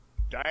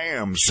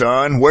Damn,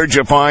 son, where'd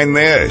you find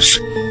this?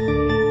 You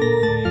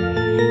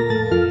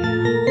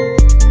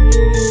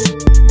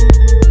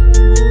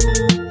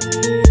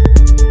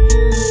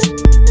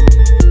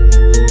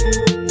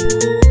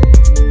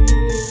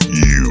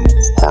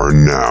are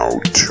now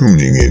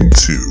tuning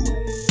into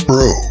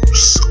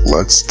Bros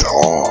Let's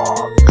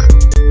Talk.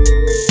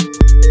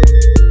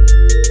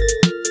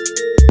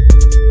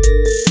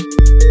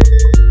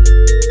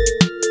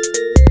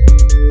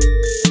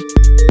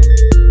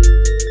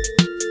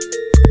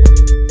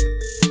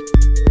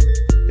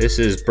 This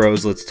is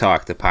Bros Let's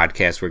Talk, the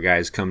podcast where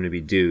guys come to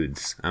be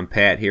dudes. I'm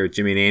Pat here with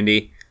Jimmy and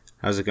Andy.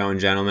 How's it going,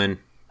 gentlemen?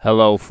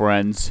 Hello,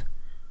 friends.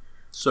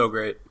 So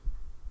great.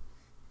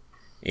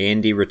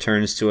 Andy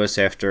returns to us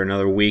after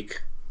another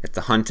week at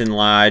the Hunting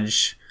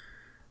Lodge.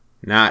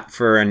 Not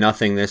for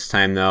nothing this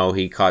time, though.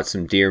 He caught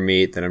some deer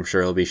meat that I'm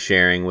sure he'll be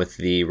sharing with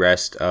the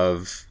rest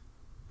of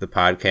the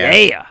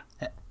podcast. Yeah.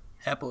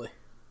 Happily.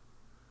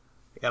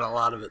 I got a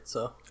lot of it,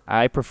 so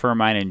I prefer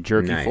mine in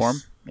jerky Nice. form,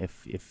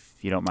 if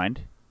you don't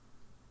mind.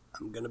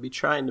 I'm going to be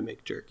trying to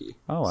make jerky.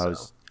 Oh, I so.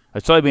 was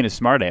totally being a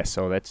smartass,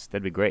 so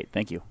that'd be great.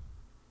 Thank you.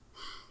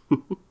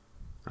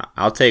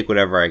 I'll take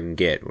whatever I can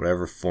get,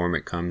 whatever form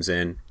it comes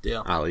in.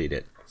 Deal. I'll eat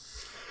it.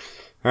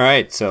 All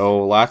right,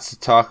 so lots to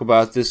talk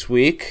about this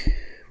week.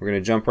 We're going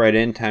to jump right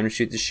in. Time to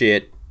shoot the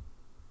shit.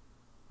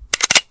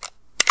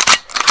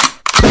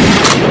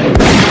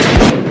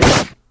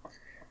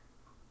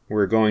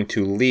 We're going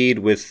to lead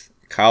with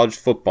college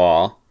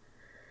football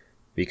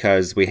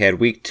because we had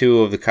week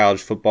 2 of the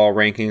college football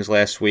rankings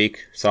last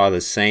week. Saw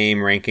the same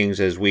rankings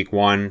as week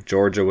 1.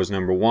 Georgia was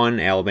number 1,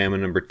 Alabama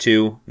number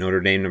 2, Notre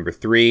Dame number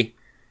 3,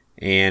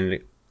 and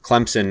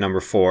Clemson number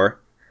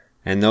 4.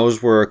 And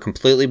those were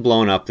completely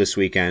blown up this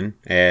weekend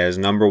as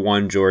number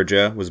 1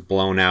 Georgia was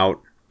blown out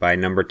by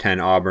number 10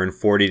 Auburn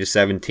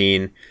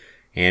 40-17,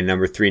 and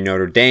number 3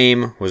 Notre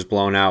Dame was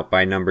blown out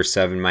by number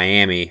 7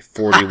 Miami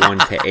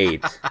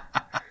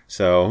 41-8.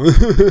 So,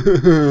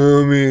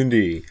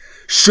 Andy,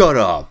 shut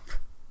up.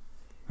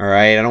 All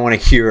right, I don't want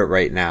to hear it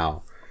right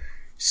now.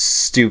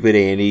 Stupid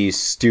Andy,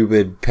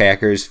 stupid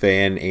Packers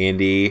fan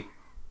Andy,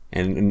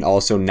 and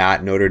also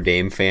not Notre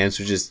Dame fans,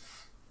 so just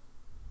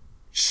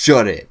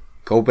shut it.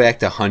 Go back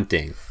to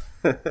hunting.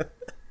 But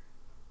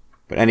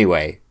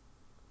anyway,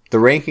 the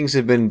rankings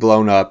have been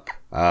blown up.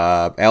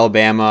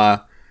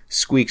 Alabama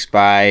squeaks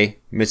by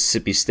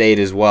Mississippi State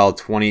as well,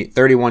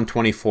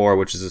 31-24,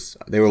 which is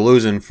they were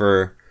losing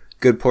for a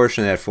good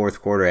portion of that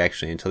fourth quarter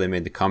actually until they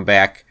made the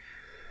comeback.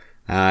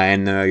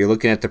 And you're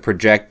looking at the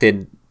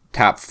projected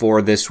top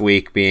 4 this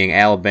week being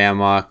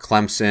Alabama,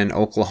 Clemson,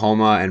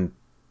 Oklahoma, and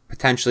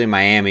potentially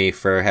Miami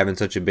for having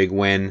such a big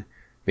win,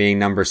 being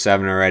number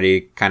 7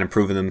 already, kind of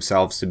proving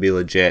themselves to be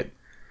legit.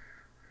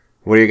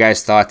 What are your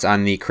guys' thoughts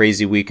on the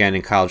crazy weekend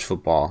in college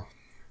football?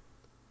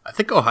 I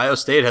think Ohio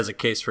State has a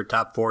case for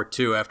top 4,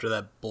 too, after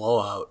that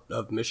blowout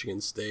of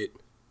Michigan State.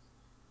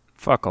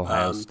 Fuck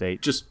Ohio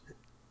State.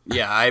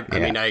 I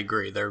mean, I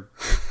agree. They're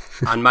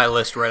on my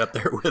list right up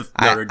there with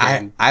Notre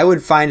Dame. I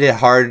would find it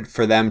hard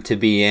for them to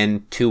be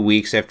in 2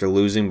 weeks after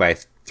losing by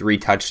 3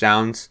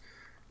 touchdowns,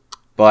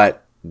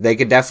 but they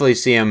could definitely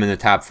see them in the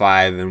top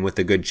 5 and with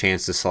a good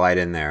chance to slide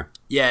in there.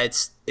 Yeah,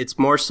 it's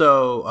more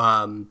so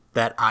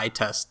that eye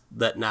test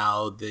that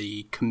now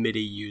the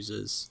committee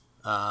uses.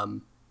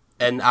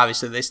 And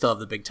obviously they still have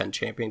the Big Ten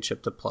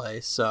championship to play,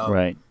 so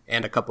Right.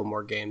 and a couple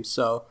more games.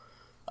 So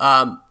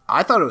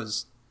I thought it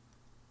was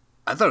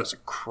a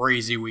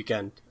crazy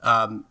weekend.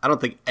 I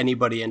don't think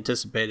anybody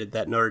anticipated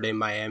that Notre Dame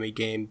Miami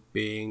game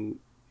being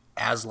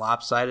as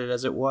lopsided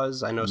as it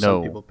was. I know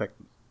some people picked.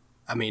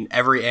 I mean,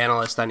 every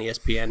analyst on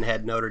ESPN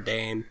had Notre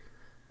Dame.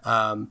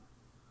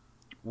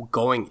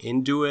 Going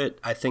into it,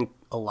 I think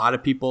a lot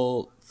of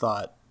people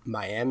thought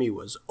Miami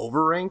was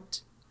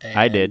overranked.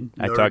 I did.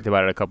 I talked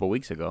about it a couple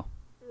weeks ago.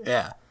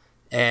 Yeah,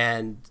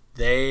 and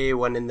they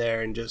went in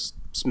there and just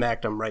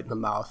smacked them right in the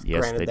mouth.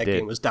 Yes, Granted, they that did.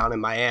 game was down in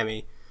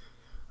Miami.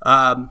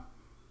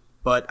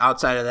 But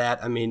outside of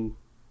that, I mean,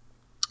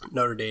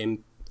 Notre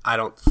Dame, I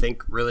don't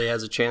think really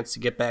has a chance to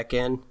get back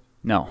in.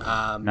 No,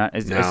 not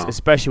No.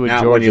 especially with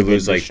Not Georgia when you getting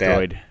lose like that.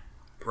 destroyed.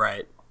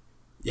 Right.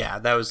 Yeah,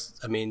 that was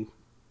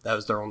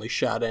their only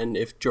shot in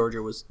if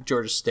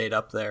Georgia stayed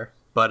up there.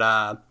 But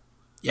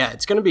yeah,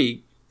 it's gonna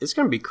be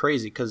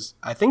crazy because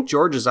I think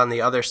Georgia's on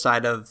the other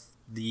side of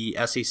the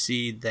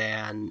SEC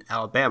than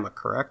Alabama,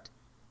 correct?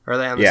 Or are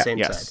they on the same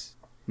Yes. side?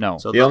 No.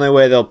 So The only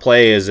way they'll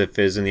play is if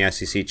it's in the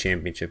SEC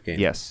championship game.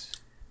 Yes.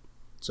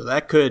 So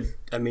that could,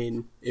 I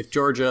mean, if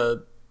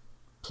Georgia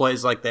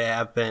plays like they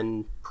have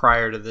been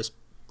prior to this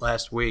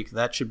last week,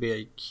 that should be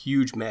a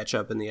huge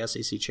matchup in the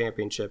SEC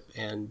championship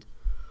and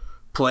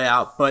play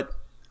out. But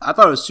I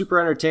thought it was super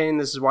entertaining.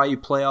 This is why you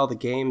play all the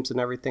games and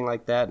everything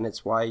like that, and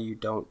it's why you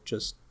don't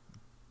just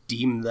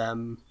deem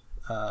them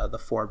the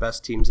 4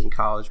 best teams in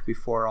college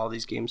before all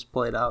these games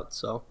played out.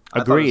 So I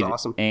thought Agreed. it was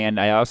awesome. And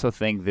I also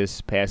think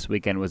this past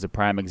weekend was a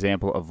prime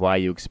example of why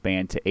you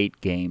expand to 8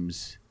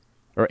 games,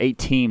 or 8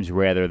 teams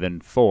rather than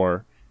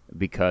 4,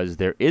 because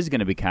there is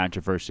going to be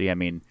controversy. I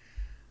mean,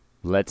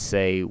 let's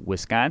say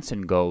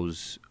Wisconsin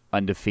goes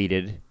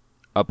undefeated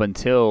up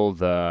until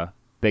the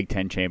Big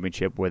Ten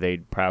championship, where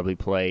they'd probably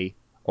play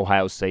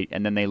Ohio State,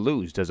 and then they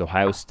lose. Does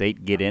Ohio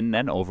State get in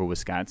then over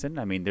Wisconsin?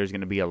 I mean, there's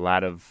going to be a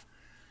lot of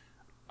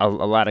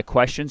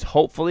questions,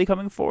 hopefully,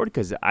 coming forward,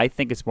 because I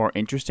think it's more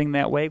interesting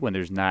that way when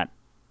there's not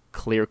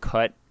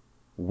clear-cut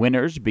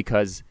winners,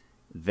 because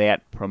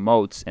that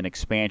promotes an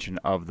expansion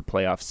of the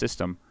playoff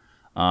system.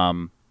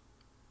 I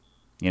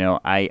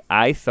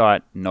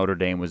thought Notre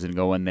Dame was going to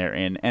go in there,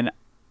 and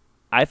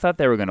I thought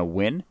they were going to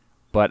win,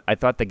 but I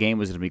thought the game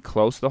was going to be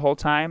close the whole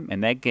time,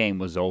 and that game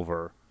was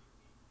over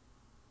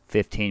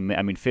 15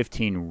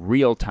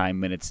 real-time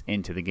minutes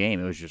into the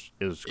game. It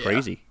was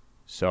crazy. Yeah.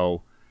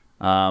 So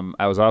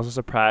I was also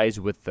surprised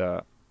with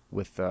the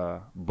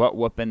butt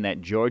whooping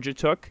that Georgia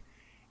took,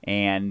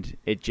 and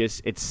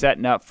it's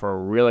setting up for a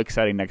real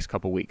exciting next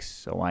couple weeks.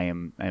 So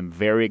I'm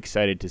very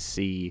excited to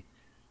see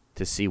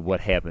what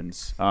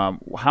happens.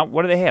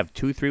 What do they have?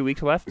 2-3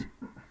 weeks left?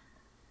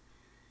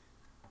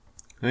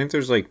 I think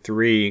there's like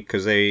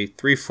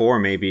 4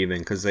 maybe even,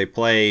 because they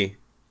play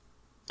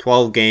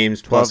 12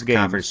 games plus a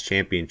conference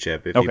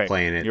championship if you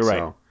play in it. You're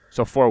right.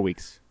 So 4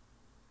 weeks.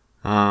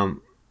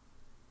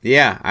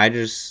 Yeah, I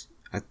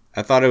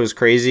thought it was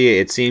crazy.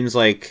 It seems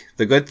like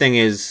the good thing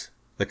is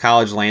the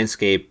college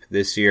landscape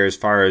this year, as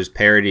far as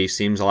parity,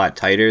 seems a lot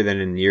tighter than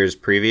in years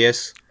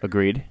previous.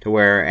 Agreed. To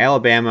where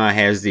Alabama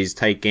has these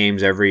tight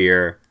games every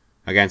year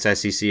against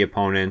SEC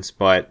opponents,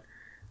 but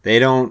they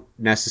don't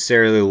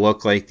necessarily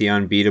look like the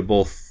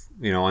unbeatable,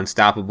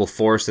 unstoppable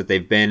force that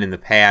they've been in the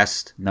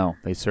past. No,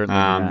 they certainly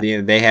do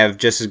not. They have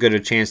just as good a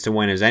chance to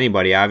win as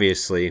anybody,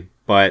 obviously.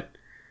 But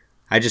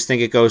I just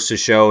think it goes to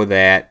show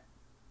that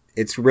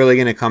it's really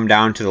going to come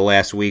down to the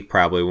last week,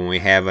 probably, when we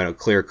have a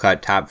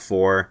clear-cut top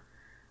 4.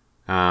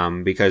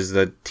 Because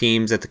the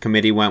teams that the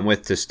committee went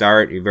with to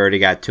start, you've already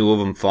got 2 of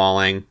them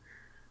falling.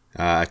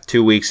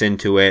 2 weeks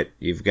into it,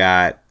 you've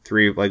got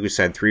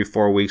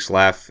 3-4 weeks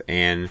left,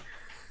 and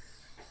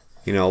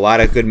a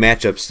lot of good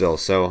matchups still.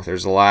 So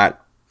there's a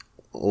lot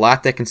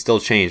that can still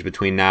change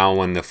between now and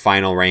when the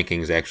final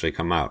rankings actually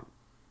come out.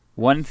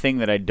 One thing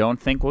that I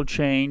don't think will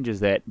change is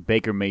that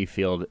Baker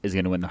Mayfield is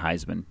going to win the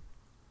Heisman.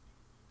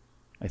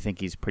 I think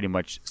he's pretty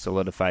much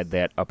solidified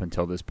that up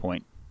until this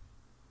point.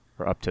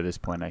 Or up to this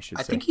point, I should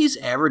say. I think he's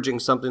averaging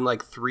something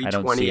like 320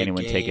 I don't see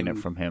anyone a game, taking it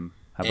from him.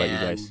 How about you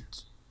guys?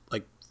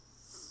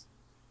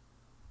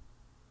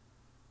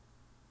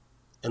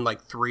 And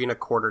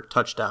 3.25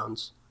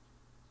 touchdowns.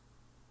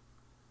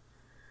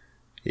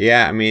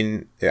 Yeah, I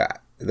mean,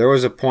 there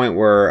was a point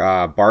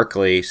where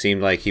Barkley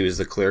seemed like he was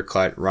the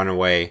clear-cut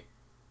runaway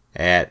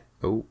at...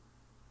 Oh,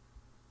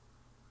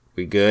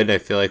 we good? I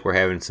feel like we're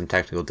having some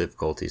technical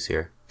difficulties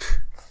here.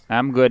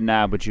 I'm good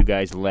now, but you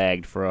guys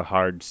lagged for a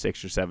hard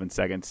 6 or 7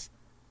 seconds.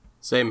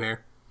 Same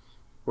here.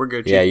 We're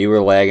good. Yeah, you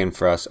were lagging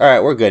for us. All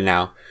right, we're good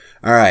now.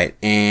 All right,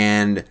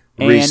 and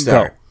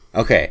restart.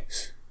 Okay,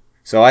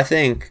 so I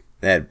think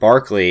that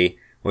Barkley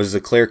was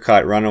the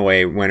clear-cut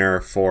runaway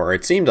winner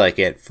it seemed like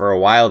it, for a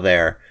while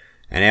there.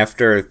 And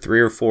after 3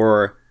 or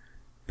 4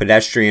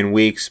 pedestrian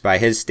weeks by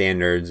his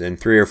standards and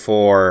 3 or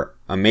 4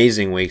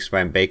 amazing weeks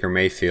by Baker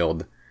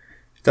Mayfield,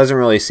 it doesn't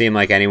really seem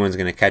like anyone's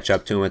going to catch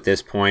up to him at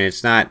this point.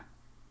 It's not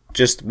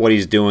just what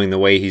he's doing, the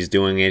way he's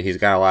doing it. He's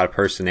got a lot of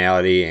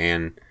personality,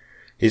 and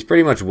he's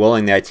pretty much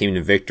willing that team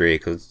to victory,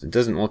 because it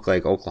doesn't look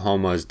like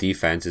Oklahoma's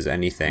defense is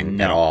anything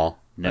at all.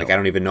 No. I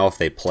don't even know if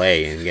they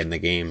play and get in the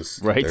games.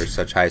 Right. They're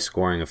such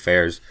high-scoring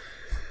affairs.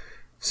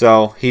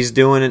 So what he's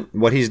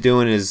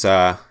doing is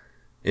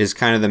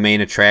kind of the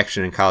main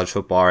attraction in college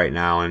football right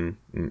now, and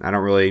I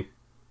don't really...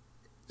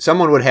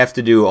 Someone would have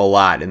to do a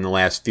lot in the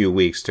last few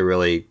weeks to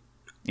really,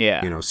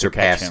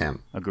 surpass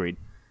him. Agreed.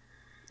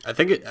 I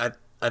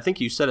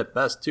think you said it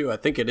best too. I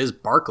think it is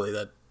Barkley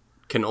that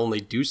can only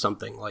do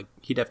something.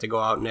 He'd have to go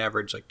out and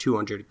average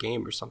 200 a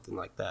game or something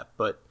like that.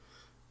 But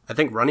I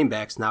think running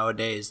backs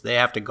nowadays, they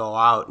have to go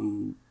out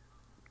and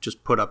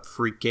just put up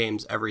freak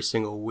games every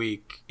single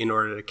week in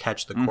order to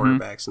catch the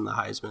quarterbacks in the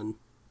Heisman.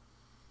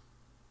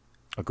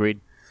 Agreed.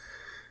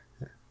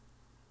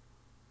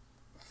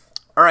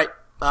 All right.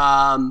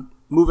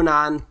 Moving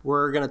on,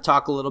 we're going to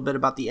talk a little bit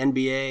about the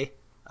NBA.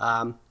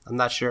 I'm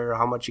not sure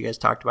how much you guys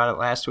talked about it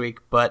last week,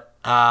 but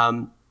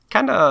kind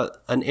of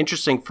an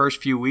interesting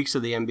first few weeks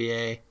of the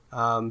NBA.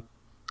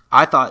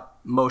 I thought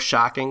most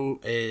shocking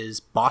is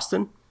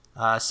Boston,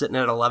 sitting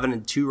at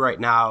 11-2 right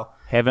now.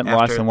 Haven't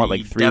lost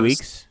in 3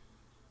 weeks?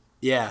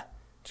 Yeah.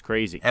 It's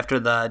crazy. After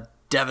the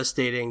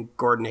devastating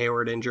Gordon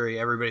Hayward injury,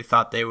 everybody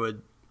thought they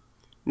would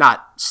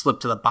not slip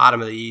to the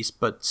bottom of the East,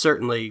 but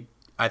certainly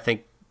I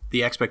think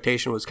the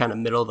expectation was kind of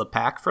middle of the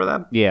pack for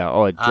them.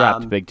 Yeah, it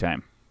dropped big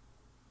time.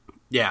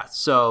 Yeah,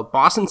 so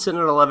Boston sitting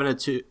at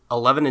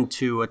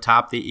 11-2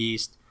 atop the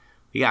East.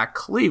 We got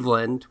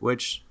Cleveland,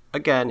 which,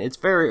 again, it's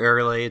very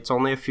early. It's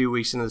only a few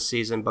weeks into the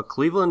season, but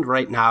Cleveland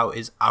right now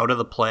is out of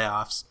the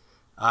playoffs,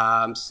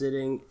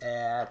 sitting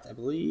at, I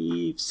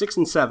believe,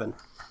 6-7.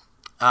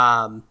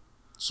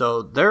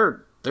 So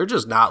they're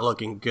just not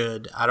looking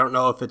good. I don't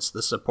know if it's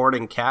the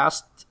supporting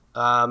cast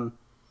that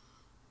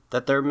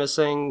they're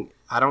missing.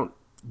 I don't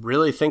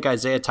really think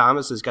Isaiah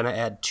Thomas is going to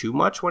add too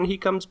much when he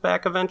comes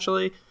back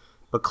eventually.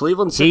 But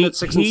Cleveland's sitting at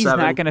 6 and 7. He's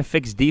not going to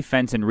fix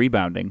defense and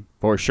rebounding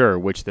for sure,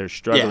 which they're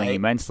struggling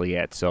immensely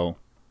at. So,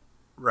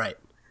 right.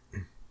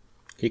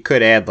 He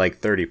could add like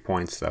 30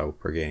 points though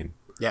per game.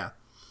 Yeah,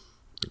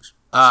 it's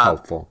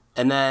helpful.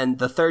 And then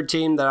the third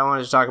team that I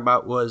wanted to talk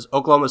about was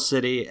Oklahoma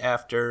City.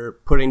 After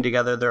putting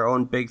together their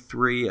own big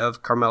three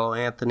of Carmelo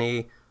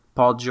Anthony,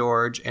 Paul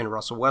George, and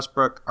Russell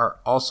Westbrook, are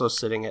also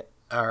sitting at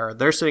 5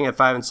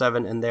 and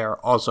 7, and they are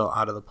also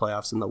out of the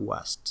playoffs in the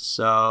West.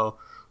 So,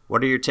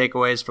 what are your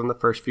takeaways from the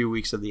first few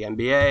weeks of the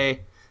NBA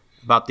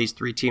about these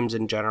three teams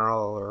in general,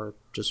 or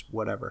just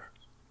whatever?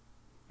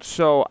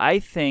 So I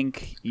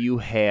think you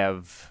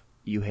have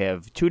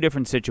two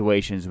different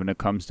situations when it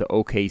comes to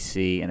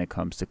OKC and it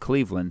comes to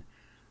Cleveland.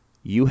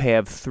 You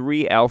have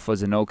three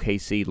alphas in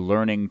OKC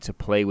learning to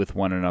play with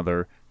one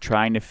another,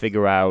 trying to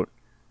figure out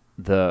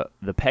the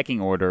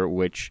pecking order,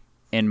 which,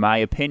 in my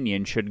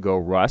opinion, should go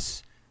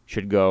Russ,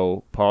 should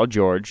go Paul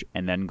George,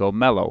 and then go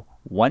Melo.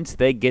 Once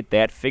they get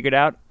that figured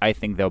out, I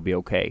think they'll be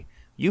okay.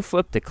 You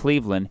flip to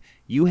Cleveland,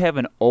 you have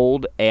an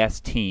old-ass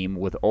team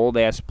with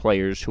old-ass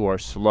players who are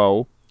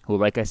slow, who,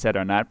 like I said,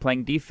 are not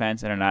playing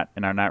defense and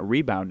are not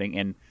rebounding.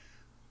 And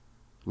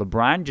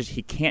LeBron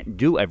he can't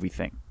do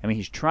everything. I mean,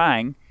 he's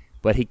trying,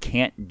 but he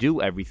can't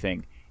do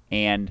everything.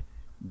 And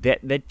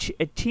a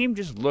team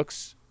just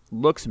looks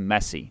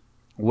messy.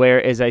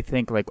 Whereas I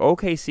think like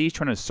OKC's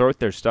trying to sort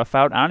their stuff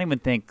out. I don't even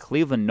think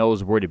Cleveland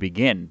knows where to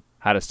begin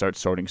how to start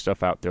sorting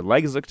stuff out. Their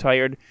legs look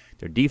tired.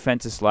 Their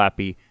defense is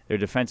sloppy. Their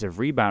defensive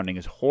rebounding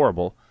is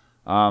horrible.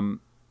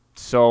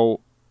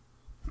 So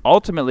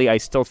ultimately, I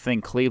still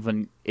think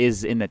Cleveland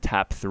is in the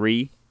top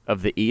three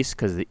of the East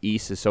because the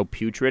East is so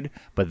putrid,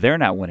 but they're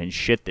not winning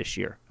shit this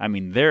year. I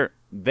mean,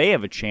 they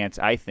have a chance,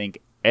 I think,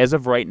 as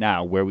of right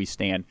now, where we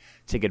stand,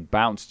 to get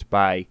bounced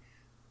by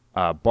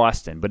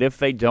Boston. But if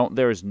they don't,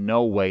 there is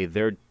no way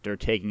they're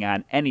taking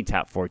on any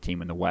top four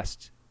team in the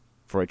West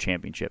for a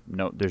championship.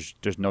 No, there's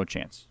no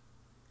chance.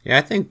 Yeah,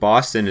 I think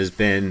Boston has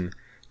been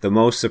the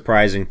most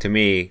surprising to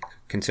me,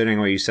 considering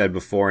what you said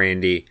before,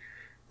 Andy,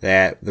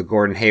 that the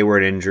Gordon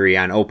Hayward injury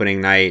on opening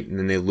night and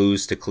then they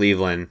lose to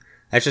Cleveland.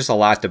 That's just a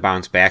lot to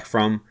bounce back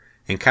from.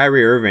 And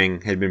Kyrie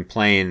Irving had been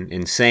playing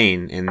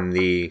insane in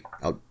the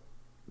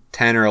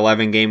 10 or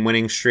 11 game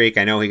winning streak.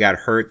 I know he got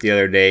hurt the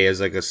other day as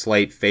like a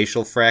slight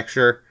facial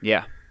fracture.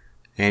 Yeah.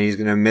 And he's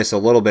going to miss a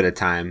little bit of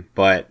time.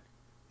 But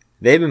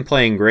they've been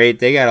playing great.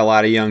 They got a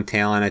lot of young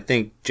talent. I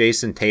think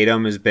Jason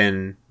Tatum has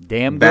been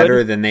damn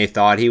better than they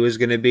thought he was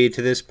going to be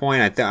to this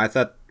point.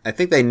 I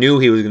think they knew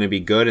he was going to be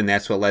good, and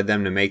that's what led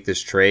them to make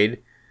this trade.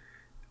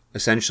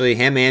 Essentially,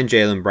 him and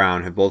Jaylen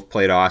Brown have both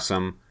played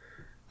awesome.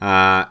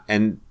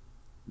 And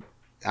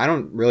I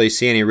don't really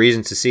see any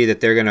reason to see that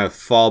they're going to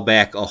fall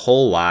back a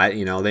whole lot.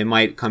 You know, they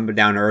might come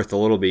down to earth a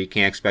little bit. You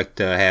can't expect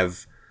to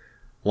have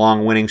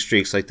long winning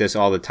streaks like this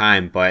all the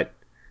time. But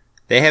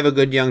they have a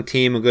good young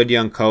team, a good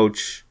young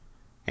coach.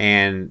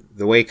 And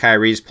the way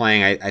Kyrie's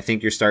playing, I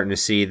think you're starting to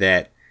see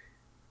that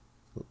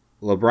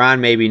LeBron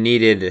maybe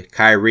needed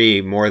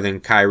Kyrie more than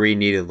Kyrie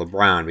needed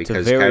LeBron,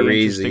 because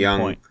Kyrie's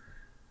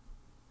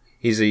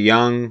he's a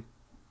young,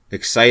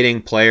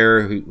 exciting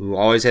player who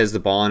always has the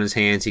ball in his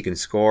hands. He can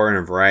score in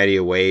a variety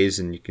of ways,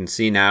 and you can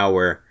see now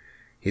where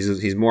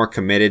he's more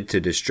committed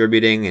to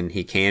distributing, and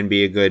he can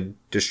be a good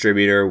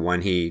distributor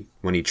when he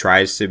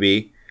tries to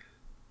be.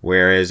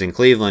 Whereas in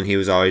Cleveland, he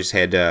was always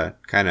had to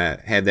kind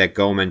of have that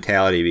go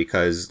mentality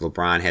because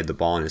LeBron had the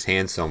ball in his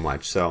hands so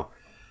much. So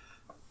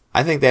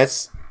I think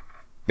that's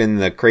been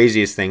the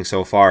craziest thing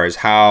so far, is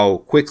how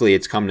quickly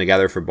it's come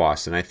together for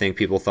Boston. I think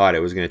people thought it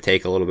was going to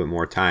take a little bit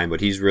more time,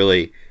 but he's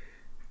really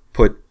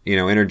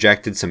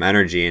interjected some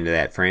energy into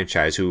that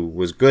franchise, who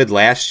was good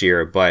last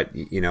year, but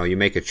you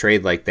make a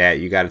trade like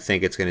that, you got to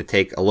think it's going to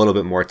take a little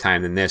bit more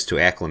time than this to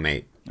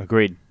acclimate.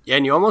 Agreed. Yeah,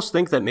 and you almost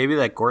think that maybe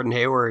that Gordon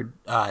Hayward,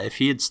 if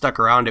he had stuck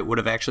around, it would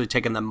have actually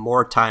taken them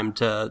more time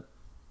to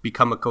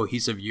become a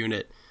cohesive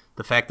unit.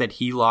 The fact that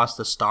he lost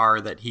a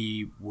star that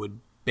he would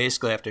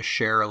basically have to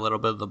share a little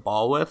bit of the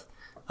ball with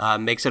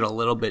makes it a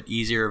little bit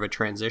easier of a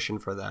transition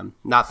for them.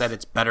 Not that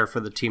it's better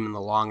for the team in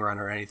the long run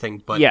or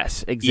anything, but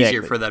yes, exactly.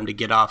 Easier for them to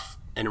get off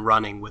and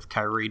running with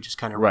Kyrie just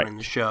kind of running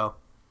the show.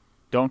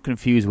 Don't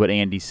confuse what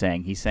Andy's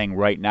saying. He's saying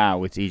right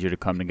now it's easier to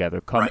come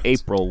together. Come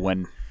April,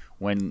 when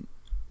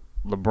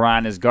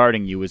LeBron is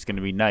guarding you, is going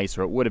to be nice,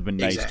 or it would have been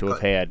nice to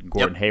have had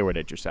Gordon Hayward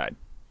at your side.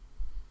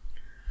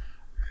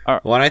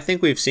 Well, and I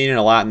think we've seen it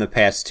a lot in the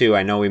past too.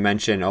 I know we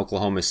mentioned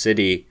Oklahoma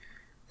City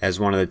as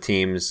one of the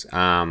teams.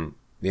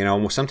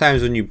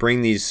 Sometimes when you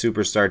bring these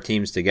superstar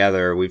teams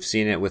together, we've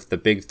seen it with the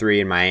big three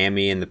in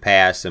Miami in the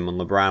past, and when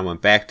LeBron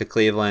went back to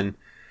Cleveland,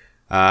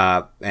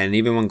 and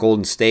even when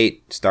Golden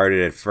State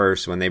started at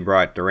first, when they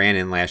brought Durant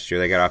in last year,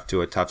 they got off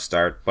to a tough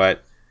start.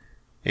 But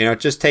it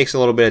just takes a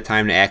little bit of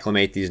time to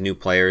acclimate these new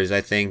players.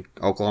 I think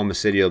Oklahoma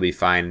City will be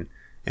fine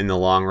in the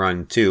long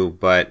run too,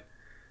 but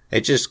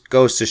it just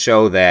goes to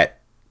show that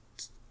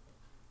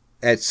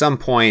at some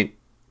point,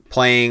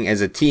 playing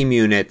as a team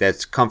unit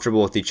that's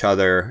comfortable with each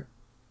other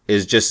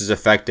is just as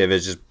effective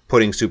as just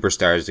putting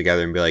superstars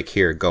together and be like,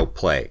 here, go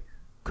play.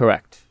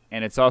 Correct.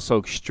 And it's also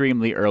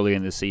extremely early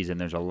in the season.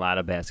 There's a lot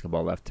of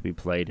basketball left to be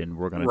played, and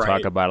we're going to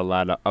talk about a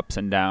lot of ups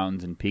and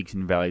downs and peaks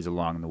and valleys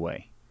along the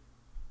way.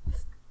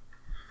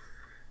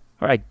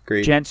 All right,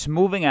 Great. Gents,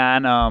 moving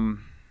on.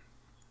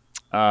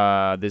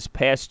 This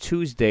past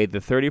Tuesday, the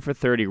 30 for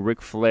 30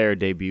 Ric Flair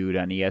debuted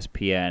on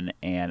ESPN,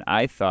 and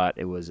I thought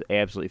it was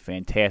absolutely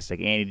fantastic.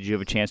 Andy, did you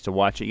have a chance to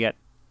watch it yet?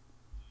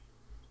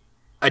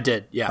 I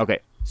did, yeah. Okay,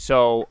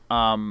 so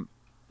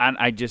I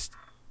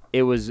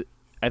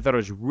thought it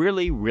was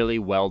really, really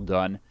well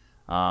done.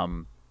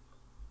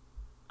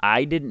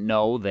 I didn't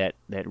know that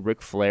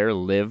Ric Flair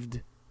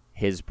lived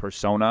his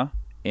persona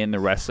in the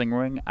wrestling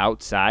ring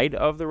outside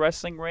of the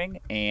wrestling ring,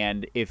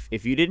 and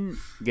if you didn't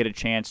get a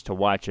chance to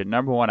watch it,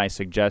 number one, I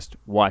suggest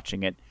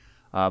watching it.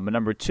 But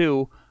number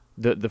two,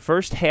 the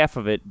first half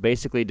of it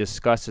basically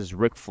discusses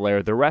Ric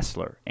Flair the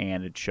wrestler,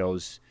 and it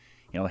shows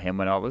him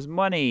and all his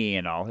money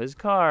and all his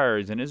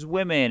cars and his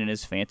women and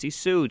his fancy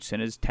suits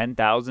and his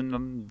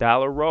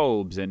 $10,000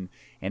 robes and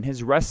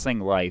his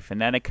wrestling life,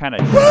 and then it kind of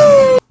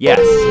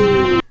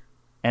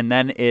and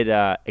then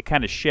it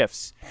kind of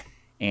shifts,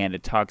 and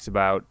it talks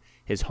about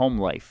his home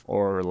life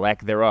or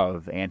lack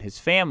thereof and his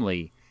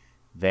family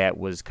that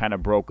was kind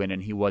of broken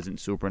and he wasn't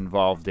super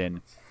involved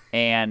in,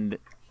 and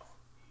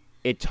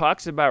it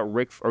talks about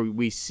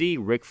we see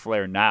Ric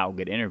Flair now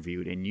get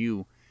interviewed, and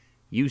you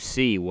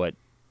see what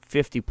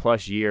 50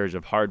 plus years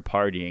of hard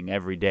partying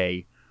every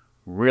day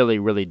really,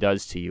 really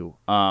does to you.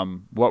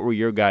 What were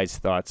your guys'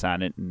 thoughts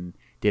on it, and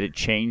did it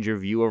change your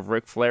view of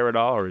Ric Flair at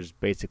all, or is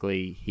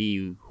basically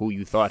he who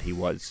you thought he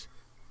was?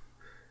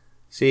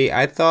 See,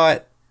 I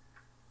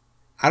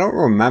don't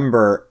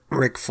remember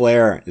Ric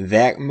Flair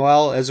that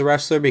well as a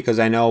wrestler, because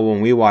I know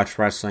when we watched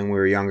wrestling when we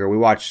were younger, we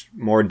watched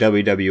more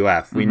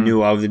WWF. We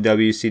knew of the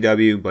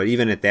WCW, but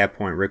even at that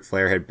point, Ric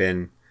Flair had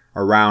been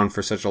around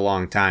for such a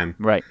long time.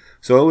 Right.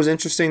 So it was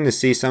interesting to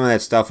see some of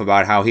that stuff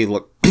about how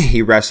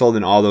he wrestled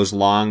in all those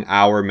long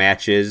hour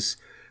matches,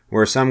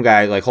 where some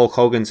guy, like Hulk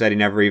Hogan, said he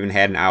never even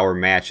had an hour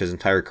match his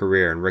entire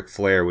career, and Ric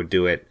Flair would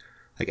do it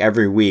like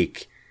every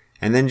week.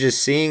 And then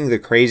just seeing the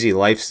crazy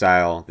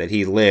lifestyle that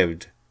he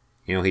lived.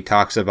 He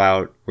talks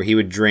about where he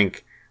would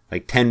drink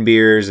like 10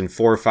 beers and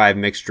 4 or 5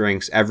 mixed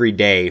drinks every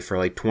day for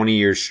like 20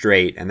 years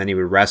straight, and then he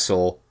would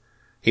wrestle.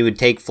 He would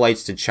take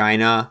flights to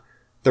China,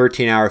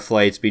 13-hour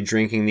flights, be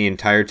drinking the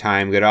entire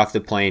time, get off the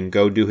plane,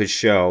 go do his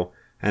show,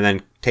 and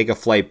then take a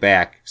flight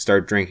back,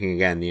 start drinking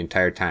again the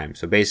entire time.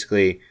 So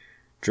basically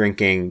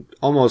drinking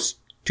almost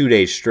 2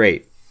 days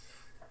straight.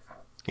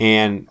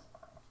 And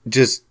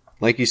just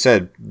like you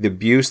said, the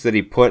abuse that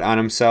he put on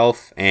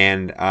himself.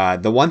 And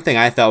the one thing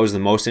I thought was the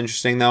most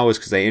interesting, though, was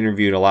because I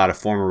interviewed a lot of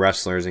former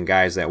wrestlers and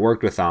guys that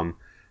worked with him.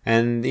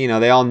 And,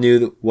 they all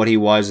knew what he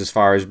was as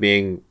far as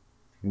being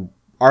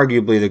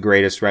arguably the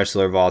greatest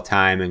wrestler of all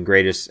time and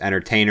greatest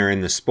entertainer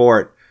in the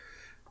sport.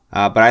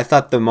 But I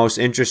thought the most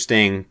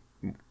interesting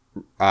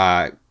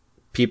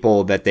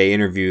people that they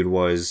interviewed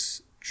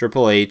was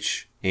Triple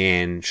H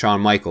and Shawn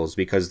Michaels,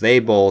 because they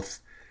both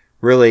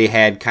really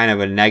had kind of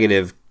a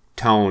negative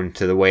tone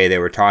to the way they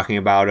were talking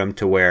about him,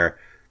 to where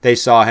they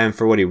saw him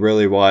for what he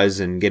really was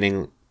and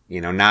getting,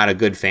 not a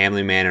good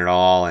family man at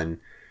all, and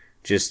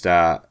just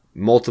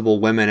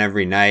multiple women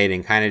every night,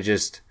 and kind of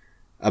just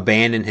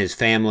abandoned his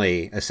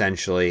family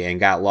essentially and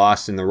got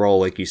lost in the role,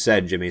 like you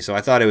said, Jimmy. So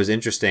I thought it was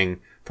interesting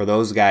for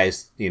those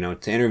guys, to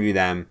interview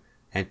them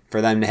and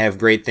for them to have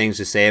great things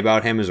to say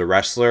about him as a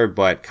wrestler,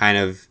 but kind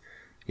of,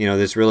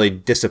 this really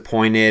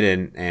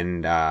disappointed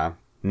and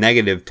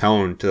negative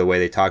tone to the way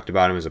they talked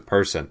about him as a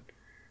person.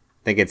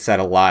 I think it said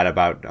a lot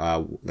about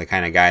the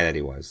kind of guy that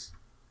he was.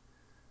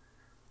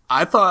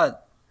 I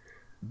thought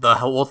the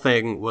whole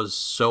thing was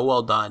so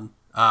well done.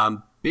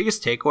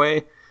 Biggest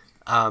takeaway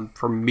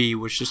for me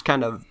was just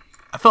kind of,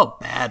 I felt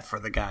bad for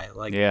the guy.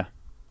 Like, yeah,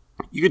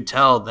 you could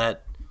tell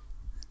that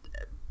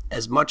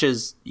as much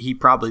as he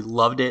probably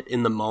loved it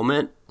in the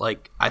moment,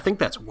 like, I think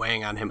that's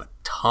weighing on him a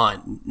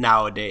ton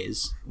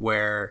nowadays,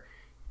 where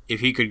if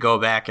he could go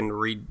back and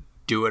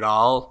redo it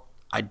all,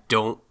 I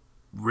don't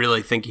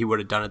really think he would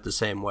have done it the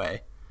same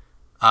way.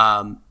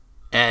 And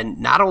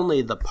not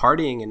only the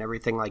partying and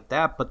everything like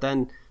that, but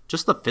then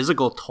just the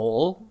physical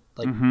toll.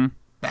 Like,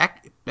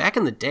 back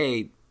in the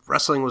day,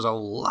 wrestling was a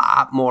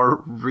lot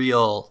more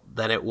real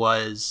than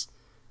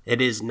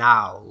it is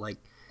now. Like,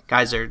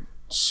 guys are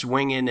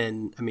swinging,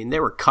 and I mean, they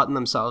were cutting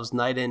themselves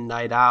night in,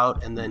 night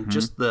out, and then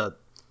just the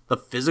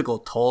physical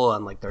toll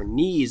on like their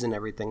knees and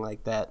everything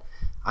like that,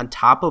 on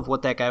top of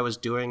what that guy was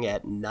doing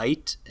at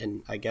night,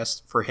 and I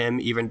guess for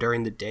him even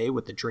during the day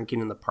with the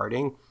drinking and the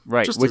partying,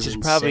 right? just Which is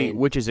insane.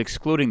 which is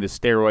excluding the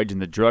steroids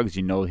and the drugs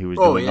he was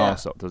doing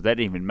also. So they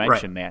didn't even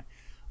mention that.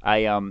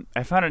 I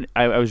found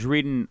I was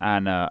reading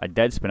on a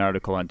Deadspin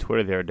article on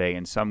Twitter the other day,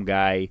 and some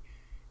guy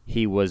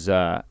he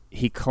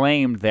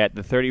claimed that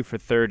the 30 for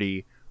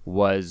 30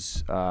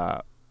 was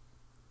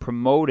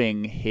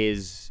promoting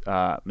his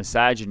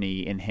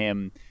misogyny in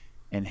him.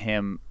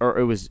 Or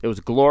it was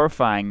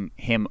glorifying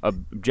him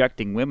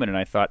objecting women. And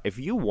I thought, if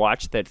you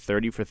watch that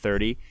 30 for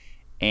 30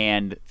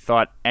 and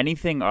thought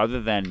anything other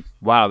than,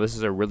 wow, this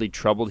is a really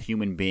troubled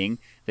human being,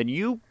 then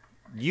you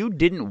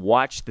didn't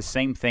watch the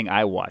same thing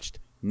I watched.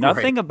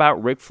 Nothing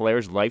about Ric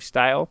Flair's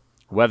lifestyle,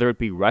 whether it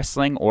be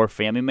wrestling or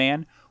Family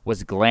Man,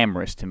 was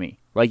glamorous to me.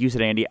 Like you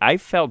said, Andy, I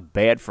felt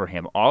bad for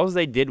him. All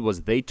they did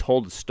was they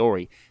told a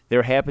story.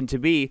 There happened to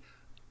be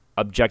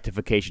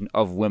objectification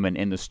of women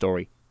in the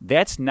story.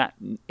 That's not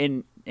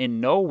in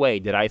no way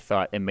did I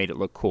thought it made it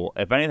look cool.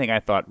 If anything, I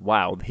thought,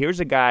 wow, here's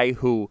a guy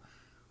who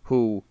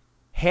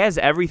has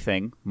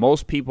everything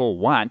most people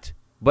want,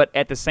 but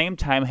at the same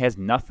time has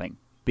nothing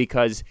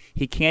because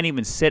he can't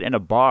even sit in a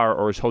bar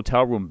or his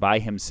hotel room by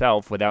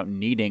himself without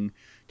needing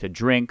to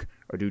drink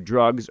or do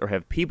drugs or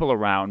have people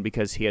around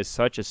because he has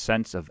such a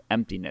sense of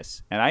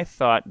emptiness. And I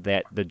thought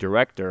that the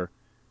director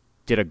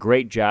did a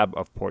great job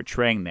of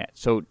portraying that.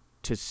 So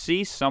to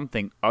see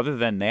something other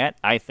than that,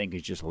 I think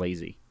is just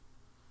lazy.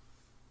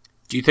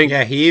 Do you think...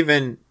 Yeah, he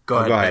even... Go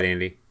ahead,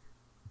 Andy.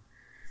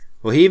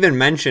 Well, he even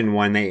mentioned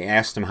when they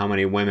asked him how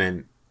many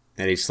women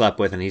that he slept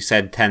with, and he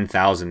said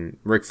 10,000.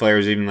 Ric Flair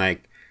was even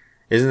like,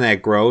 isn't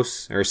that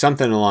gross? Or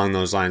something along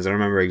those lines. I don't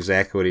remember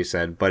exactly what he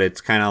said, but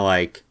it's kind of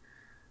like,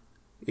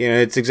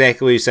 it's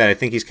exactly what he said. I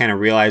think he's kind of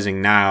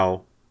realizing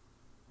now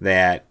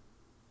that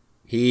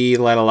he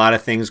let a lot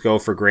of things go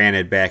for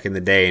granted back in the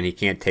day, and he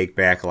can't take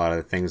back a lot of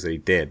the things that he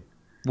did.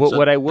 That's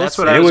what I was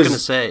going to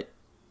say.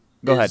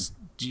 Go ahead.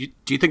 Do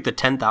you think the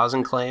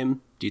 10,000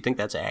 claim, do you think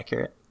that's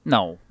accurate?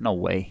 No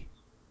way.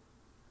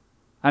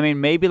 I mean,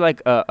 maybe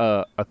like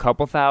a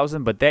couple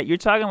thousand, but that you're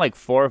talking like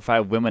 4 or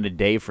 5 women a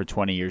day for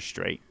 20 years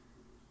straight.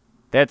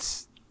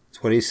 That's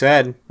what he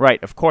said.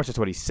 Right, of course that's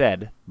what he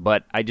said,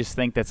 but I just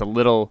think that's a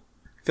little...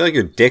 I feel like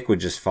your dick would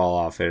just fall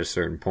off at a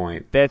certain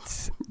point.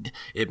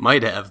 It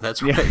might have.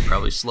 That's why it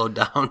probably slowed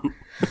down.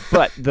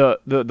 But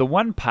the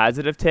one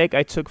positive take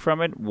I took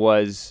from it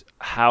was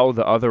how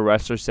the other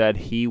wrestler said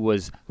he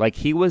was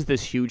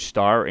this huge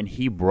star and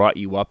he brought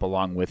you up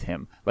along with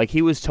him. Like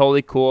he was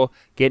totally cool,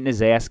 getting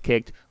his ass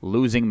kicked,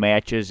 losing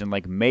matches, and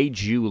like made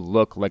you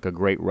look like a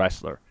great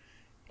wrestler.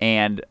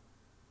 And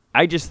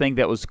I just think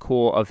that was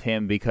cool of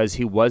him because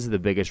he was the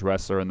biggest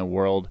wrestler in the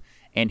world.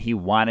 And he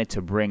wanted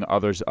to bring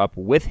others up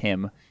with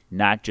him,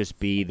 not just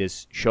be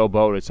this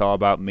showboat, it's all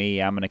about me,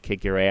 I'm going to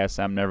kick your ass,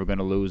 I'm never going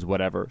to lose,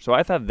 whatever. So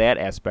I thought that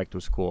aspect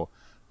was cool.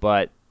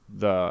 But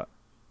the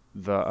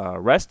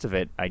rest of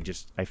it,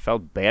 I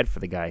felt bad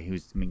for the guy.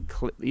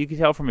 You could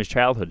tell from his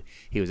childhood.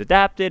 He was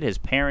adopted, his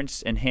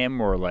parents and him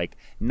were like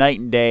night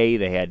and day,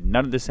 they had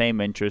none of the same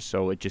interests,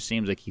 so it just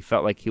seems like he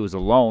felt like he was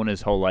alone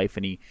his whole life,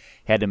 and he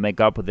had to make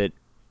up with it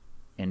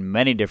in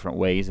many different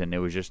ways, and it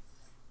was just,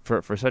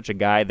 for such a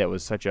guy that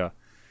was such a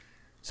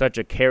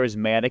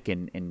charismatic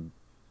and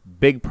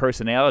big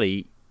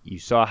personality, you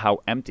saw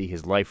how empty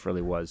his life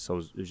really was. So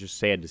it was just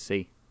sad to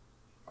see.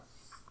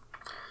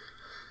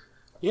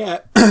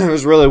 Yeah, it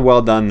was really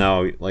well done,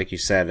 though. Like you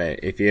said,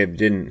 if you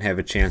didn't have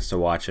a chance to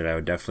watch it, I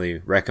would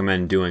definitely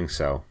recommend doing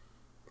so.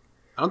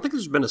 I don't think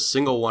there's been a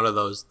single one of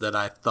those that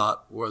I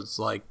thought was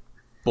like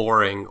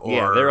boring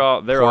or they're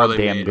all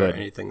damn good or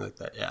anything like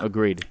that. Yeah,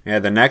 agreed. Yeah,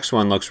 the next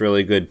one looks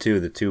really good too.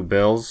 The 2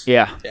 bills.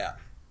 Yeah.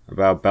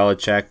 About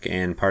Belichick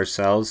and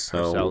Parcells,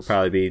 so we'll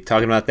probably be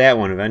talking about that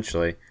one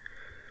eventually.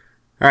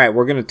 All right,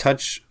 we're going to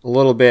touch a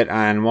little bit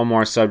on one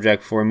more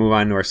subject before we move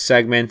on to our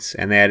segments,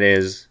 and that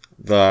is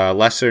the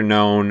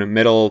lesser-known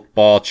middle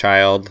ball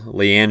child,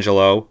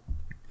 LiAngelo,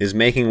 is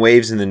making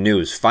waves in the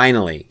news.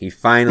 Finally, he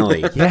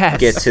yes.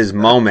 gets his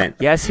moment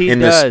yes, he in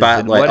does. the spotlight.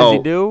 And what does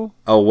he do?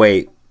 Oh,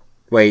 wait,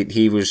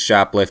 he was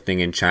shoplifting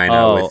in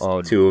China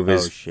with 2 of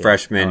his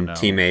freshman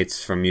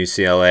teammates from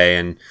UCLA,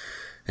 and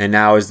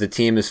now as the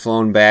team has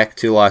flown back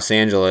to Los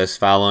Angeles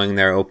following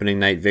their opening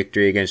night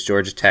victory against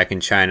Georgia Tech in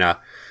China,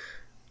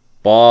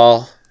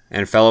 Ball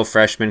and fellow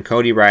freshmen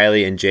Cody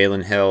Riley and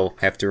Jalen Hill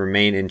have to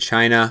remain in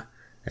China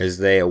as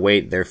they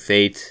await their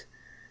fate.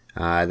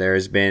 There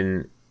has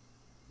been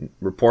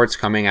reports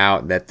coming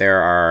out that there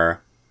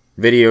are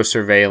video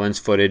surveillance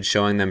footage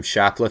showing them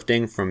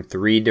shoplifting from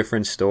 3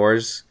 different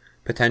stores,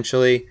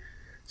 potentially.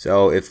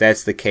 So if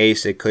that's the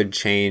case, it could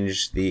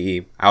change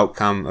the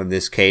outcome of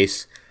this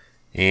case.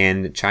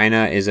 And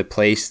China is a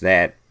place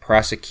that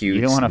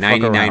prosecutes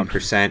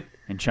 99%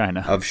 in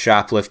China of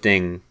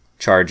shoplifting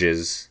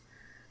charges.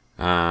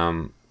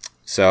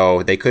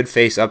 So they could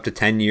face up to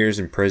 10 years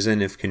in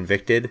prison if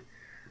convicted.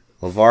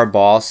 LeVar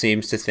Ball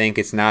seems to think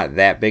it's not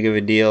that big of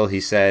a deal.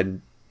 He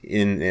said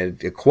in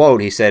a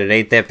quote, it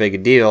ain't that big a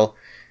deal.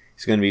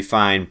 He's going to be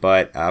fine.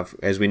 But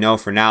as we know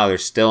for now, they're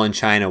still in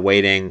China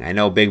waiting. I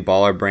know big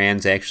baller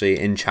brands actually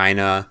in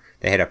China.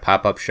 They had a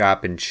pop-up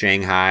shop in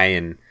Shanghai,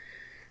 and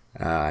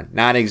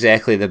not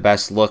exactly the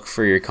best look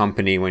for your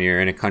company when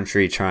you're in a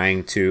country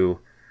trying to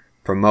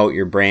promote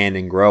your brand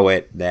and grow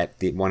it, that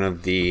one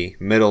of the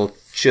middle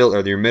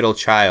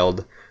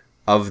child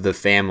of the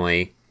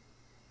family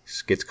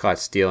gets caught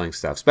stealing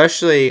stuff.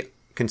 Especially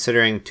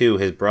considering, too,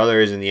 his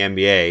brother is in the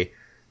NBA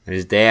and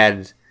his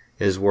dad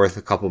is worth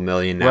a couple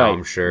million now,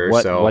 I'm sure.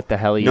 What the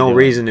hell are you doing? No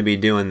reason to be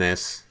doing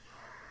this.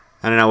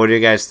 I don't know. What are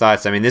your guys'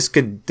 thoughts? I mean, this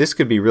could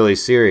be really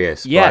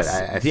serious. Yes,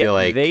 but I feel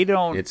like they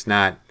don't. It's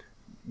not.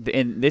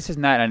 And this is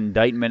not an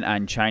indictment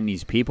on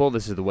Chinese people.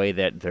 This is the way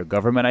that their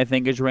government, I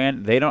think, is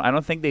ran. They don't. I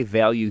don't think they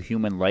value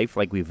human life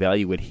like we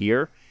value it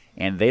here,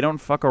 and they don't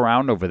fuck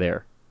around over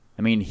there.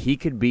 I mean, he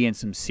could be in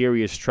some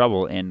serious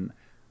trouble, and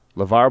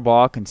LeVar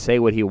Ball can say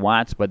what he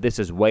wants, but this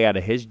is way out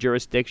of his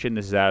jurisdiction.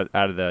 This is out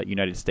of the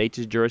United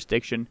States'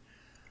 jurisdiction.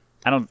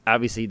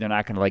 Obviously, they're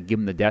not going to give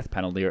him the death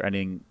penalty or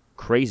anything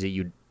crazy.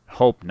 You'd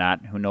hope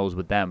not. Who knows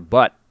with them?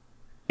 But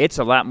it's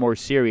a lot more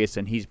serious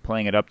than he's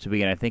playing it up to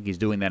be, and I think he's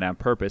doing that on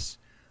purpose.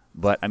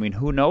 But I mean,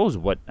 who knows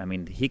what? I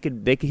mean, he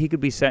could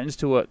be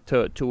sentenced to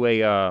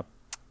a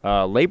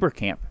labor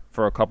camp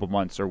for a couple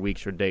months or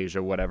weeks or days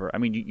or whatever. I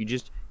mean,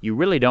 you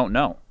really don't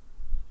know.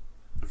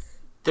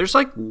 There's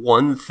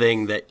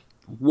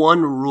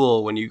one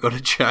rule when you go to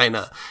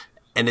China,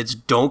 and it's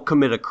don't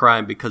commit a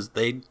crime because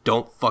they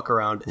don't fuck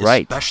around,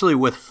 right. Especially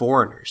with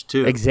foreigners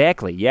too.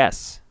 Exactly.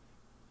 Yes.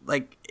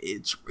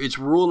 It's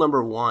rule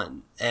number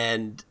one.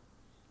 And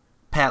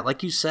Pat,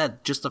 like you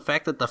said, just the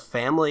fact that the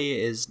family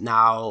is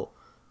now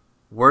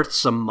worth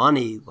some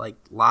money.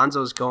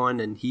 Lonzo's going,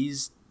 and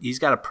he's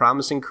got a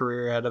promising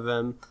career ahead of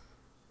him,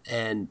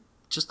 and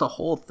just the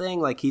whole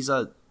thing.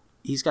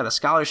 He's got a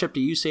scholarship to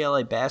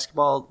UCLA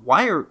basketball.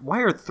 Why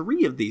are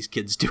three of these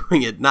kids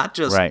doing it? Not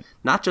just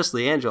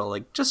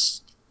LiAngelo.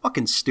 Just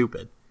fucking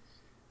stupid.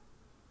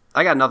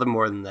 I got nothing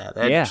more than that.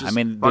 That's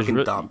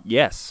fucking dumb.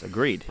 Yes,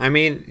 agreed. I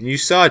mean, you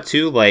saw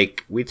too.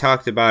 We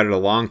talked about it a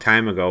long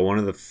time ago. One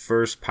of the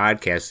first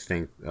podcasts, I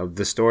think, of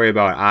the story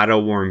about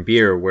Otto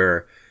Warmbier,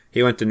 where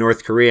he went to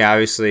North Korea.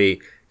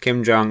 Obviously,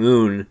 Kim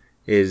Jong-un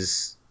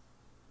is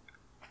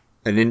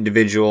an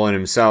individual in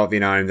himself,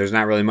 and there's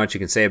not really much you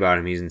can say about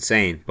him. He's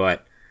insane.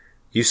 But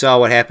you saw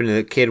what happened to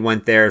the kid.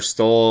 Went there,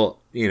 stole,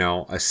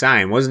 a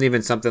sign. Wasn't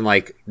even something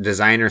like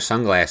designer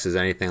sunglasses,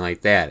 anything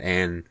like that.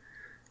 And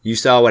you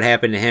saw what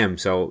happened to him.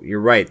 So you're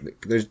right.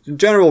 There's a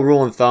general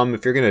rule of thumb.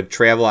 If you're going to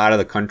travel out of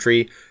the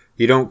country,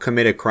 you don't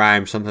commit a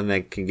crime, something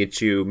that can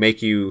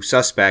make you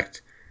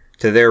suspect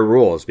to their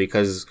rules,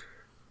 because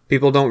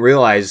people don't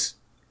realize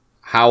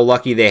how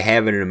lucky they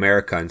have it in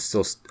America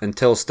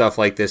until stuff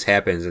like this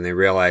happens, and they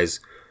realize,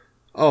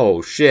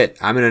 oh shit,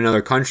 I'm in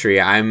another country.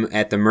 I'm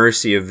at the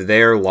mercy of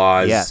their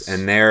laws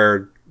and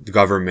their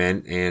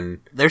government.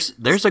 And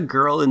there's a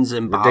girl in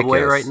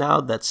Zimbabwe right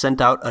now that sent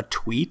out a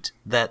tweet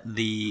that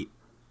the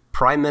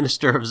Prime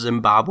Minister of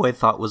Zimbabwe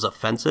thought was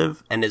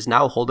offensive and is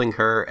now holding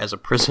her as a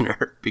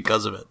prisoner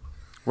because of it.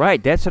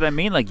 Right, that's what I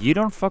mean. You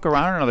don't fuck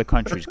around in other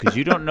countries because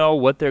you don't know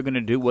what they're going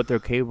to do, what they're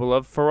capable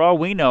of. For all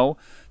we know,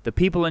 the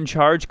people in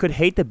charge could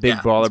hate the big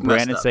baller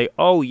brand and say,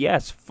 "Oh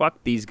yes,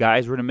 fuck these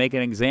guys. We're going to make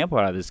an example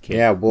out of this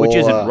kid," which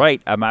isn't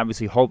right. I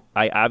obviously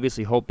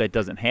hope that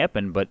doesn't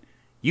happen, but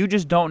you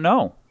just don't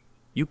know.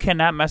 You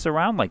cannot mess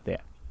around like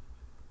that.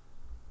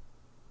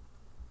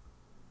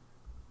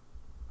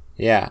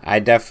 Yeah, I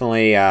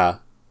definitely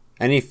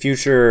any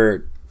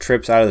future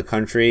trips out of the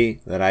country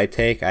that I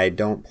take, I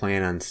don't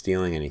plan on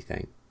stealing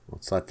anything.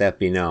 Let's let that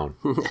be known.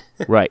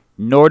 Right.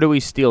 Nor do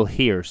we steal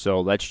here, so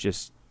let's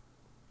just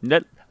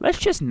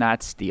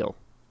not steal.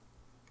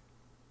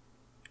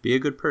 Be a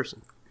good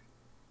person.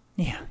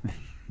 Yeah.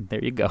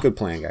 There you go. Good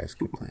plan, guys.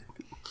 Good plan.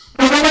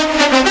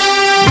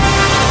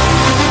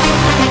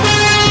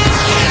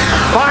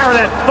 Fire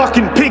that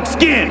fucking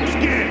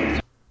pigskin!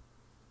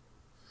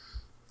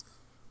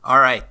 All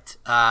right.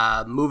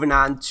 Moving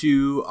on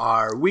to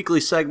our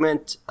weekly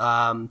segment,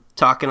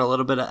 talking a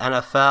little bit of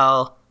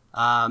NFL.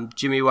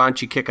 Jimmy, why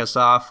don't you kick us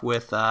off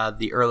with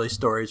the early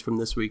stories from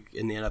this week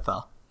in the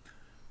NFL?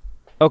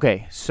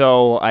 Okay,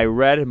 so I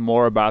read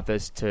more about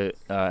this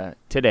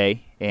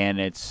today, and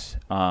it's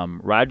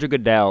Roger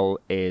Goodell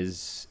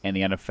and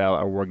the NFL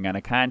are working on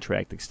a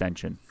contract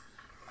extension.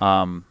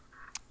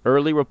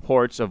 Early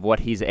reports of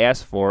what he's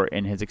asked for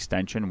in his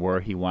extension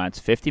were he wants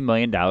 $50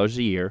 million a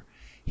year,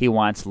 he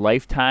wants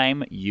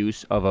lifetime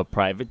use of a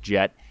private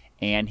jet,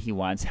 and he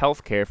wants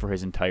health care for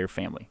his entire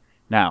family.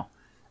 Now,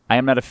 I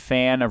am not a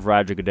fan of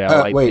Roger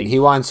Goodell. He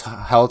wants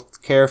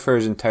health care for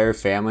his entire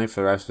family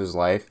for the rest of his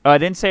life? I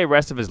didn't say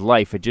rest of his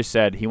life. It just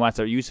said he wants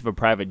the use of a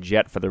private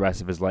jet for the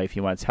rest of his life.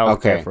 He wants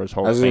health care for his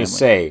whole family. I was going to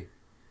say,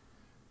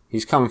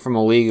 he's coming from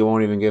a league that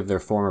won't even give their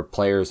former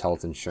players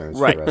health insurance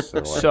for the rest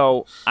of their life.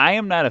 So I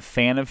am not a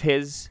fan of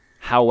his.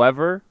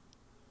 However,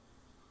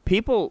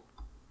 people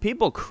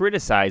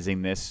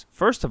criticizing this,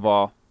 first of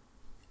all,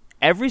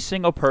 every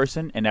single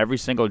person in every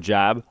single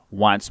job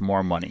wants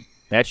more money.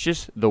 That's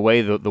just the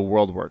way the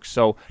world works.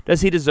 So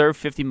does he deserve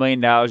 $50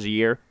 million a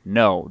year?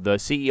 No. The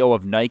CEO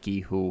of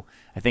Nike, who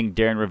I think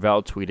Darren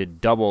Rovell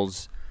tweeted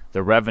doubles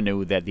the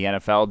revenue that the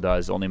NFL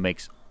does, only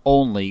makes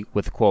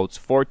with quotes,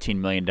 $14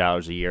 million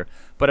a year.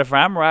 But if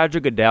I'm Roger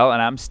Goodell and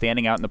I'm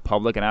standing out in the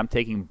public and I'm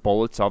taking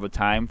bullets all the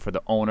time for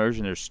the owners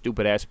and their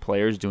stupid-ass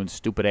players doing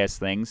stupid-ass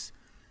things,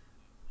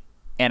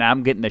 and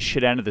I'm getting the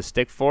shit end of the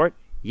stick for it,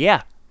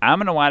 yeah, I'm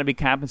going to want to be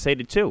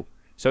compensated too.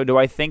 So do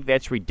I think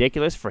that's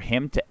ridiculous for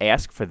him to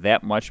ask for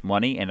that much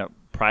money and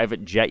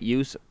private jet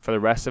use for the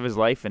rest of his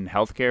life and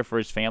health care for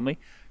his family,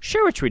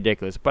 sure, it's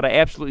ridiculous, but I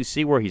absolutely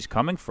see where he's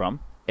coming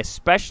from,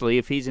 especially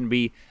if he's going to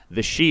be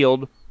the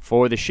shield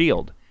for the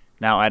Shield.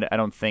 Now, I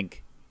don't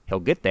think he'll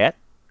get that,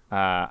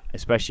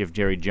 especially if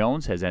Jerry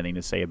Jones has anything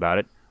to say about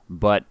it,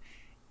 but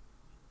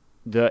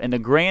in the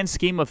grand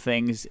scheme of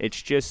things,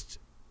 it's just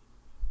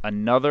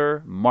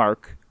another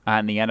mark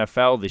on the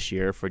NFL this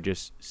year for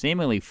just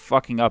seemingly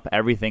fucking up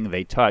everything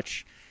they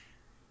touch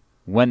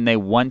when they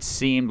once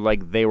seemed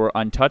like they were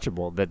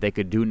untouchable, that they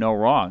could do no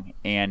wrong.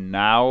 And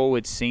now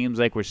it seems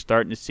like we're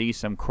starting to see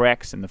some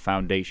cracks in the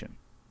foundation.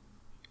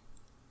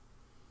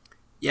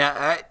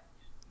 Yeah,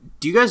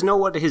 do you guys know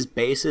what his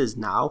base is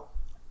now?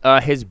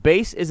 His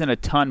base isn't a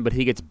ton, but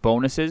he gets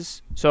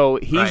bonuses. So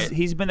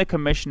he's been a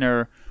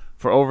commissioner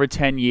for over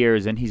 10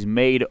 years, and he's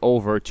made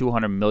over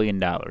 $200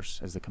 million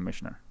as the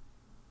commissioner.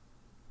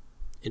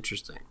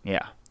 Interesting.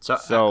 Yeah.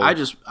 So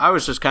I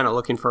was just kind of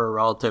looking for a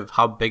relative.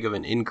 How big of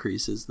an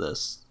increase is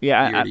this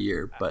year to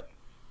year? But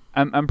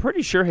I'm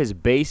pretty sure his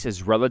base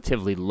is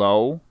relatively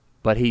low,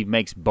 but he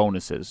makes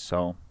bonuses.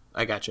 So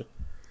I got you.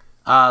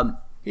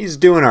 He's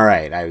doing all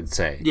right, I would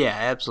say. Yeah,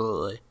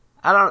 absolutely.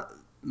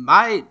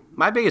 My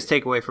biggest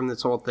takeaway from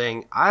this whole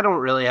thing, I don't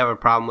really have a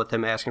problem with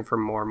him asking for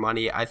more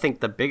money. I think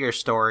the bigger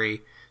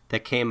story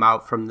that came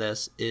out from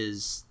this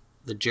is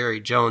the Jerry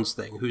Jones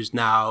thing, who's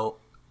now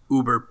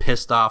uber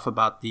pissed off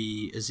about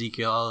the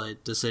Ezekiel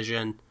Elliott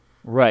decision.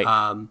 Right.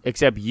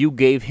 Except you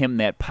gave him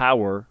that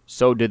power,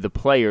 so did the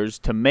players,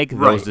 to make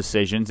those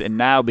decisions. And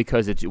now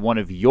because it's one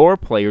of your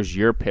players,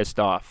 you're pissed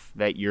off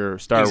that your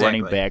star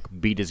running back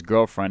beat his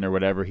girlfriend or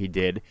whatever he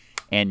did,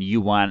 and you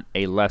want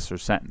a lesser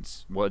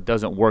sentence. Well, it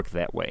doesn't work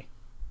that way.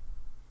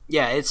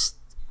 Yeah,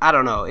 I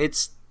don't know.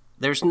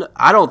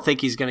 I don't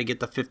think he's going to get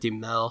the $50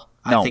 million.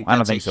 No, I think that's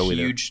don't think so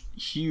huge,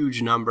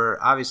 huge number.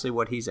 Obviously,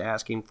 what he's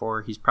asking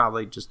for, he's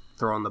probably just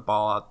throwing the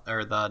ball out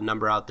or the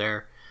number out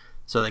there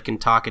so they can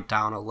talk it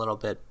down a little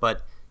bit.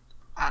 But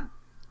I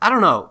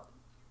don't know.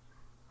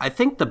 I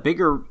think the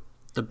bigger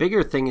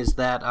thing is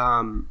that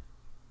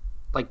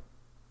like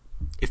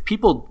if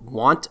people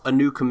want a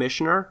new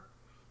commissioner,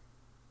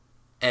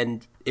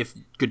 and if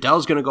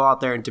Goodell's going to go out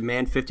there and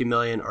demand $50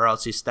 million or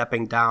else he's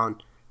stepping down,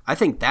 I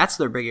think that's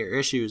their bigger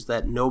issue, is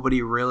that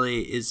nobody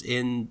really is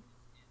in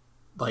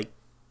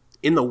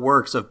the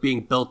works of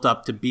being built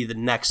up to be the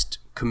next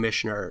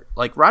commissioner.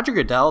 Like Roger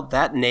Goodell,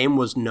 that name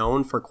was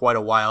known for quite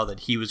a while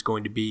that he was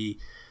going to be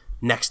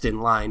next in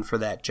line for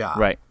that job.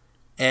 Right.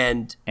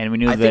 And we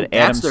knew that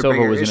Adam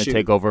Silver was going to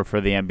take over for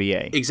the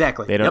NBA.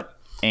 Exactly.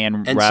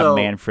 And Rob so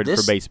Manfred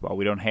for baseball.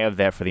 We don't have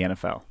that for the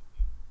NFL.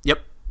 Yep.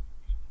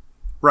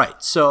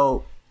 Right.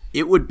 So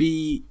it would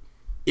be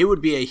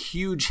a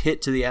huge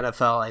hit to the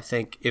NFL, I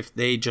think, if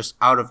they just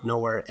out of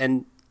nowhere,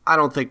 and I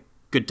don't think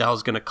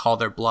Goodell's going to call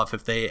their bluff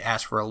if they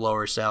ask for a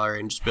lower salary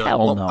and just be like,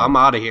 well, no. I'm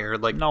out of here.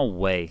 Like, no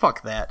way.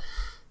 Fuck that.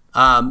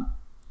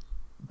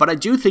 But I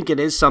do think it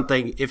is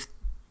something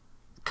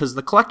because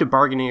the collective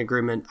bargaining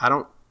agreement,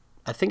 I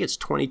think it's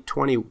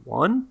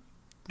 2021?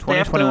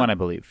 2021, I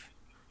believe.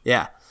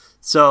 Yeah.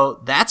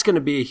 So that's going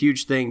to be a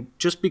huge thing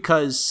just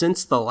because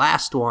since the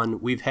last one,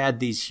 we've had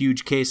these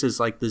huge cases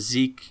like the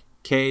Zeke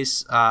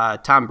case,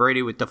 Tom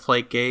Brady with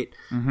Deflategate.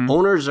 Mm-hmm.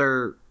 Owners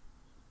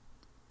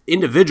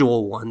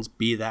individual ones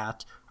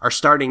are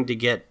starting to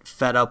get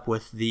fed up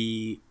with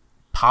the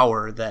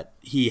power that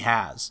he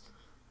has.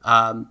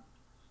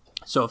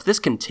 So if this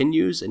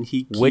continues and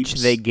he keeps... Which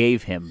they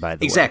gave him, by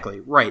the way. Exactly,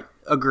 right,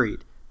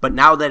 agreed. But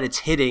now that it's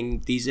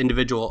hitting these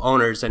individual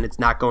owners and it's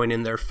not going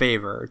in their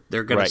favor,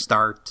 they're going to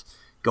start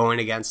going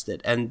against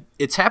it. And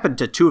it's happened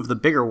to two of the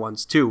bigger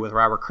ones, too, with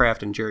Robert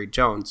Kraft and Jerry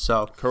Jones.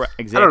 So correct.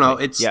 Exactly. I don't know.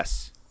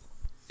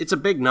 It's a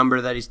big number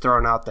that he's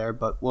throwing out there,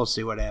 but we'll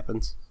see what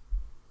happens.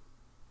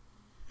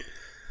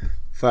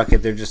 Fuck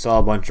it, they're just all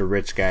a bunch of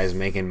rich guys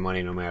making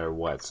money no matter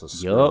what, so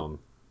screw them.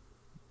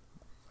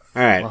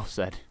 All right. Well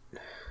said.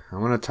 I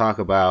want to talk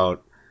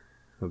about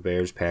the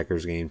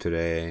Bears-Packers game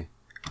today,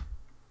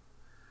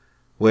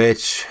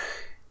 which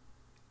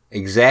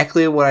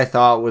exactly what I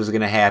thought was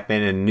going to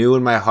happen and knew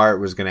in my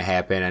heart was going to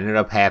happen ended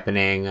up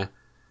happening.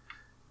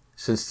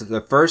 Since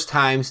the first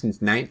time since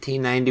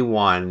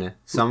 1991,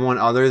 someone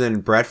other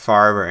than Brett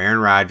Favre or Aaron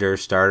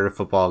Rodgers started a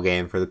football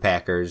game for the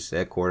Packers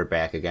at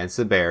quarterback against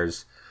the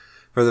Bears.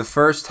 For the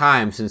first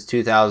time since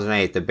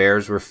 2008, the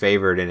Bears were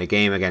favored in a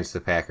game against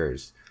the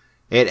Packers.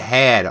 It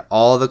had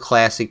all the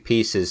classic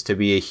pieces to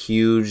be a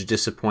huge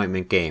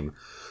disappointment game.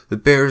 The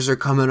Bears are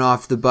coming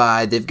off the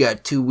bye. They've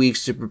got 2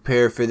 weeks to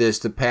prepare for this.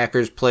 The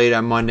Packers played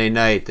on Monday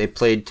night. They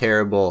played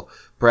terrible.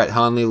 Brett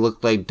Hundley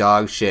looked like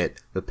dog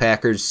shit. The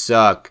Packers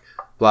suck.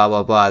 Blah,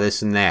 blah, blah,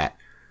 this and that.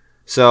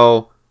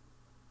 So,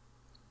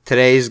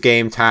 today's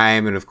game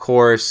time, and of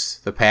course,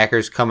 the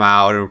Packers come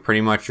out and pretty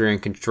much are in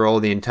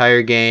control the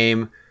entire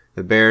game.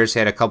 The Bears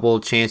had a couple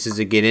of chances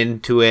to get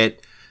into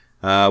it,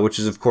 which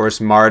is, of course,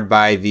 marred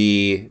by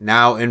the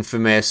now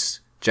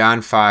infamous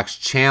John Fox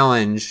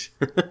challenge,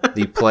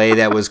 the play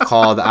that was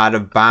called out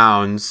of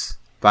bounds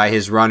by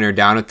his runner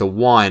down at the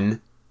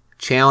 1.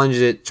 Challenged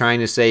it, trying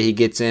to say he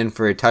gets in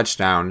for a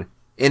touchdown.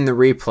 in the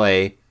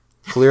replay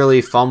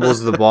clearly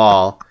fumbles the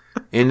ball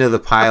into the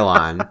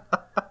pylon,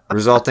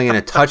 resulting in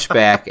a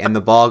touchback, and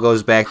the ball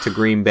goes back to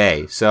Green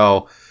Bay.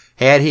 So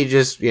had he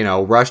just,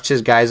 rushed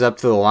his guys up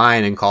to the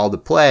line and called the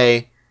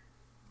play,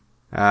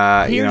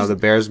 the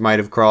Bears might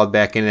have crawled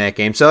back into that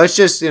game. So it's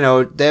just,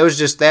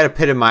 that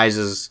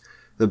epitomizes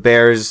the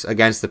Bears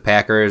against the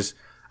Packers.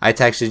 I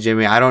texted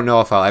Jimmy, I don't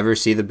know if I'll ever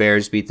see the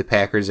Bears beat the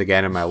Packers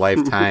again in my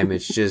lifetime.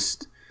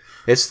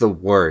 It's the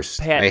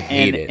worst. Pat, I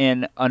hate it.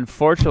 And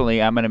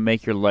unfortunately, I'm going to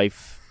make your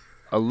life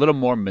a little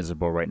more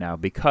miserable right now,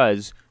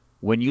 because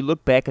when you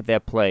look back at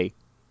that play,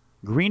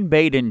 Green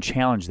Bay didn't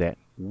challenge that.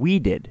 We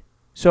did.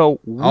 So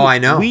I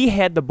know. We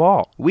had the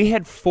ball. We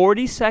had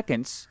 40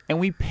 seconds, and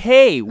we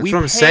pay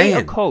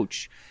a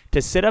coach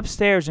to sit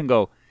upstairs and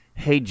go,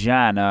 hey,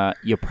 John,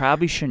 you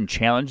probably shouldn't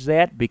challenge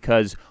that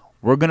because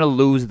we're going to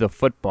lose the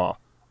football.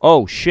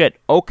 Oh, shit.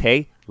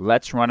 Okay,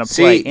 let's run a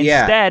play.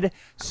 Instead,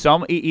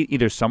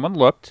 either someone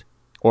looked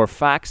or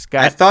Fox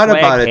got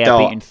happy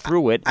and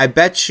threw it. I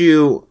bet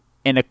you,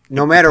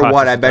 no matter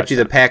what, I bet you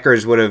the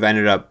Packers would have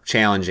ended up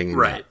challenging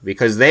that,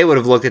 because they would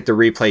have looked at the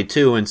replay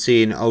too and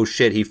seen, oh,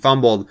 shit, he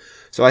fumbled.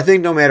 So I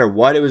think no matter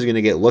what, it was going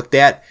to get looked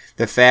at.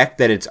 The fact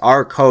that it's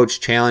our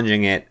coach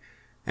challenging it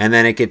and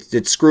then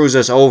it screws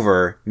us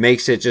over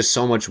makes it just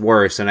so much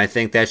worse. And I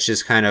think that's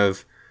just kind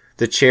of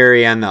the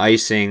cherry on the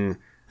icing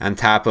on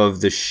top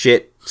of the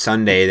shit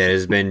Sunday that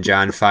has been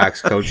John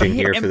Fox coaching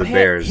here for the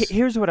Bears.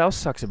 Here's what else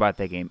sucks about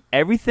that game.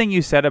 Everything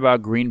you said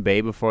about Green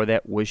Bay before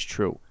that was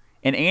true.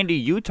 And Andy,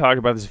 you talked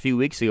about this a few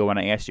weeks ago when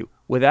I asked you.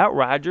 Without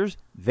Rodgers,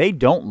 they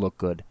don't look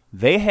good.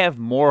 They have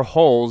more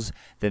holes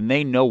than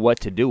they know what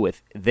to do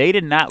with. They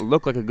did not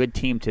look like a good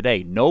team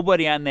today.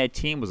 Nobody on that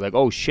team was like,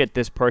 oh, shit,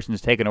 this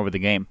person's taking over the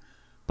game.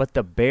 But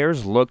the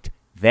Bears looked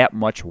that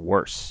much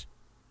worse.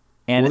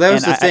 And that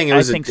was the thing. It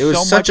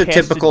was such a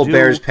typical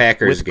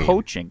Bears-Packers game.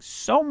 Coaching.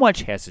 So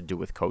much has to do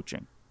with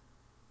coaching.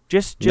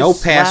 Just no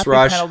pass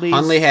rush. Penalties.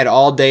 Hundley had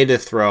all day to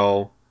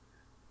throw.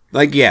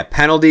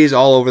 Penalties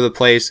all over the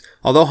place.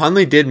 Although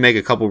Hundley did make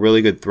a couple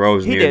really good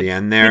throws near the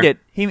end there.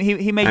 He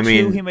did. He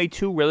made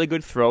two really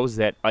good throws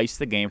that iced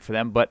the game for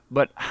them. But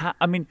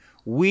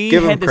we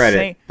give had him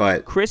credit.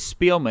 But Chris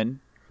Spielman,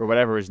 or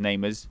whatever his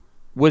name is,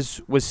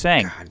 was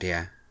saying, God,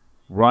 yeah.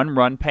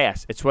 Run,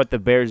 pass. It's what the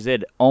Bears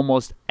did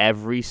almost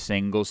every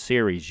single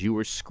series. You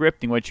were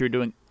scripting what you were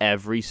doing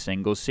every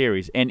single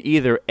series. And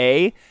either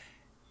A,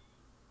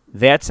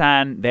 that's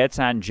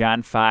on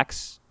John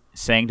Fox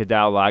saying to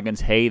Dow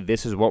Loggins, hey,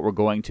 this is what we're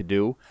going to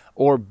do.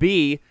 Or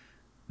B,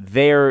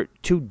 they're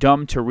too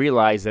dumb to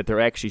realize that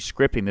they're actually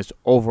scripting this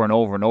over and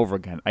over and over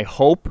again. I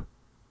hope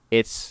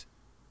it's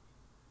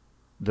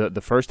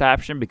the first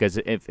option, because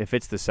if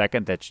it's the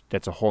second,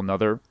 that's a whole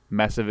nother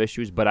mess of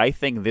issues. But I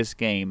think this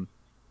game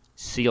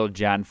sealed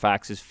John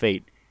Fox's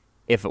fate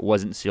if it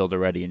wasn't sealed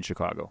already in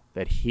Chicago.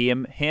 That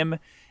him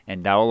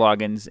and Dow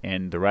Loggins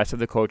and the rest of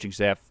the coaching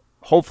staff,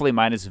 hopefully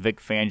minus Vic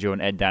Fangio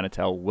and Ed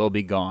Donatel, will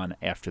be gone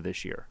after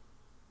this year.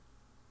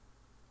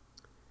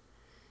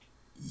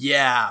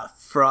 Yeah,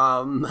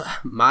 from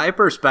my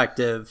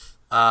perspective,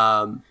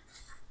 the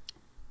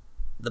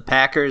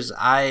Packers,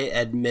 I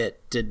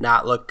admit, did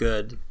not look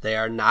good. They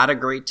are not a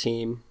great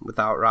team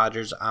without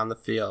Rodgers on the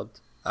field.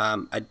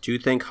 I do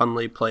think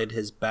Hundley played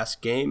his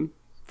best game.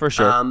 For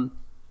sure.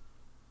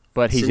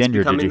 But he's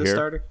injured, did you hear?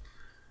 Starter?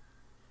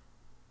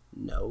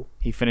 No.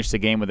 He finished the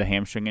game with a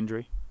hamstring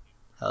injury?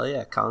 Hell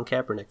yeah, Colin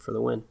Kaepernick for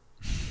the win.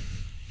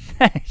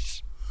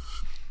 Nice.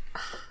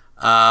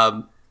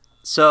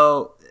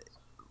 So,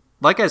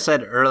 like I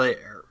said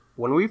earlier,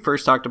 when we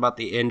first talked about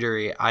the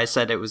injury, I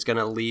said it was going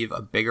to leave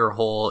a bigger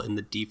hole in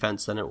the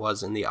defense than it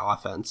was in the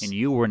offense. And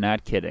you were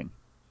not kidding.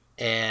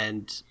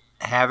 And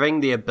having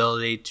the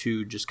ability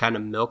to just kind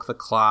of milk the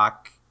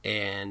clock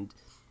and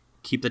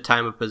keep the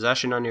time of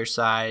possession on your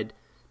side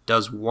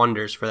does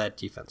wonders for that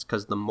defense,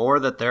 because the more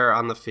that they're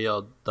on the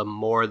field, the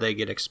more they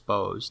get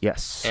exposed.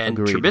 Yes, and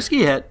agreed.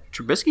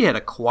 Trubisky had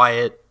a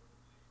quiet,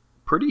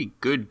 pretty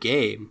good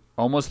game.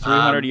 Almost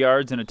 300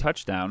 yards and a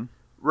touchdown.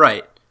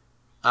 Right.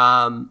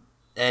 And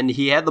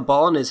he had the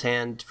ball in his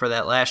hand for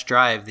that last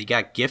drive. He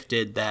got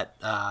gifted that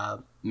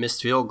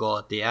missed field goal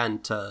at the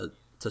end to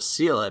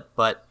seal it.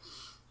 But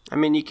I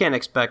mean, you can't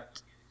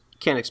expect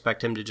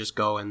him to just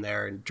go in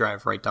there and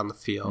drive right down the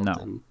field. No.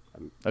 And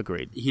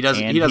agreed. He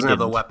doesn't have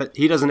the weapon.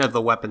 He doesn't have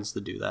the weapons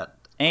to do that.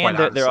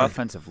 And their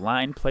offensive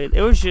line played.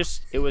 It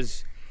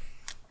was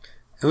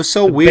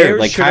so weird.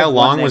 Like Kyle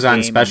Long was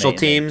on special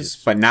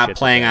teams, but not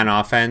playing on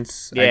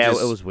offense. Yeah,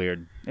 it was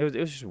weird. It was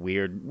just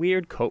weird.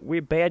 Weird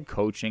bad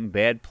coaching,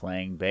 bad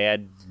playing,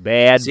 bad.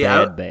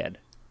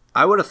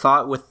 I would have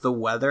thought with the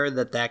weather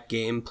that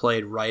game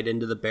played right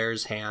into the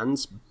Bears'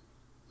 hands,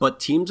 but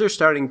teams are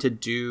starting to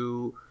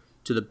do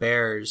to the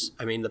Bears.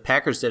 I mean, the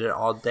Packers did it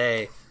all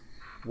day,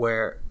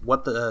 where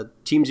what the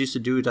teams used to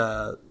do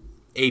to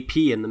AP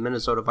and the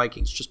Minnesota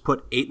Vikings, just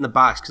put 8 in the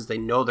box because they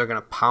know they're going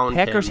to pound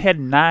Packers him. had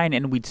 9,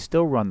 and we'd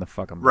still run the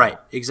fucking ball. Right,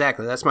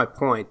 exactly. That's my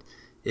point,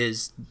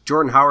 is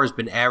Jordan Howard's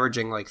been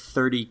averaging like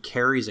 30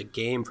 carries a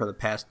game for the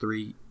past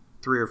 3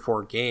 3 or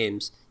 4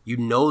 games, you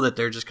know that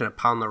they're just going to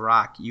pound the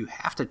rock. You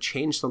have to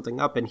change something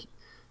up. And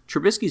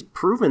Trubisky's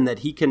proven that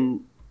he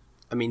can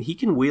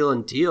wheel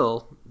and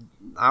deal,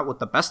 not with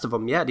the best of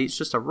them yet. He's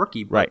just a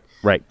rookie. But,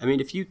 Right. I mean,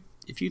 if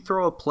you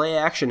throw a play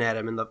action at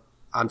him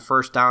on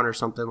first down or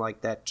something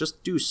like that,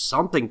 just do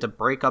something to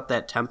break up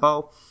that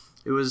tempo.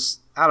 It was,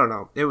 I don't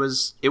know.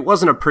 It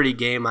wasn't a pretty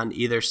game on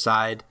either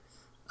side.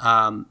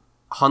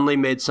 Hundley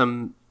made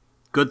some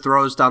good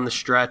throws down the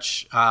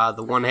stretch.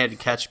 The one-handed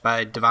catch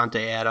by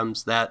Devontae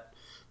Adams, that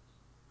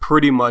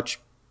pretty much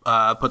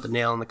put the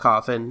nail in the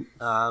coffin.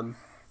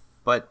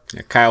 But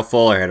Kyle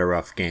Fuller had a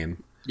rough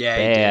game.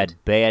 Yeah,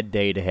 bad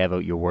day to have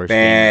out your worst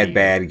game.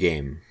 Bad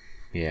game.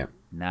 Yeah.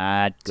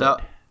 Not good. So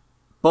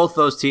both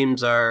those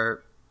teams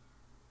are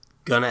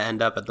gonna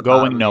end up at the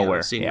going bottom nowhere.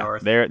 of the NFC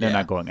North. They're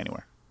not going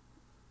anywhere.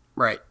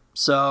 Right.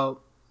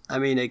 So, I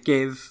mean, it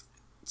gave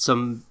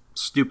some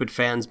stupid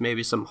fans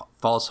maybe some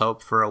false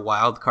hope for a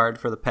wild card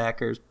for the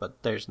Packers,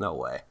 but there's no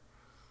way.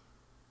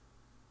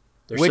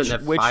 They're sitting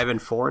at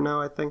 5-4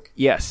 now, I think.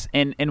 Yes,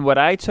 and what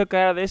I took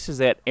out of this is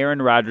that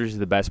Aaron Rodgers is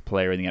the best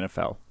player in the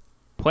NFL.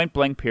 Point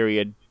blank,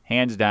 period,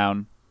 hands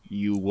down.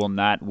 You will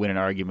not win an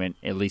argument,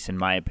 at least in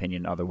my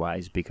opinion,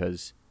 otherwise,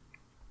 because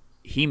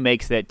he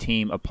makes that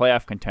team a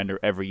playoff contender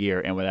every year,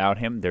 and without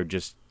him,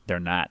 they're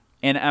not.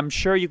 And I'm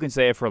sure you can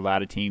say it for a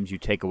lot of teams. You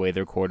take away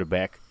their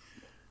quarterback,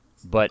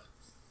 but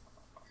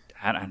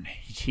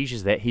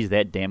he's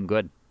that damn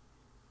good.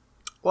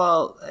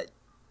 Well,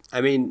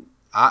 I mean,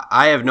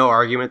 I have no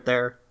argument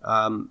there.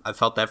 I've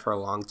felt that for a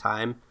long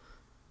time,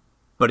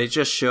 but it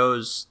just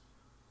shows.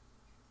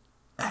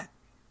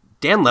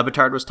 Dan Le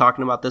Batard was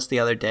talking about this the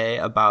other day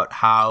about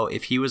how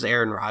if he was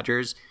Aaron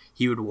Rodgers,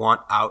 he would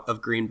want out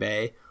of Green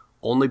Bay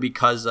only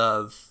because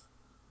of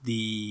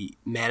the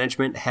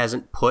management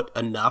hasn't put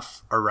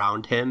enough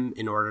around him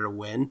in order to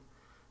win.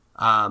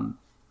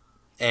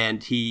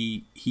 And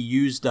he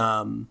used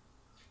the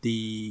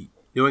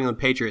New England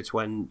Patriots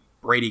when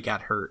Brady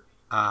got hurt,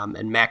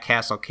 and Matt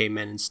Castle came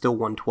in and still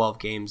won 12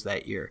 games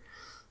that year.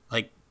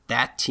 Like,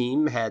 that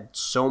team had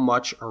so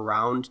much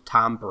around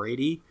Tom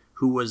Brady,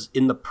 who was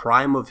in the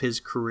prime of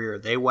his career.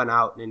 They went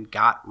out and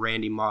got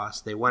Randy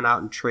Moss. They went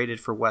out and traded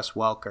for Wes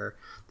Welker.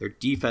 Their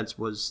defense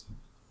was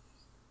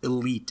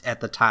elite at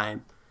the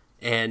time.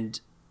 And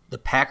the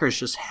Packers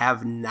just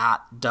have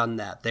not done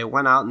that. They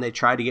went out and they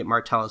tried to get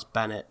Martellus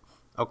Bennett.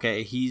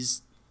 Okay,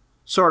 he's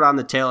sort of on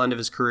the tail end of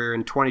his career.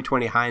 In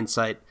 2020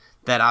 hindsight,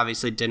 that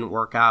obviously didn't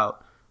work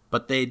out.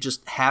 But they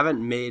just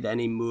haven't made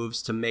any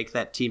moves to make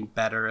that team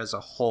better as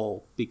a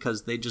whole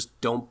because they just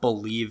don't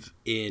believe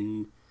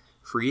in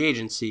free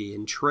agency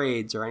and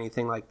trades or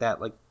anything like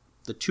that. Like,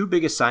 the two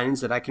biggest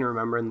signings that I can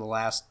remember in the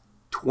last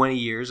 20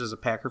 years as a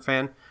Packer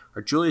fan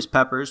are Julius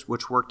Peppers,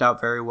 which worked out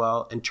very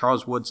well, and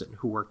Charles Woodson,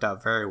 who worked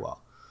out very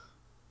well.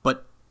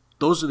 But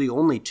those are the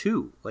only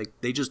two. Like,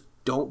 they just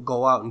don't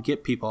go out and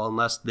get people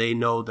unless they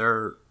know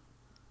they're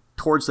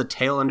towards the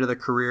tail end of their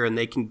career and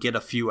they can get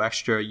a few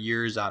extra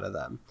years out of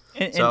them.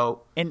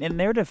 And in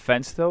their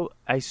defense, though,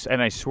 I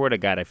swear to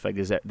God, I feel like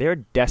this, that they're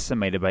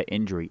decimated by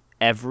injury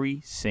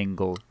every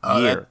single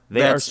year.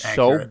 They are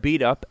so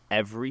beat up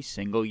every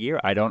single year.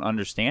 I don't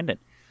understand it.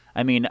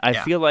 I mean, I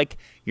feel like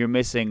you're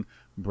missing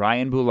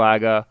Brian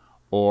Bulaga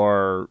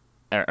or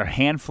a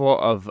handful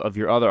of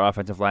your other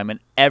offensive linemen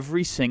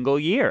every single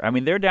year. I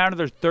mean, they're down to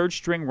their third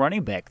string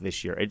running back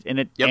this year,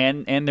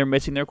 and they're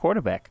missing their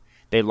quarterback.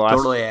 They lost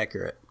totally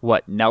accurate.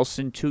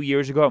 Nelson 2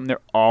 years ago, and they're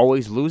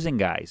always losing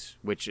guys,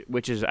 which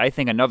is I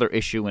think another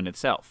issue in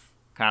itself.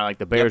 Kind of like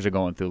the Bears are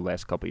going through the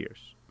last couple of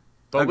years.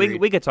 But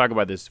we could talk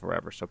about this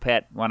forever. So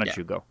Pat, why don't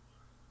you go?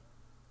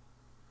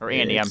 Or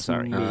Andy, I'm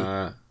sorry.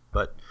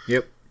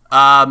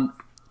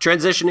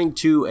 Transitioning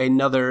to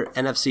another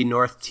NFC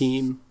North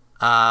team,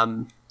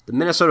 the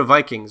Minnesota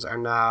Vikings are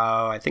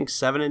now, I think,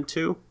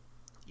 7-2.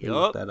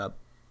 Look that up.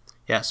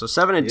 Yeah, so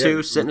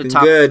 7-2,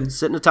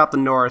 sitting atop the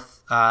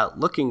North,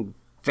 looking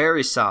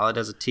very solid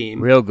as a team.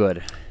 Real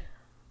good.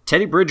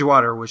 Teddy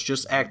Bridgewater was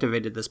just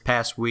activated this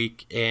past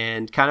week,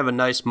 and kind of a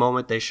nice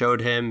moment they showed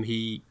him.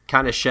 He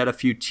kind of shed a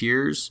few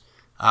tears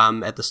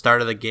at the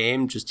start of the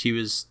game.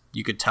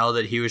 You could tell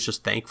that he was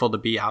just thankful to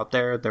be out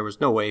there. There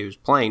was no way he was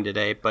playing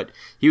today, but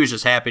he was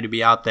just happy to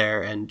be out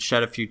there and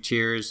shed a few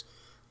tears.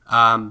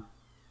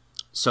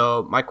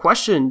 So my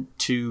question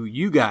to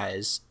you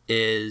guys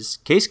is,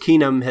 Case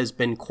Keenum has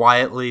been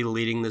quietly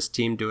leading this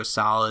team to a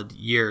solid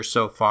year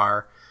so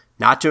far,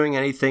 not doing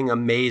anything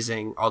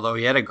amazing, although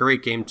he had a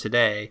great game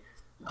today.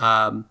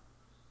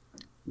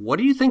 What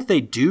do you think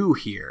they do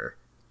here?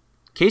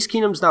 Case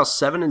Keenum's now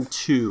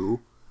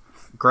 7-2.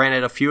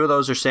 Granted, a few of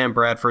those are Sam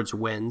Bradford's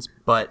wins,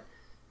 but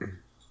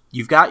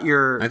you've got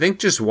your... I think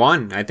just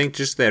one. I think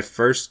just that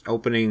first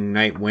opening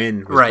night win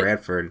was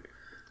Bradford.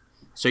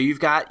 So you've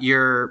got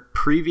your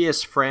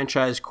previous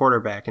franchise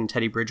quarterback in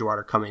Teddy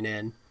Bridgewater coming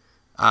in,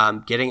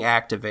 getting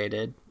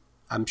activated.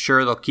 I'm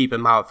sure they'll keep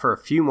him out for a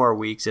few more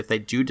weeks if they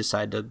do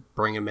decide to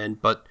bring him in.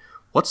 But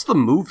what's the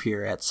move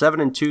here? At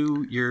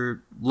 7-2,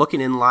 you're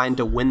looking in line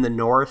to win the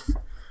North.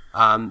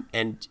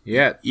 And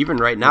Yeah. even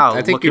right now,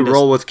 I think you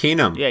roll with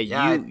Keenum. Yeah,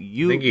 Yeah,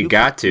 you I think you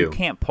got to. You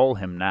can't pull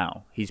him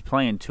now. He's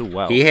playing too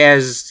well. He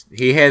has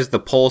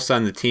the pulse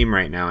on the team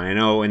right now, and I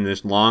know in the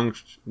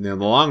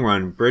long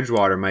run,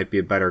 Bridgewater might be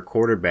a better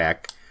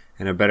quarterback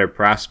and a better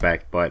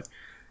prospect, but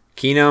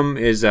Keenum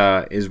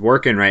is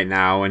working right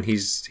now, and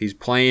he's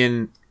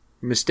playing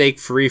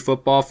mistake-free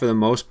football for the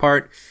most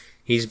part.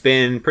 He's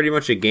been pretty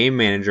much a game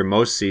manager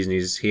most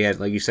seasons. He had,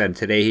 like you said,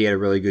 today he had a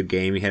really good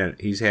game.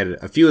 He's had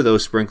a few of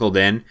those sprinkled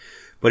in,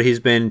 but he's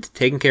been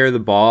taking care of the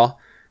ball,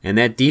 and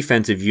that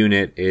defensive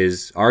unit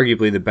is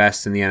arguably the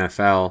best in the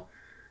NFL.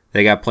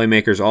 They got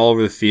playmakers all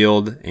over the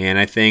field, and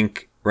I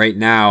think right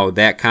now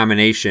that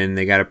combination,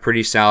 they got a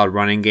pretty solid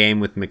running game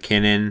with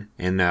McKinnon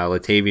and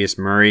Latavius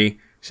Murray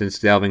since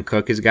Dalvin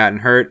Cook has gotten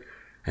hurt.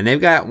 And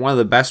they've got one of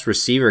the best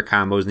receiver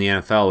combos in the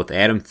NFL with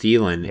Adam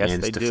Thielen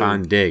and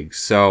Stephon Diggs.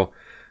 So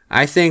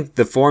I think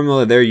the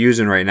formula they're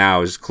using right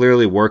now is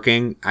clearly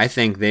working. I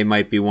think they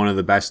might be one of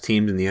the best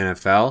teams in the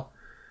NFL.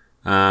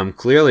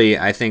 Clearly,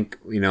 I think,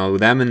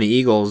 them and the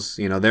Eagles,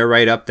 they're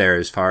right up there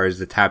as far as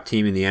the top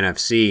team in the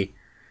NFC.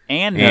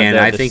 And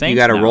I think you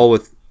got to roll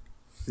with...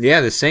 Yeah,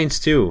 the Saints,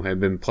 too, have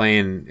been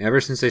playing ever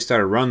since they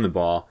started running the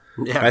ball.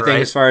 Yeah, I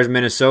think as far as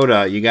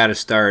Minnesota, you got to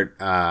start.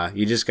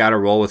 You just got to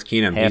roll with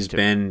Keenum. He's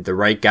been the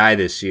right guy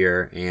this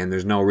year, and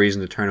there's no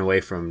reason to turn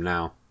away from him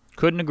now.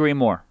 Couldn't agree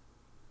more.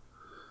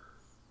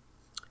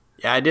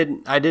 Yeah, I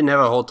didn't have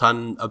a whole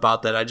ton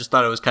about that. I just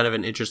thought it was kind of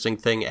an interesting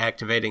thing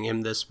activating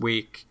him this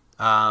week,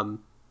 and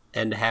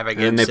having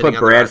him. And they sitting put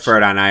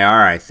Bradford on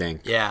IR, I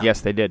think. Yeah.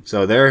 Yes, they did.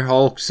 So their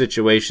whole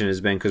situation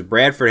has been because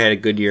Bradford had a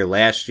good year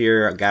last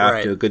year, got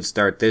off to a good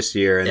start this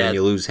year, and then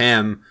you lose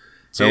him.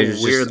 So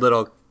weird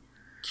little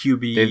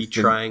QB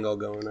triangle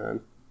going on.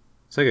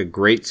 It's like a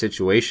great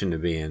situation to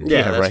be in.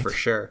 Yeah, that's for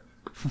sure.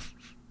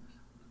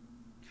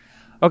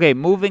 Okay,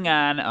 moving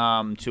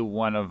on to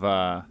one of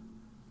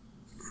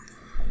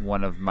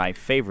my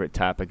favorite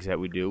topics that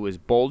we do is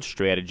bold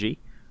strategy.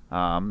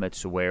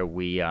 That's where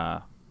we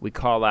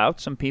call out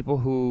some people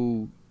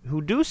who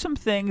do some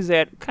things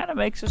that kind of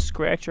makes us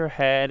scratch our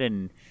head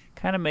and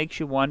kind of makes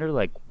you wonder,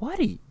 like, what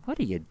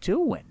are you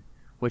doing?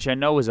 Which I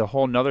know is a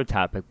whole nother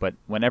topic, but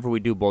whenever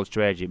we do bold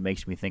strategy, it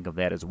makes me think of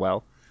that as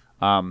well.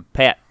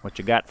 Pat, what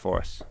you got for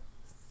us?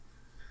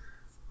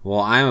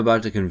 Well, I'm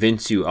about to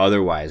convince you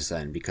otherwise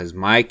then, because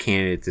my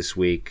candidate this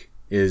week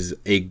is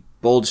a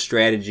bold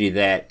strategy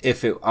that,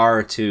 if it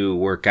are to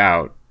work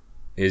out,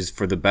 is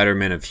for the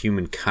betterment of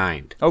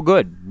humankind. Oh,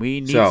 good.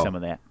 We need some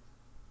of that.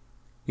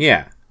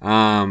 Yeah.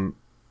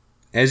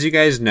 As you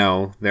guys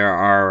know, there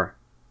are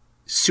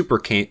super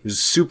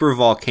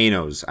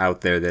volcanoes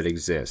out there that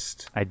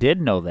exist. I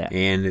did know that.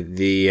 And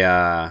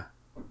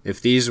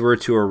if these were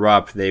to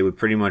erupt, they would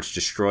pretty much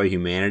destroy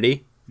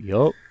humanity.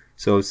 Yup.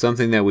 So it's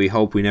something that we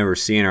hope we never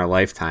see in our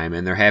lifetime.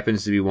 And there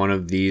happens to be one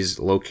of these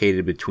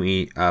located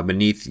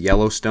beneath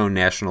Yellowstone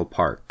National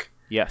Park.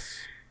 Yes.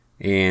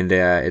 And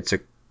it's a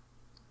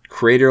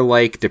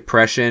crater-like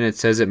depression. It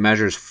says it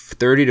measures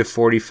 30 to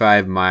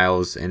 45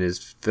 miles and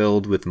is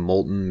filled with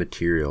molten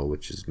material,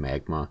 which is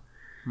magma.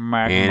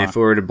 And if it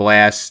were to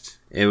blast,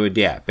 it would,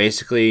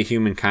 basically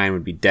humankind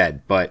would be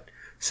dead. But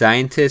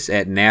scientists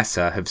at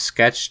NASA have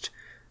sketched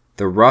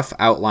the rough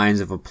outlines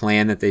of a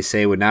plan that they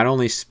say would not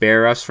only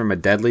spare us from a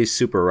deadly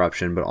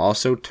supereruption, but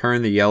also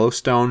turn the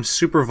Yellowstone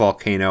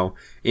supervolcano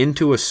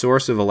into a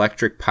source of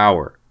electric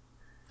power.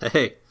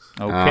 Hey.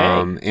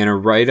 Okay. In a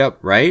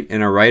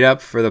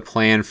write-up for the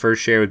plan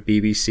first shared with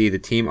BBC, the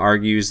team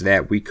argues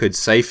that we could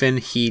siphon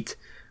heat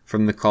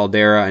from the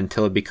caldera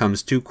until it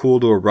becomes too cool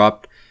to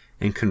erupt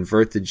and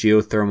convert the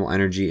geothermal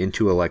energy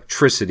into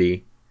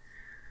electricity.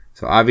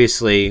 So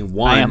obviously,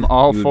 one, I am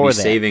all you would for be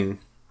that. saving,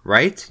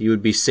 right? You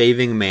would be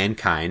saving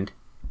mankind.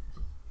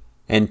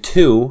 And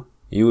two,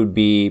 you would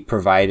be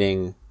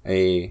providing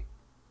a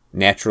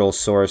natural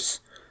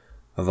source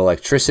of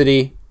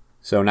electricity.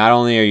 So not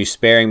only are you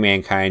sparing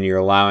mankind, you're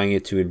allowing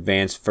it to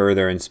advance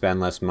further and spend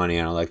less money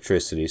on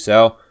electricity.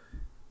 So,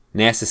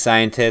 NASA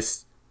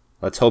scientists,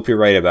 let's hope you're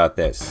right about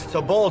this.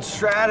 So bold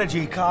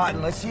strategy,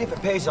 Cotton. Let's see if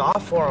it pays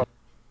off for them.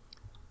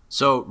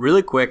 So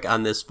really quick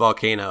on this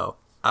volcano,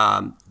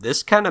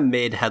 this kind of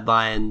made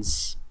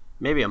headlines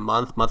maybe a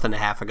month and a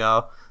half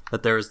ago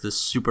that there was this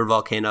super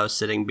volcano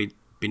sitting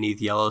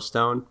beneath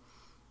Yellowstone,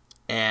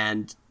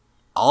 and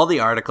all the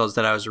articles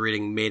that I was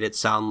reading made it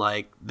sound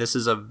like this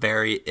is a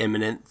very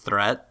imminent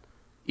threat.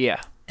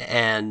 Yeah.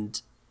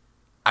 And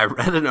I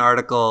read an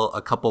article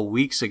a couple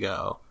weeks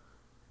ago,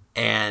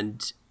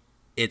 and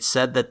it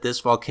said that this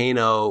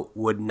volcano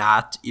would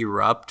not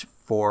erupt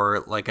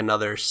for like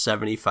another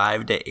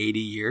 75 to 80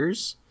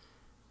 years.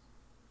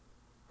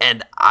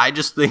 And I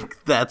just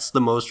think that's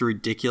the most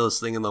ridiculous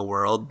thing in the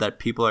world, that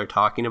people are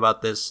talking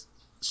about this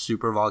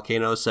super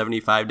volcano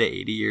 75 to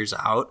 80 years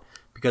out,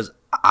 because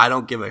I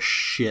don't give a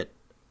shit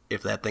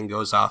if that thing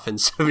goes off in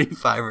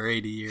 75 or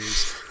 80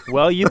 years.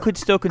 Well, you could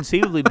still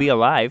conceivably be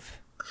alive.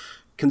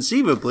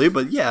 Conceivably,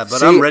 but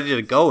I'm ready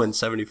to go in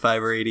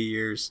 75 or 80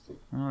 years.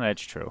 Well,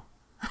 that's true.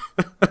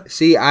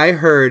 See, I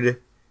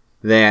heard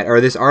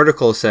this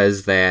article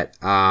says that,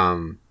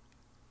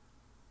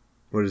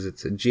 what is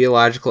it?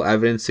 Geological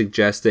evidence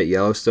suggests that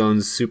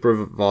Yellowstone's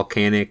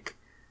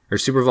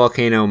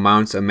supervolcano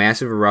mounts a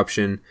massive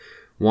eruption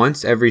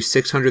once every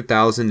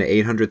 600,000 to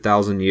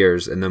 800,000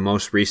 years, and the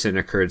most recent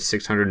occurred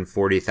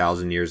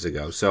 640,000 years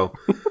ago. So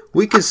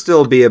we could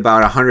still be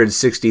about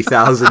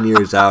 160,000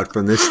 years out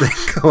from this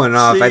thing going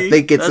off. See, I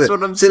think it's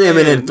an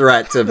imminent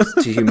threat to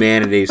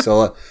humanity.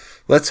 So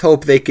let's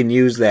hope they can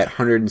use that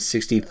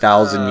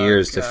 160,000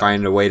 years to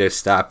find a way to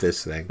stop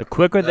this thing. The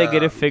quicker they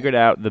get it figured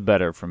out, the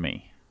better for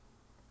me.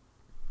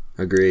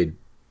 Agreed.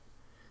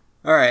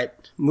 All right,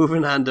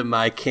 moving on to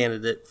my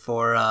candidate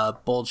for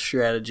bold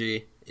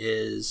strategy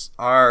is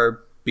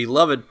our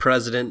beloved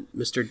president,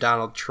 Mr.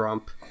 Donald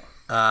Trump.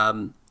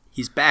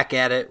 He's back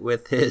at it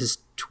with his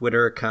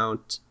Twitter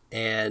account,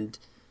 and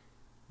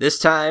this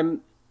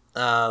time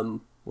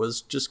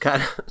was just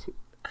kind of...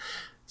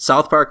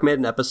 South Park made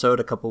an episode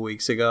a couple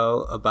weeks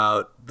ago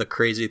about the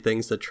crazy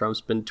things that Trump's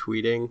been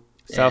tweeting.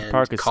 South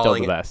Park is still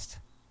the best.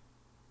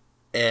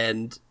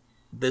 And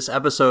this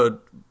episode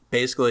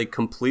basically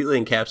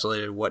completely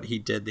encapsulated what he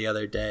did the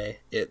other day.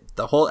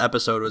 The whole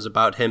episode was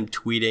about him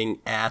tweeting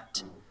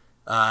at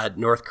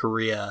North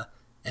Korea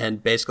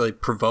and basically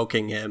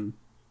provoking him,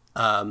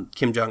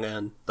 Kim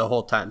Jong-un, the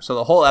whole time. So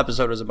the whole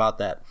episode was about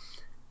that.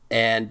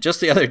 And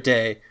just the other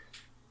day,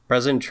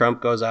 President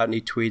Trump goes out and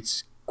he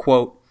tweets,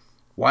 quote,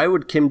 "Why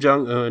would Kim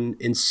Jong-un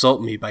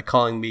insult me by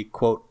calling me,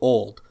 quote,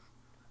 old,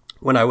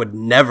 when I would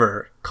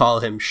never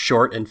call him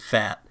short and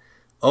fat?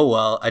 Oh,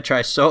 well, I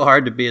try so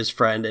hard to be his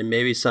friend, and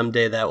maybe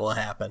someday that will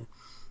happen."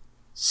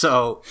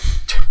 So...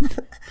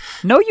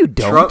 No, you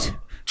don't.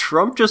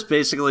 Trump just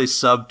basically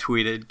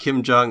subtweeted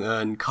Kim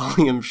Jong-un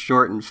calling him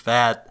short and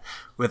fat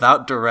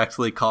without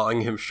directly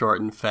calling him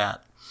short and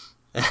fat.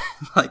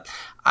 Like,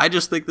 I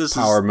just think this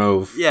Power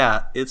move.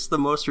 Yeah, it's the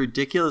most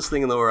ridiculous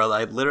thing in the world.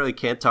 I literally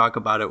can't talk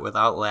about it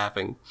without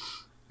laughing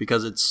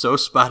because it's so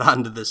spot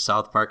on to this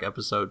South Park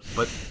episode.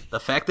 But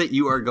the fact that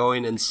you are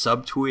going and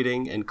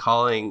subtweeting and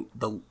calling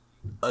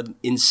an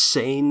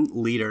insane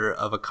leader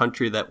of a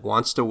country that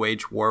wants to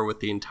wage war with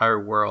the entire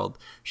world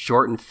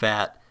short and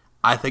fat,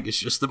 I think it's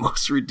just the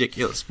most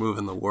ridiculous move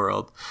in the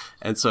world.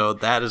 And so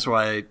that is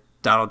why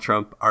Donald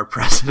Trump, our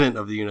president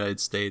of the United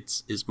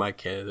States, is my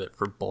candidate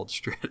for bold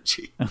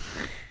strategy.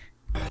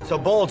 It's a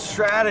bold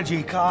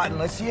strategy, Cotton.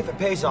 Let's see if it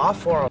pays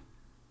off for him.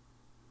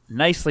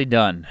 Nicely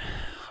done.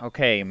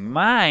 Okay,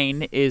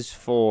 mine is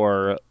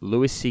for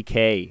Louis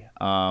C.K.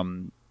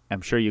 I'm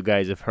sure you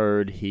guys have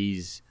heard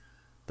he's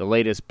the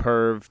latest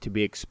perv to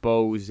be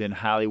exposed in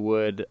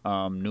Hollywood.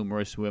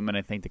 Numerous women,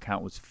 I think the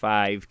count was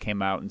 5,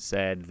 came out and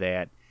said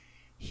that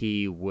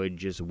he would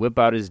just whip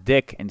out his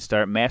dick and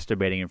start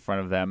masturbating in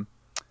front of them,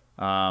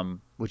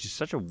 which is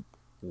such a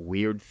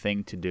weird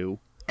thing to do.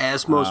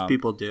 As most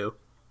people do.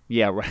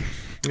 Yeah, right.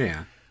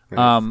 Yeah.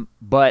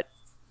 But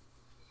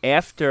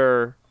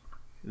after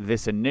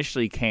this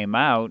initially came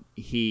out,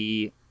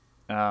 he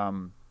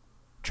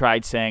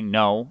tried saying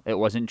no, it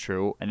wasn't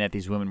true, and that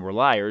these women were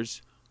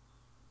liars,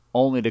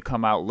 only to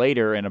come out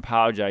later and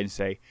apologize and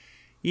say,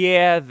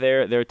 yeah,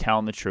 they're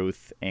telling the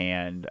truth,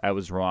 and I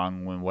was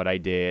wrong when what I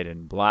did,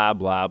 and blah,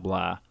 blah,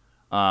 blah.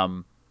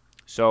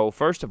 So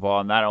first of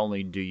all, not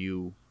only do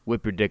you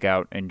whip your dick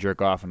out and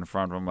jerk off in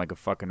front of them like a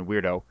fucking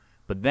weirdo,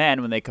 but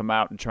then when they come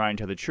out and try and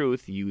tell the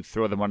truth, you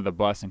throw them under the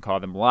bus and call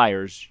them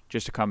liars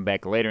just to come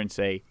back later and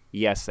say,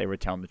 yes, they were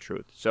telling the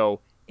truth.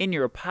 So in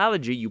your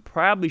apology, you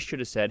probably should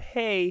have said,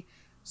 hey,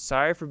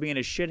 sorry for being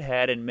a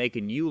shithead and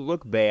making you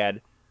look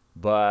bad,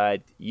 but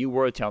you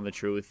were telling the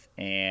truth,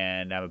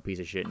 and I'm a piece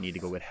of shit and need to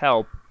go get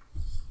help.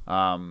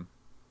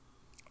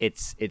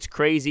 It's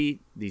crazy,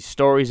 these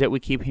stories that we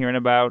keep hearing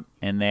about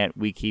and that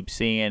we keep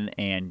seeing,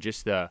 and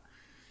just the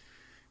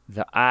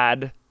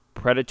odd,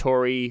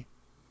 predatory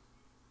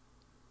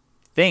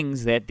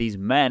things that these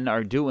men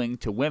are doing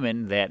to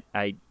women that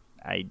I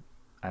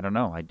don't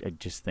know. I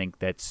just think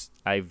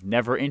I've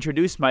never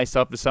introduced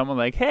myself to someone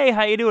like, hey,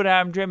 how you doing?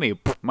 I'm Jimmy.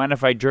 Mind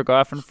if I jerk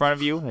off in front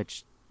of you?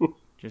 That's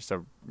just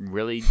a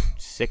really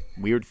sick,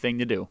 weird thing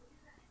to do.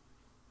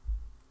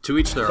 To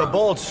each their own. It's a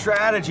bold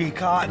strategy,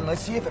 Cotton.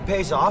 Let's see if it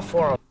pays off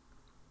for him.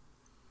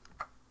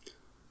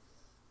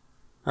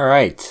 All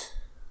right.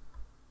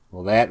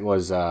 Well, that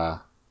was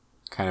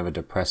kind of a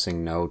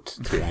depressing note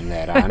to end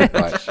that on,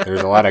 but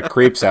there's a lot of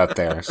creeps out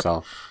there,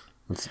 so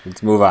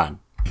let's move on.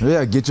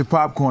 Yeah, get your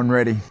popcorn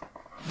ready.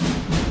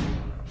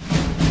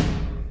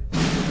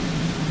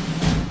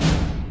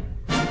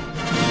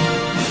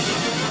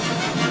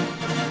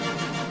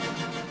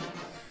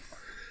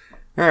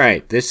 All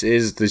right, this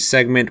is the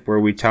segment where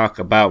we talk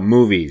about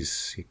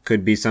movies. It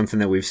could be something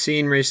that we've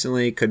seen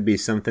recently, could be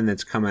something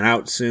that's coming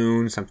out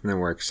soon, something that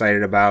we're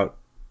excited about.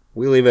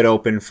 We leave it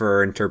open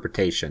for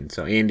interpretation.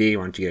 So, Andy,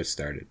 why don't you get us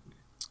started?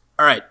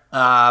 All right.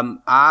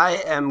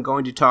 I am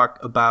going to talk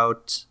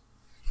about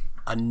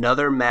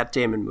another Matt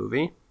Damon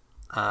movie.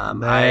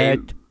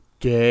 Matt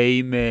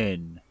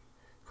Damon.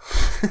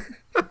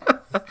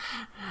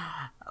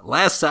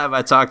 Last time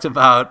I talked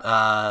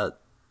about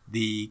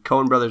the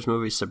Coen Brothers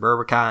movie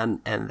Suburbicon,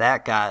 and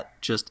that got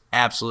just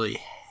absolutely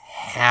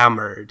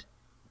hammered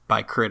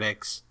by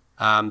critics.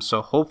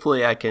 So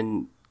hopefully I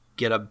can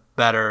get a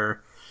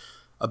better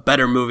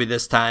movie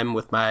this time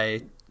with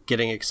my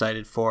getting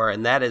excited for,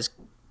 and that is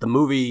the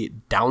movie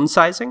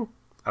Downsizing.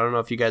 I don't know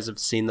if you guys have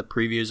seen the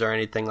previews or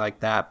anything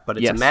like that, but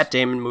it's a Matt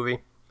Damon movie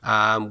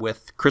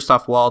with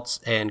Christoph Waltz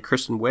and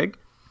Kristen Wiig.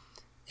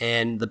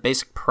 And the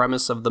basic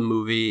premise of the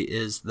movie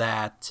is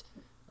that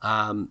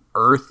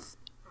Earth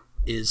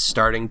is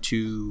starting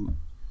to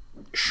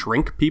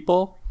shrink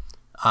people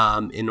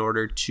in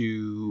order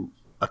to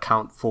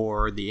account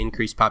for the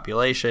increased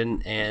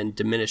population and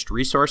diminished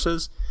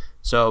resources.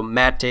 So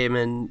Matt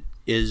Damon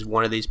is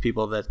one of these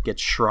people that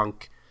gets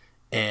shrunk,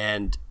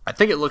 and I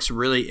think it looks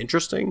really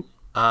interesting.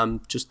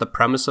 Just the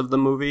premise of the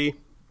movie,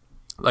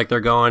 like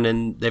they're going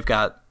and they've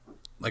got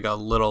like a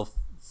little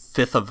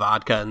fifth of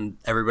vodka and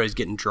everybody's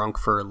getting drunk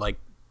for like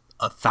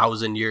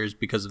 1,000 years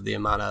because of the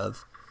amount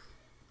of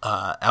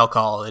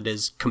alcohol it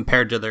is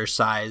compared to their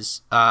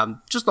size.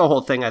 Just the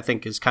whole thing I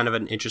think is kind of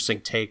an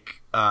interesting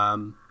take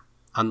on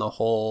the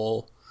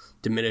whole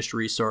diminished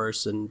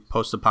resource and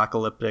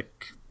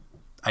post-apocalyptic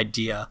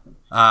idea.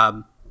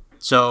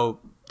 So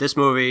this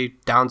movie,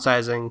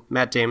 Downsizing,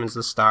 Matt Damon's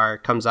the star,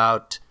 comes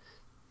out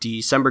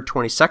December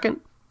 22nd.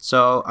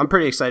 So I'm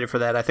pretty excited for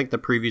that. I think the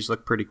previews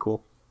look pretty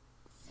cool.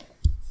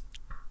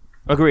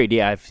 Agreed.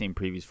 Yeah, I've seen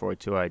previews for it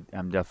too.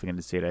 I'm definitely going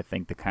to see it. I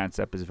think the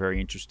concept is very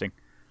interesting.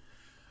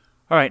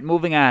 All right,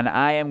 moving on.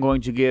 I am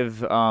going to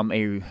give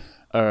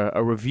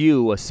a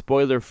review, a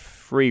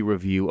spoiler-free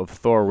review of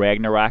Thor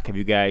Ragnarok. Either of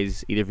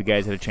you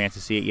guys had a chance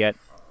to see it yet?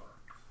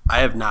 I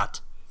have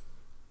not.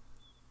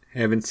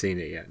 Haven't seen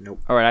it yet.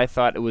 Nope. All right, I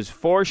thought it was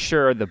for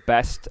sure the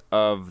best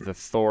of the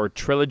Thor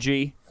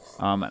trilogy.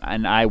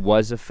 And I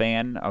was a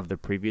fan of the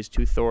previous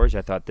two Thors.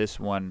 I thought this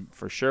one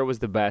for sure was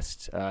the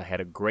best. Had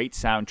a great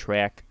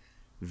soundtrack,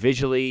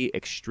 visually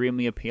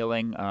extremely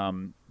appealing.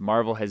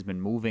 Marvel has been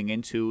moving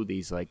into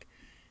these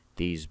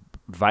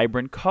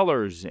vibrant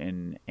colors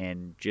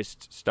and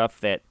just stuff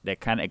that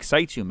kind of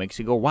excites you, makes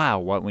you go wow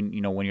when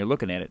you're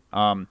looking at it.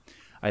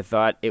 I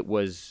thought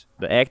the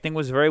acting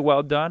was very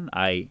well done.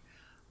 I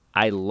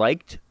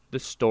liked the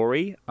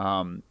story.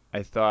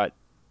 I thought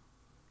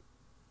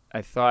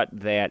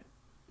that.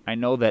 I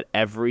know that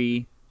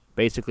every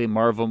basically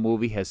Marvel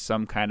movie has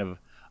some kind of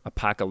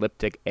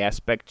apocalyptic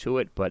aspect to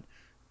it, but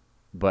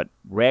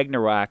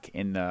Ragnarok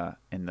in the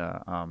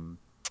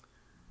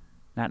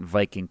not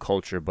Viking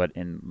culture, but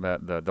in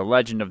the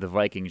legend of the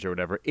Vikings or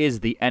whatever,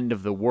 is the end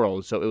of the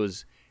world. So it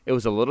was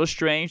a little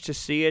strange to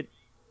see it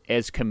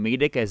as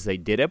comedic as they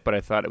did it, but I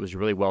thought it was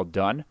really well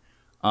done.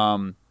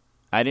 I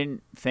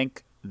didn't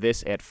think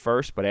this at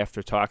first, but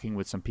after talking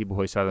with some people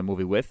who I saw the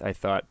movie with, I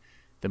thought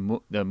the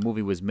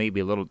movie was maybe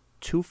a little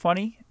too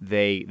funny.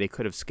 They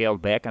could have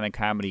scaled back on the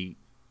comedy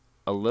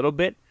a little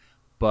bit,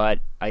 but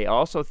I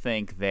also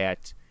think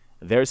that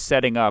they're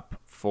setting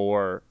up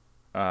for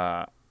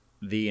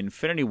the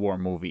Infinity War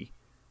movie,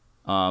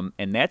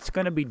 and that's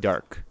going to be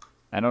dark.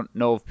 I don't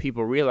know if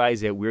people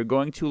realize that we're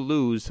going to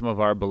lose some of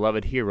our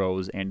beloved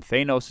heroes, and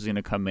Thanos is going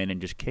to come in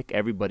and just kick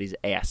everybody's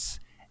ass,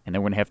 and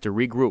then we're going to have to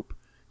regroup.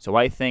 So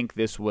I think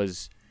this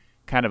was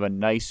kind of a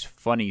nice,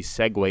 funny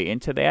segue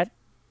into that.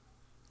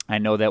 I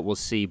know that we'll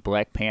see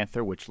Black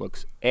Panther, which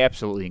looks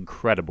absolutely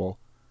incredible,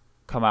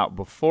 come out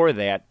before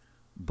that,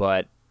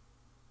 but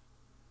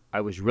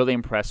I was really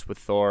impressed with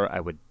Thor.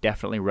 I would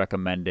definitely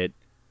recommend it.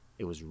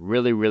 It was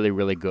really, really,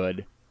 really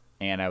good,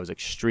 and I was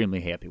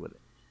extremely happy with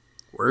it.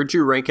 Where'd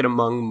you rank it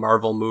among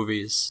Marvel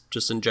movies,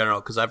 just in general?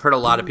 Because I've heard a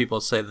lot of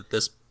people say that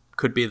this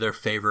could be their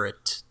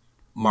favorite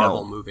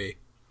Marvel movie.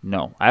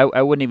 No,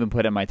 I wouldn't even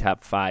put it in my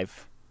top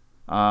 5.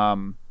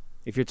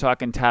 If you're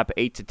talking top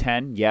 8 to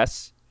 10,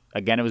 yes.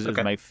 Again, it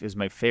was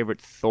my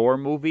favorite Thor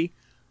movie.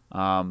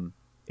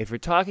 If you're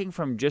talking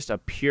from just a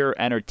pure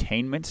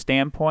entertainment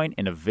standpoint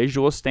and a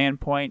visual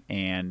standpoint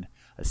and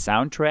a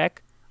soundtrack,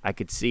 I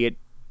could see it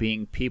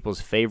being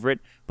people's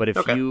favorite. But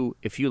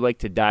if you like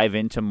to dive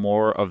into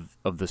more of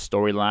the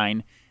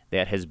storyline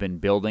that has been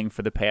building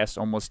for the past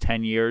almost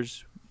 10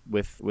 years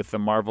with the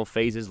Marvel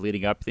phases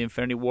leading up to the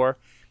Infinity War,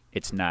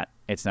 it's not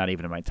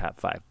even in my top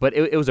 5. But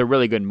it was a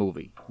really good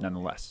movie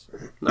nonetheless.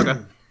 Okay.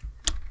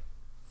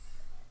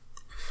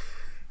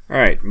 All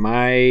right,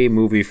 my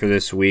movie for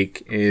this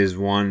week is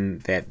one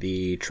that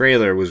the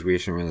trailer was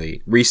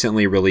recently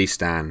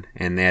released on,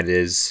 and that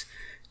is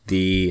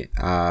the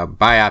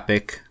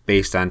biopic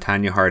based on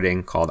Tanya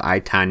Harding called I,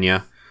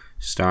 Tanya,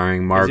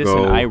 starring Margot Robbie. Is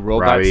this an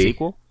iRobot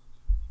sequel?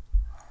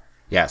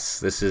 Yes,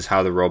 this is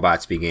how the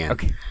robots began.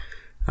 Okay.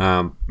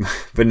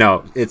 But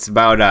no, it's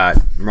about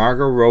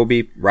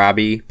Margot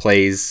Robbie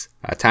plays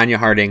Tanya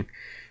Harding,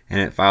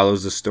 and it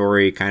follows the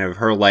story, kind of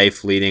her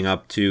life leading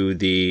up to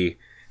the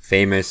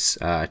famous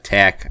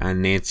attack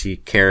on Nancy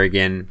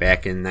Kerrigan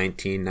back in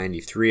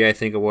 1993, I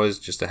think it was,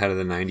 just ahead of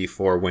the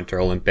 94 Winter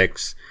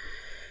Olympics.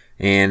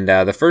 And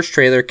the first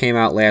trailer came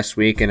out last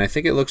week, and I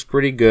think it looks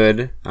pretty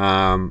good.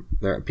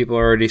 People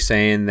are already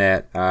saying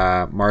that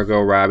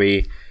Margot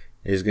Robbie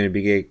is going to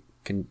be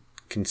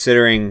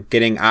considering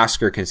getting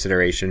Oscar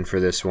consideration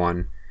for this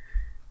one.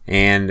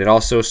 And it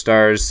also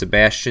stars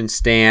Sebastian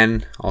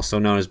Stan, also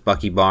known as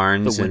Bucky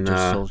Barnes. The Winter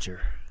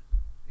Soldier.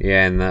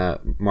 Yeah, in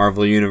the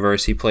Marvel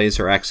Universe, he plays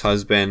her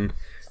ex-husband,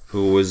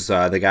 who was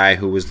the guy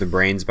who was the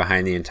brains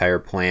behind the entire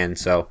plan.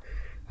 So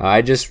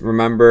I just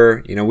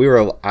remember,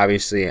 I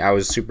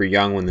was super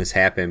young when this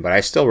happened, but I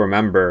still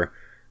remember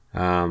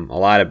a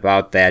lot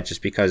about that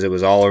just because it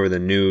was all over the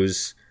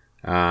news.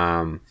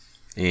 And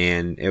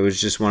it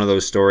was just one of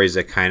those stories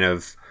that kind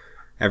of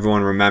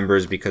everyone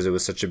remembers because it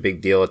was such a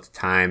big deal at the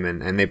time.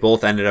 And they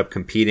both ended up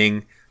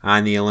competing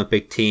on the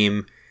Olympic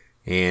team.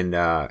 And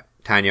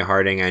Tanya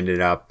Harding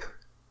ended up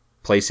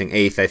placing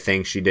 8th, I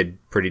think. She did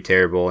pretty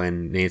terrible.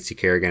 And Nancy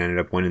Kerrigan ended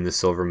up winning the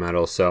silver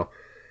medal. So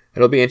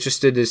it'll be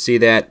interesting to see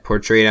that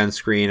portrayed on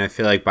screen. I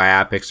feel like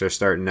biopics are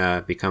starting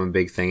to become a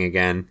big thing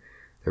again.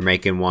 They're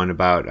making one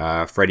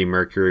about Freddie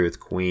Mercury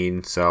with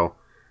Queen. So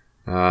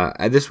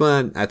this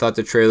one, I thought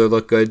the trailer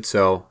looked good.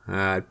 So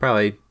I'd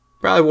probably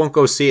won't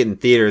go see it in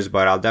theaters,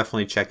 but I'll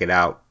definitely check it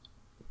out.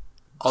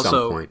 Also,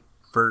 some point.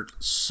 For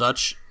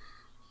such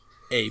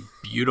a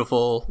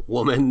beautiful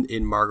woman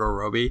in Margot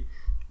Robbie,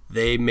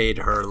 they made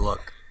her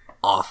look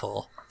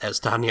awful as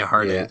Tanya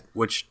Harding,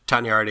 which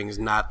Tanya Harding is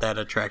not that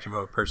attractive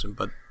of a person,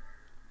 but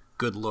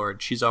good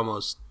Lord, she's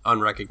almost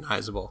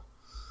unrecognizable.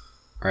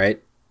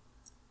 Right?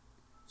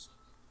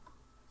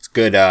 It's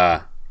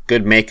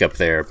good makeup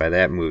there by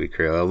that movie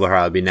crew. They'll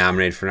probably be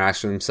nominated for an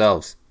Oscar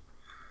themselves.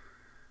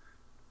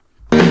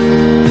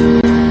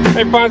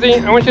 Hey,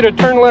 Fonzie, I want you to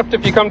turn left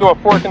if you come to a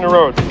fork in the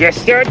road. Yes,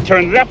 sir.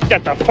 Turn left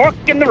at the fork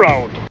in the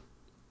road.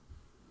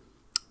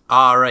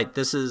 All right,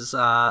 this is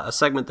a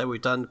segment that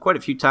we've done quite a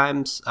few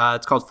times.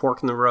 It's called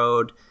Fork in the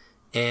Road,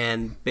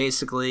 and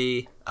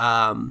basically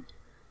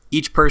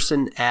each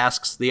person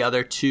asks the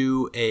other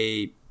two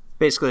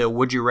basically a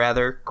would you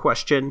rather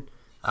question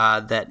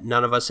that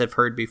none of us have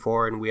heard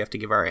before, and we have to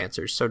give our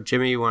answers. So,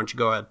 Jimmy, why don't you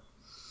go ahead?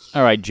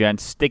 All right,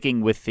 gents,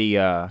 sticking with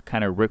the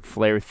kind of Ric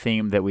Flair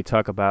theme that we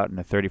talk about in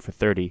the 30 for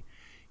 30,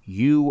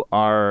 you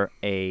are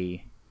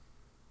a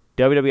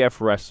WWF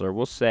wrestler,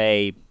 we'll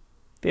say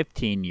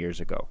 15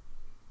 years ago.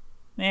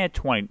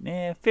 15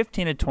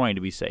 to 20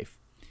 to be safe.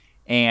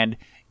 And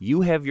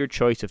you have your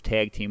choice of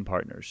tag team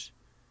partners.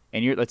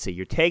 And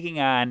you're tagging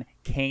on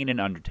Kane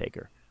and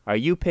Undertaker. Are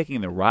you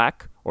picking The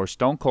Rock or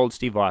Stone Cold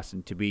Steve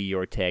Austin to be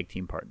your tag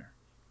team partner?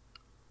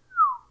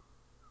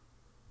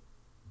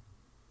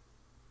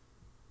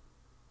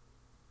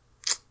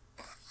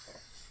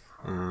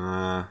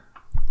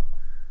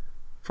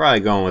 Probably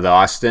going with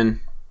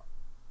Austin.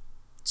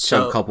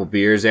 Some couple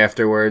beers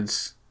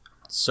afterwards.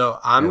 So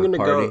I'm gonna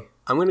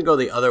go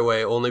the other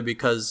way only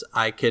because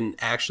I can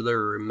actually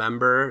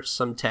remember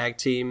some tag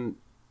team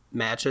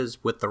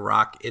matches with The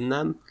Rock in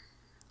them.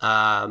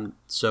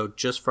 So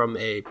just from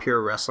a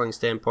pure wrestling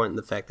standpoint and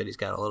the fact that he's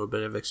got a little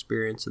bit of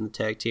experience in the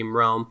tag team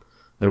realm.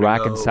 The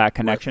Rock and Sock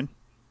connection?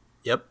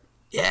 Yep.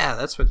 Yeah,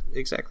 that's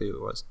exactly what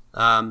it was.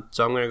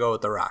 So I'm going to go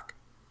with The Rock.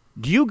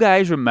 Do you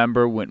guys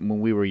remember when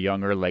we were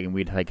younger, and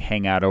we'd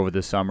hang out over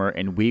the summer,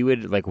 and we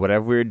would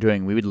whatever we were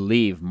doing, we would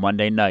leave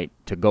Monday night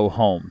to go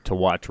home to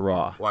watch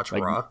Raw.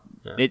 Raw.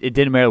 Yeah. It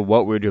didn't matter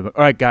what we were doing.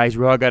 All right, guys,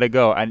 Raw gotta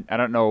go. I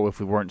don't know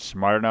if we weren't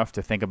smart enough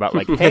to think about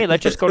hey,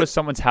 let's just go to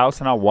someone's house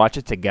and I'll watch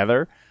it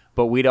together.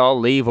 But we'd all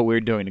leave what we were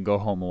doing to go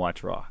home and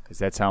watch Raw because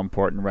that's how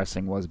important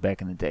wrestling was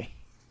back in the day.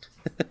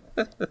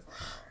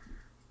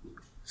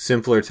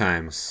 Simpler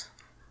times.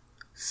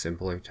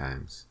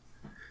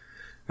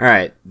 All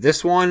right,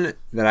 this one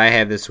that I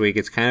have this week,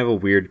 it's kind of a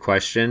weird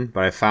question,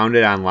 but I found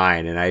it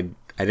online, and I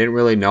didn't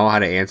really know how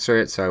to answer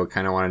it, so I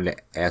kind of wanted to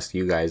ask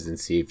you guys and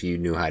see if you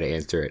knew how to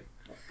answer it.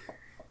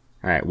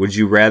 All right, would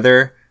you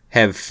rather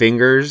have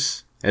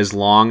fingers as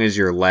long as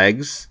your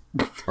legs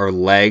or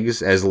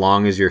legs as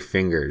long as your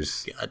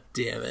fingers? God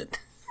damn it.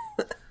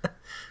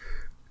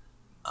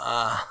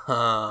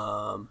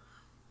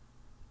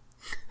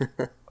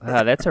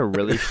 That's a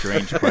really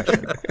strange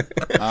question.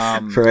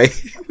 Right?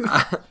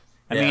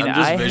 I mean, I'm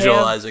just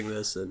visualizing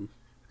this, and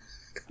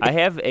I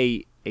have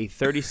a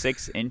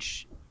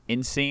 36-inch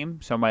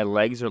inseam, so my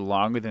legs are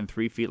longer than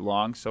 3 feet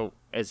long. So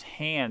as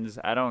hands,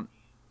 I don't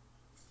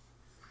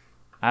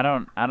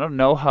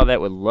know how that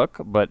would look,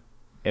 but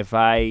if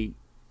I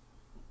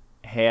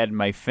had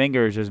my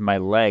fingers as my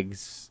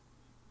legs,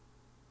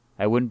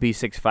 I wouldn't be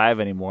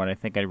 6'5" anymore, and I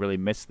think I'd really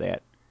miss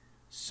that.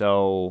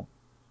 So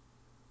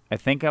I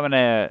think I'm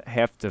gonna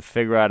have to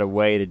figure out a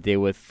way to deal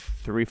with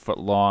 3 foot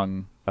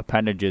long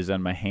appendages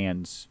on my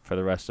hands for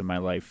the rest of my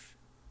life.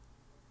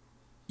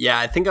 Yeah,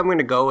 I think I'm going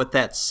to go with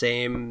that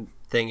same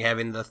thing,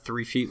 having the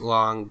 3 feet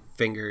long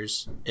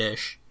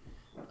fingers-ish.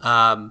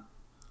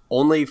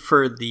 Only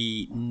for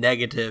the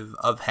negative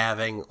of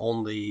having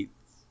only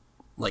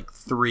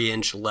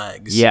 3-inch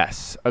legs.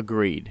 Yes,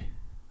 agreed.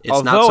 It's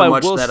Although not so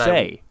much I will that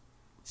say,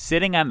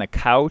 sitting on the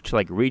couch,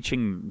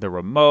 reaching the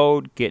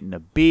remote, getting a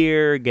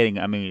beer,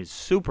 it's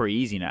super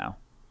easy now.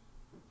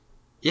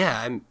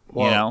 Yeah, you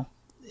know?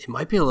 It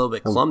might be a little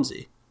bit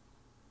clumsy.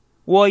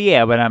 Well,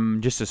 yeah, but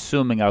I'm just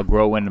assuming I'll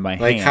grow into my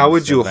Like, hands how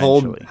would you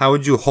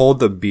eventually. hold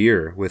the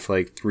beer with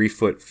like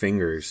 3-foot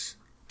fingers?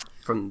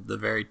 From the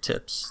very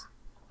tips.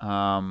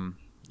 Yeah.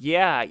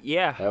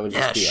 That would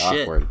just be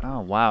shit. awkward. Oh,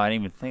 wow, I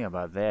didn't even think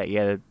about that.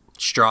 Yeah,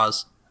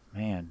 Straws.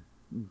 man.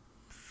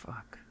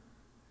 Fuck.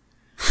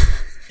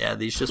 Yeah,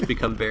 these just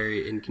become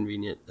very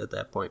inconvenient at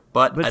that point.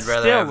 But I'd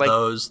rather still, have like,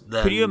 those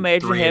than could you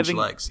imagine 3-inch having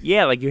legs.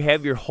 Yeah, like you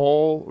have your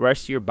whole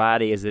rest of your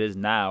body as it is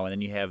now, and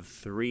then you have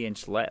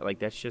 3-inch leg. Like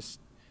that's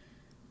just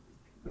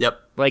Yep.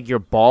 like your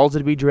balls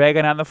would be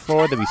dragging on the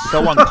floor. They'd be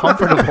so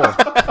uncomfortable.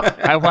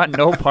 I want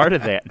no part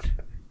of that.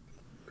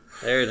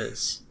 There it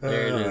is.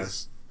 There it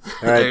is.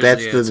 All right, There's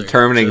that's the answer.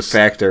 determining Just-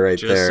 factor right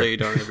Just there. so you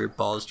don't have your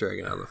balls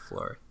dragging on the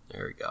floor.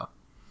 There we go.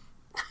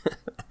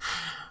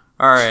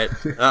 All right.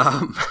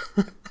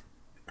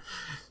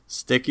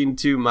 Sticking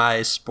to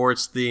my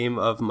sports theme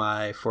of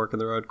my fork in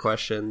the road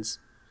questions,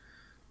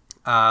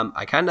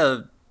 I kind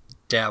of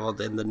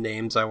dabbled in the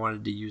names I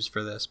wanted to use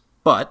for this,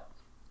 but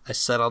I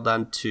settled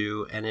on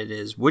 2, and it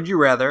is: would you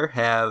rather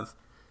have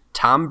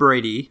Tom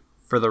Brady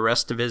for the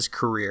rest of his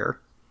career,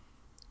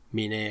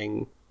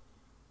 meaning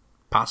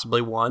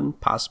possibly 1,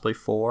 possibly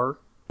 4,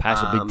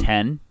 Possibly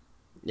 10.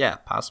 yeah,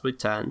 possibly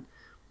 10,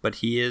 but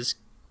he is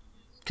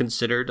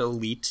considered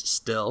elite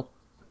still.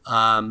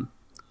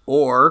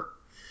 Or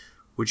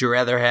would you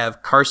rather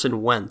have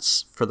Carson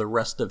Wentz for the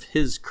rest of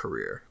his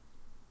career?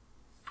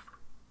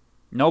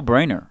 No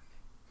brainer.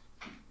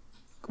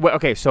 Well,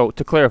 okay, so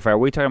to clarify, are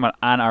we talking about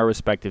on our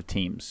respective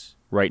teams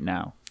right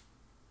now?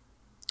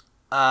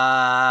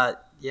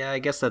 Yeah, I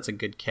guess that's a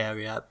good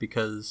caveat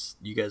because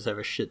you guys have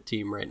a shit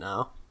team right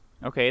now.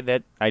 Okay,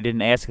 that I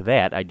didn't ask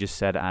that. I just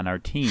said on our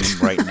team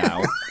right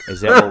now.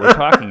 Is that what we're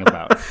talking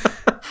about?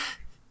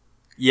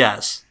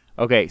 Yes.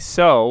 Okay,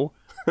 so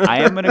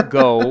I am going to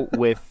go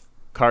with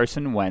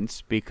Carson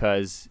Wentz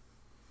because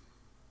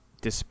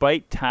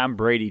despite Tom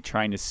Brady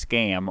trying to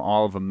scam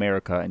all of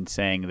America and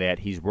saying that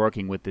he's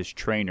working with this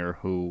trainer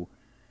who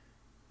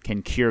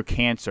can cure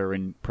cancer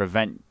and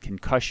prevent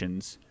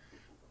concussions,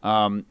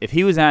 if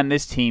he was on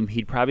this team,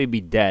 he'd probably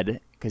be dead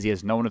because he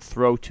has no one to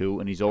throw to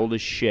and he's old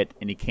as shit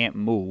and he can't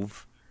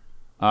move.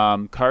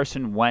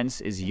 Carson Wentz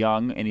is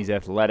young and he's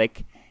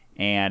athletic,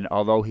 and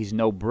although he's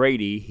no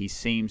Brady, he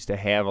seems to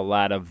have a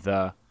lot of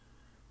the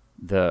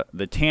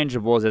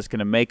tangibles that's going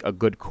to make a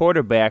good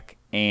quarterback,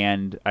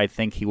 and I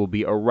think he will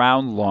be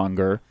around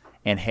longer.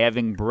 And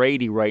having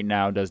Brady right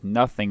now does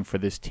nothing for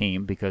this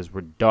team because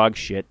we're dog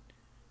shit.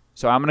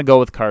 So I'm going to go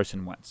with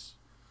Carson Wentz.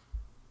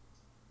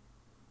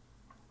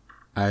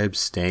 I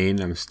abstain.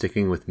 I'm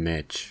sticking with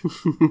Mitch.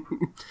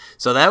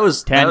 So that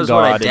was what I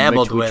God and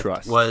dabbled Mitch we with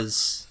trust.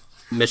 was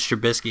Mitch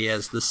Trubisky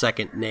as the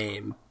second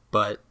name,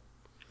 but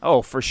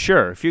Oh, for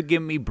sure. If you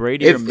give me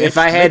Brady or Mitch, If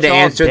I had Mitch to all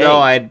answer day.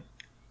 though,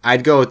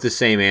 I'd go with the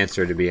same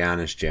answer, to be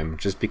honest, Jim.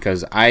 Just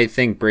because I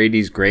think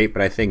Brady's great,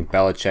 but I think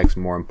Belichick's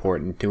more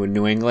important to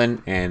New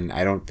England, and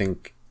I don't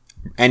think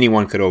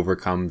anyone could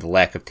overcome the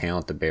lack of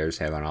talent the Bears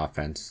have on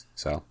offense.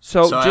 So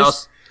I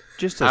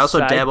just also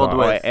dabbled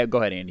with- Go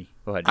ahead, Andy.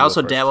 Go ahead. I also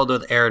You go first. dabbled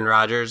with Aaron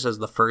Rodgers as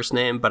the first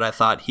name, but I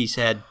thought he's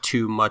had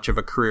too much of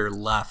a career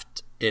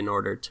left in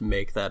order to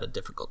make that a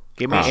difficult.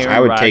 Give me Oh, Aaron I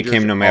would take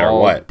Rodgers him no matter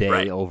all what. day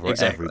Right, over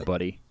exactly.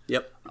 everybody.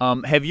 Yep.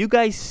 Have you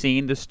guys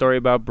seen the story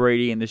about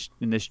Brady and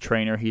this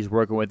trainer he's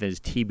working with, his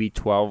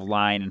TB12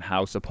 line, and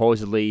how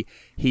supposedly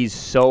he's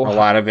so a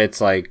lot of it's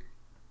like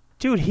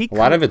dude a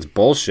lot of it's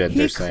bullshit. he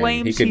They're saying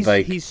claims he could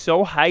like he's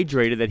so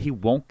hydrated that he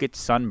won't get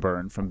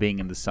sunburn from being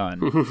in the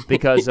sun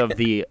because of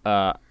the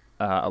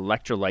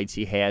electrolytes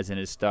he has in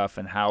his stuff,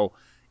 and how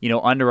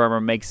Under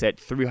Armour makes that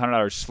 $300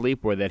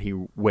 sleepwear that he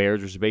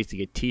wears, which is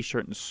basically a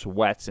t-shirt and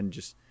sweats, and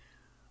just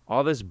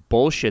all this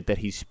bullshit that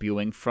he's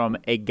spewing from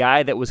a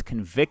guy that was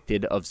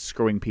convicted of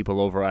screwing people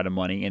over out of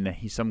money, and that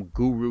he's some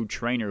guru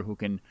trainer who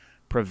can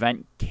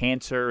prevent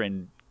cancer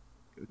and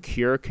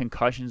cure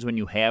concussions when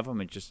you have them.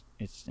 It's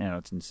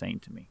insane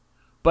to me.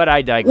 But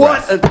I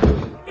digress. What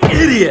an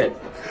idiot!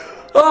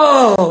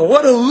 Oh,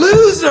 what a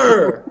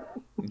loser!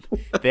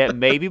 That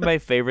may be my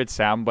favorite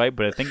soundbite,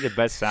 but I think the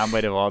best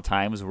soundbite of all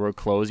time is we're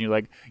closing. You're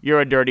like, you're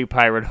a dirty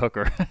pirate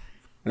hooker.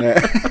 I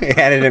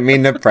didn't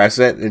mean to press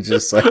it. It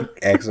just like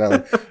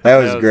accidentally. That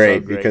was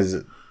great so great. because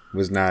I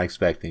was not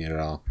expecting it at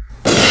all.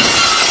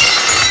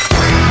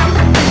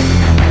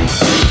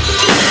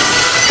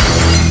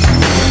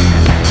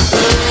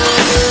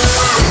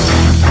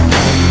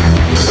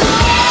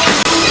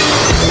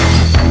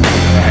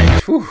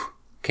 Whew.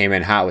 Came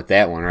in hot with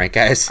that one, right,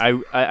 guys? I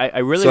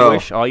really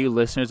wish all you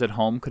listeners at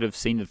home could have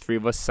seen the three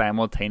of us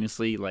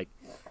simultaneously, like,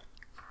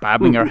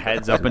 bobbing our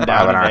heads up and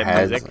down Bobbing our to that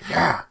heads, music. like,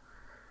 yeah.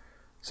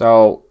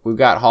 So we've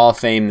got Hall of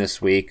Fame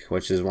this week,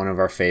 which is one of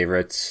our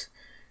favorites.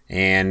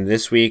 And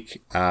this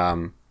week,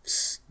 the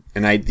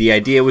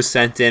idea was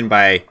sent in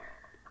by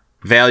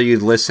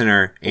valued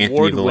listener Anthony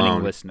Award-winning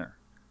Vallone. listener.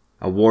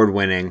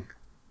 Award-winning.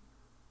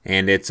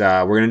 And it's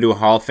we're going to do a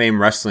Hall of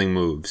Fame wrestling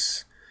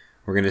moves.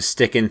 We're going to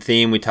stick in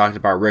theme. We talked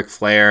about Ric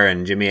Flair,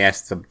 and Jimmy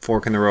asked the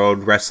fork in the road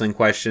wrestling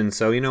question.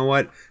 So you know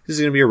what? This is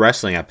going to be a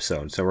wrestling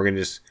episode. So we're going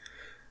to just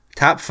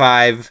top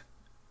 5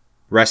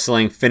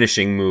 wrestling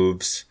finishing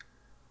moves.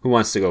 Who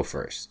wants to go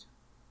first?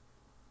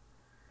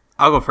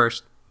 I'll go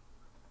first.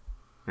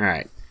 All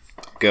right.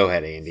 Go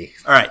ahead, Andy.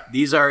 All right.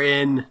 These are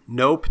in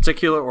no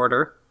particular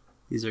order.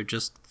 These are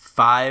just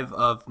 5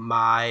 of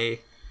my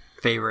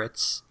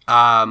favorites.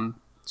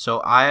 So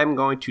I am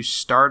going to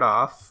start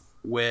off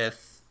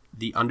with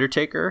The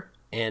Undertaker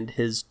and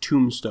his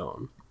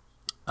tombstone.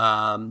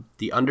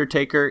 The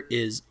Undertaker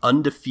is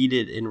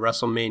undefeated in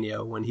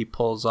WrestleMania when he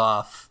pulls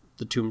off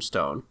the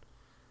tombstone.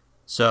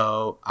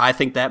 So I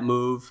think that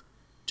move,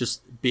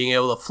 just being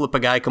able to flip a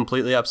guy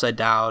completely upside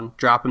down,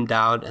 drop him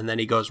down, and then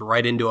he goes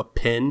right into a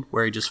pin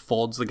where he just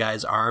folds the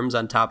guy's arms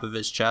on top of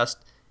his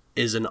chest,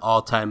 is an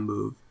all-time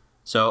move.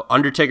 So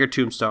Undertaker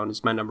tombstone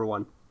is my number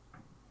 1.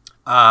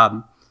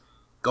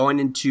 Going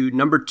into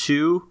number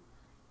 2,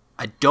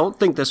 I don't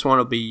think this one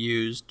will be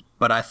used,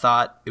 but I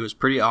thought it was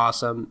pretty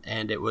awesome,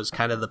 and it was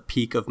kind of the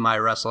peak of my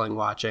wrestling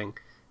watching.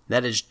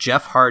 That is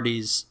Jeff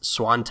Hardy's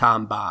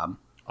Swanton Bomb.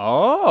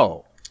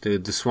 Oh.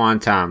 Dude, the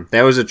Swanton.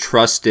 That was a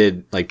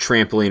trusted, like,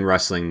 trampoline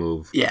wrestling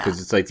move. Yeah. Because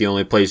it's, like, the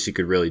only place you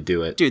could really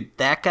do it. Dude,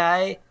 that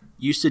guy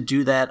used to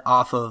do that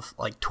off of,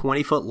 like,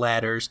 20-foot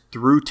ladders,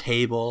 through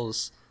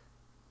tables,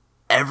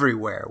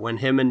 everywhere. When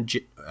him and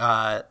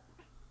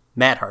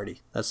Matt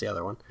Hardy, that's the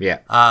other one. Yeah.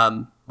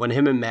 When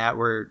him and Matt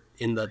were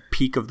in the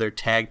peak of their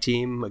tag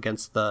team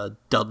against the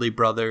Dudley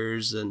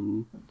brothers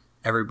and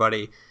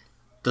everybody.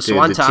 The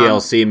Swanton, the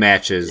TLC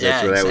matches,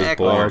 that's where exactly. that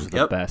was born. Those are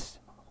the best.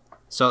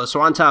 So the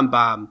Swanton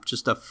Bomb,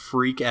 just a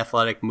freak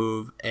athletic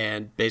move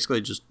and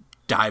basically just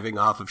diving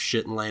off of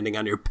shit and landing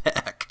on your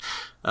back.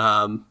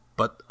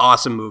 But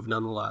awesome move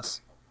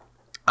nonetheless.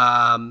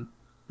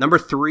 Number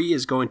 3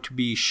 is going to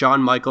be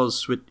Shawn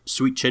Michaels'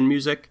 Sweet Chin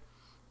Music.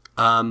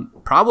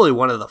 Probably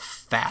one of the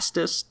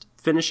fastest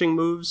finishing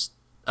moves.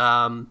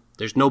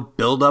 There's no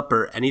build-up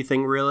or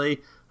anything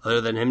really,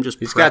 other than him just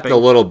He's prepping. got the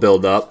little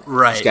build-up.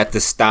 Right. He's got the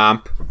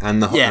stomp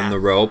on the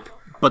rope.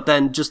 But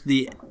then just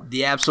the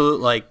absolute,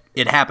 like,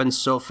 it happens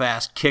so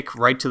fast, kick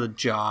right to the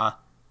jaw,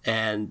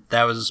 and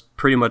that was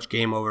pretty much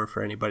game over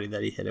for anybody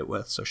that he hit it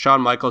with. So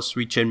Shawn Michaels,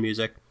 Sweet Chin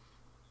Music.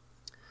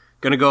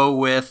 Gonna go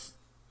with,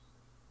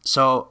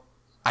 so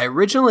I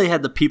originally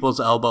had the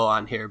People's Elbow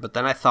on here, but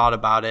then I thought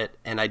about it,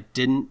 and I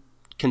didn't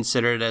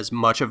consider it as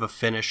much of a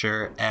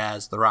finisher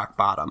as the Rock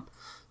Bottom.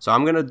 So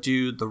I'm going to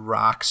do the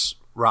Rock's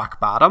Rock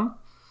Bottom.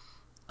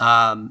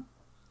 An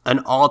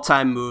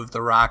all-time move,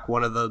 The Rock,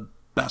 one of the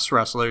best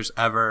wrestlers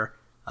ever.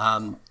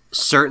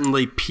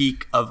 Certainly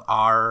peak of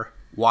our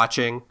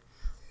watching.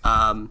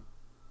 Throwing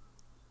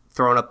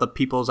up the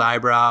people's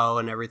eyebrow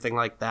and everything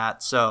like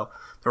that. So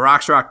The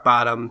Rock's Rock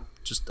Bottom,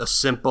 just a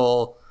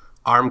simple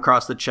arm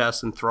across the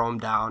chest and throw him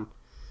down.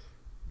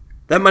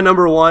 Then my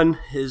number 1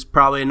 is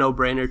probably a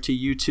no-brainer to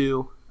you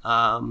two,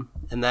 and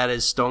that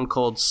is Stone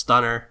Cold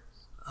Stunner.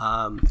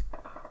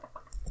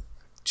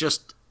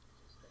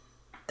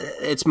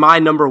 It's my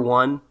number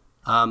 1.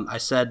 I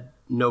said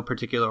no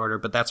particular order,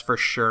 but that's for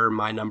sure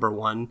my number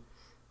 1.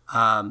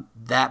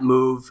 That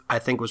move, I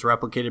think, was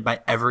replicated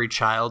by every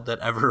child that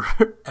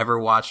ever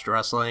watched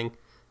wrestling.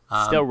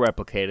 Still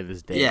replicated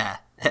this day. Yeah,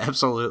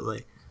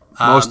 absolutely.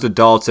 Most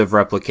adults have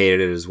replicated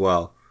it as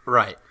well.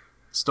 Right.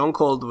 Stone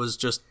Cold was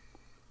just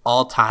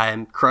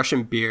all-time,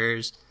 crushing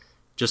beers,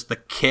 just the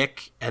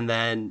kick, and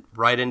then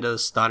right into the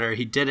stunner.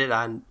 He did it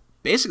on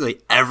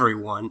basically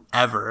everyone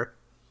ever.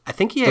 I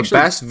think he actually...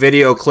 The best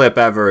video clip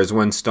ever is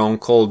when Stone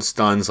Cold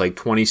stuns like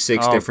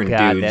 26 different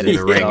dudes in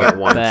a ring at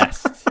once.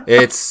 Best.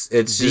 It's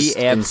just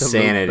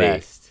insanity.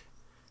 Best.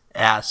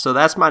 Yeah, so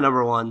that's my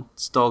number 1,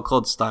 Stone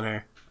Cold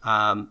Stunner.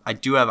 I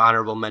do have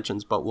honorable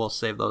mentions, but we'll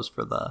save those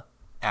for the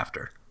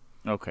after.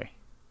 Okay.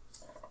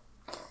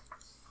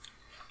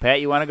 Pat,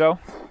 you want to go?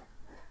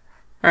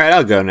 All right,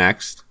 I'll go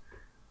next.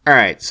 All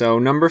right, so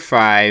number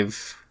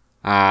 5,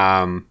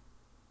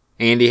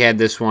 Andy had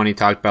this one. He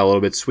talked about a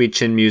little bit. Sweet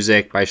Chin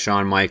Music by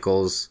Shawn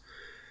Michaels.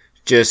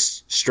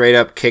 Just straight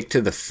up kick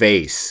to the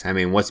face. I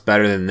mean, what's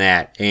better than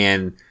that?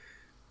 And,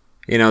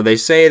 you know, they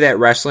say that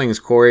wrestling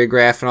is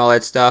choreographed and all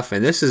that stuff,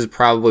 and this is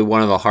probably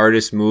one of the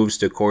hardest moves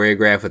to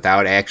choreograph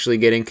without actually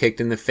getting kicked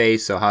in the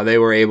face. So how they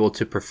were able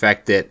to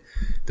perfect it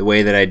the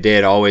way that I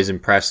did always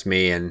impressed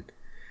me. And,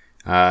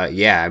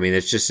 yeah, I mean,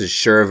 it's just as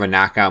sure of a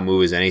knockout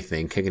move as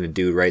anything, kicking a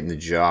dude right in the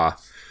jaw.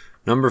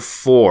 Number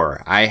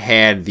 4, I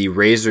had the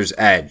Razor's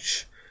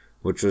Edge,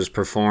 which was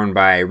performed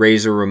by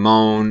Razor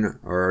Ramon,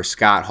 or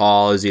Scott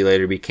Hall, as he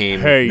later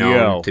became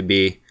known to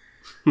be,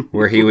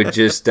 where he would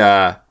just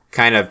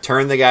kind of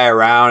turn the guy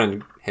around,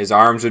 and his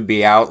arms would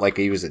be out like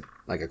he was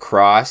like a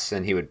cross,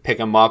 and he would pick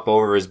him up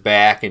over his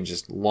back and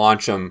just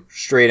launch him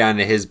straight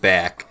onto his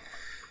back.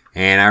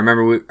 And I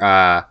remember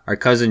our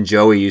cousin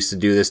Joey used to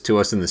do this to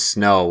us in the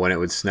snow when it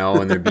would snow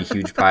and there'd be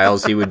huge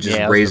piles. He would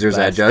just Razor's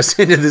Edge us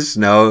into the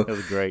snow. It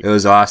was great. It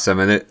was awesome.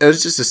 And it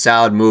was just a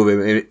solid move. I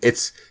mean,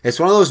 it's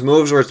one of those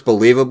moves where it's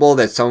believable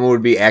that someone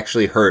would be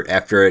actually hurt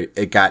after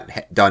it got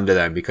done to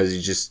them,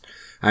 because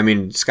I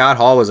mean, Scott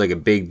Hall was like a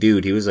big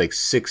dude. He was like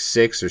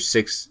 6'6" or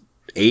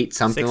 6'8",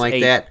 something 6'8".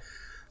 like that.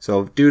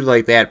 So a dude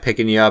like that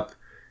picking you up,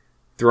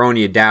 throwing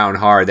you down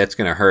hard, that's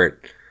going to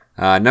hurt.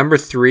 Number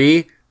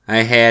 3, I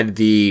had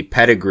the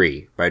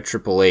Pedigree by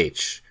Triple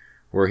H,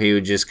 where he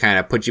would just kind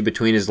of put you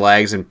between his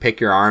legs and pick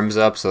your arms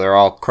up so they're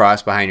all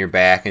crossed behind your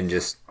back and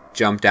just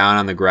jump down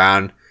on the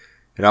ground.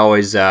 It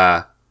always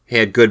he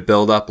had good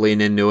build-up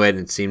leading into it, and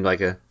it seemed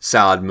like a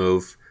solid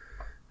move.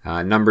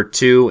 Number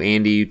 2,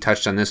 Andy, you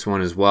touched on this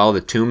one as well,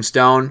 the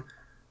Tombstone.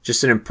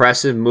 Just an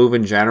impressive move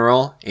in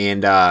general,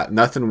 and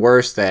nothing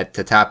worse that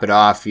to top it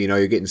off,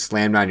 you're getting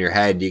slammed on your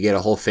head. You get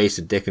a whole face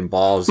of dick and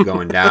balls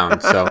going down.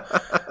 So,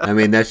 I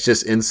mean, that's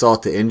just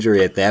insult to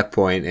injury at that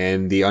point,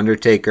 and The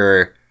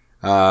Undertaker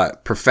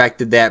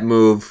perfected that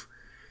move.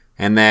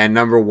 And then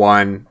number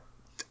 1,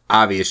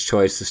 obvious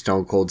choice, the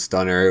Stone Cold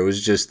Stunner. It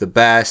was just the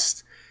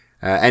best.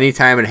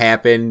 Anytime it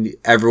happened,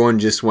 everyone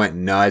just went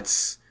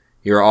nuts.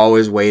 You're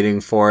always waiting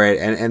for it.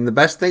 And the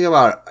best thing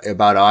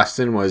about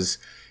Austin was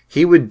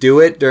he would do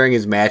it during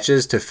his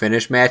matches to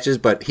finish matches,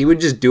 but he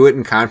would just do it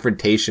in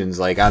confrontations,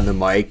 like on the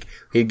mic.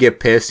 He'd get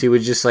pissed. He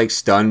would just like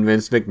stun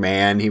Vince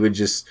McMahon. He would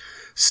just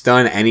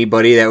stun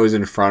anybody that was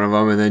in front of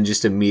him and then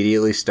just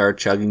immediately start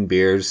chugging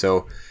beers.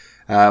 So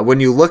when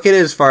you look at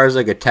it as far as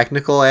like a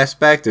technical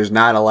aspect, there's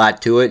not a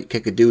lot to it. You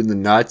kick a dude in the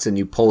nuts and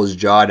you pull his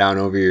jaw down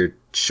over your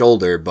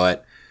shoulder,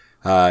 but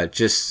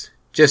just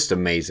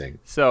amazing.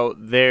 So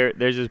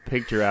there's this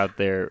picture out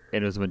there,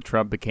 and it was when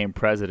Trump became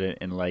president,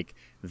 and like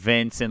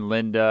Vince and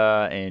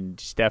Linda and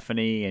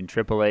Stephanie and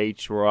Triple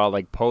H were all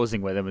like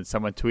posing with him, and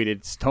someone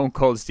tweeted, "Stone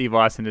Cold Steve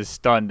Austin has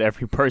stunned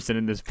every person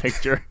in this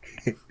picture."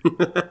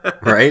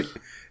 Right?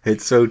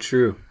 It's so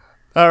true.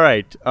 All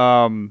right.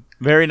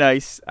 Very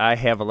nice. I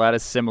have a lot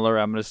of similar.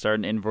 I'm going to start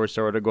in inverse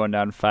order, going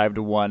down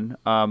 5-1.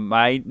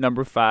 My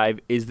number 5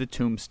 is the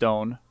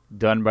Tombstone,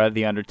 done by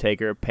The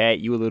Undertaker. Pat,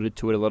 you alluded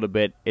to it a little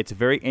bit. It's a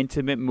very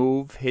intimate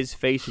move. His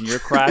face in your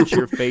crotch,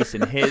 your face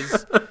in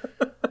his.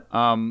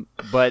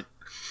 But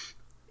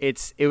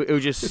it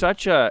was just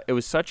such a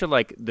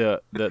like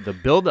the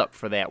build up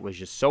for that was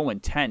just so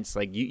intense.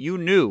 Like you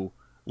knew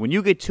when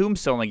you get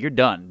Tombstone, like you're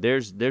done.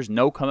 There's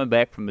no coming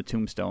back from the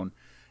Tombstone.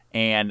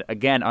 And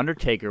again,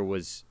 Undertaker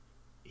was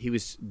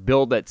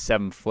billed at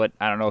 7 foot.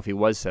 I don't know if he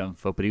was 7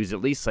 foot, but he was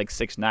at least like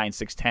 6'9",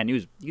 6'10".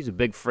 He was a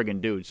big friggin'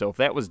 dude. So if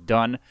that was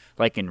done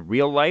like in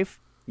real life,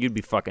 you'd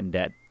be fucking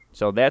dead.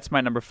 So that's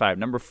my number 5.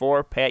 Number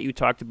 4, Pat, you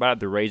talked about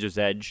the Razor's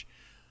Edge.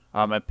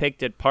 I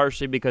picked it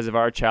partially because of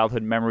our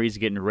childhood memories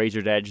getting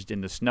razor edged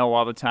in the snow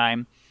all the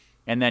time.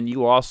 And then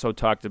you also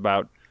talked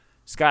about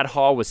Scott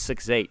Hall was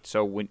 6'8".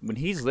 So when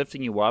he's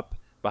lifting you up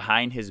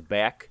behind his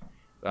back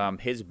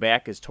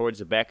is towards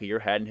the back of your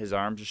head and his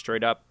arms are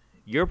straight up,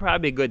 you're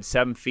probably a good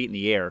 7 feet in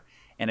the air.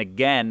 And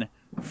again,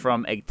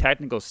 from a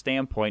technical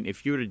standpoint,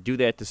 if you were to do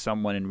that to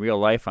someone in real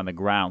life on the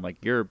ground, like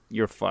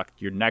you're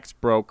fucked. Your neck's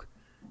broke,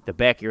 the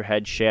back of your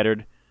head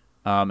shattered.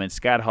 And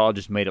Scott Hall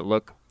just made it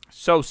look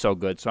so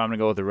good. So I'm going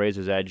to go with the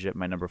Razor's Edge at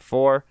my number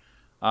 4.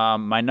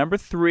 My number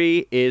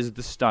 3 is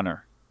the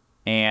Stunner.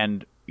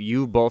 And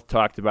you both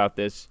talked about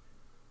this.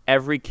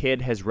 Every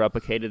kid has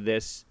replicated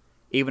this.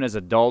 Even as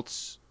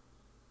adults,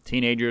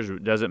 teenagers,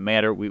 it doesn't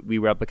matter. We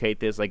replicate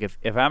this. Like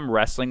if I'm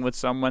wrestling with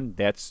someone,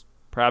 that's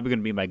probably going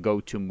to be my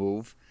go-to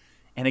move.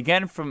 And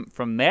again,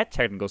 from that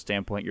technical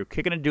standpoint, you're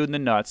kicking a dude in the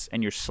nuts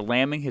and you're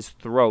slamming his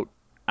throat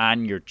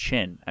on your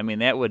chin. I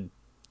mean,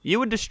 you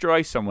would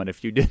destroy someone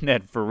if you did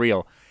that for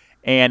real.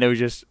 And it was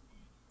just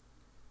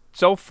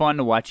so fun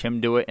to watch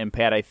him do it. And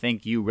Pat, I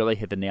think you really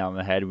hit the nail on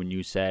the head when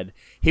you said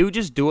he would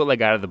just do it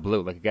like out of the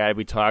blue. Like a guy would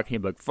be talking,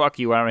 he'd be like, "Fuck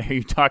you, I don't want to hear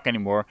you talk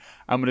anymore.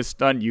 I'm going to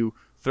stun you,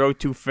 throw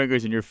 2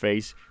 fingers in your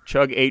face,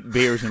 chug 8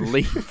 beers, and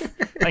leave."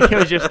 Like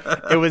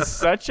it was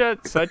such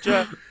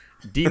a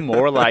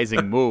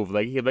demoralizing move.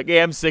 Like he'd be like,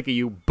 "Yeah, I'm sick of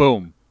you."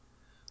 Boom.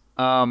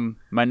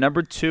 My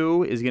number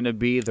 2 is going to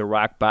be the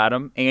Rock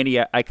Bottom.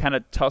 Andy, I kind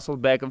of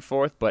tussled back and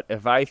forth, but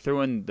if I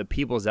threw in the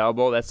People's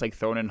Elbow, that's like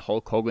throwing in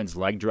Hulk Hogan's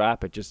leg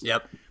drop. It just,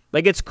 Yep.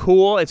 Like it's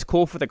cool. It's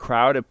cool for the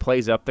crowd. It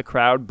plays up the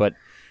crowd, but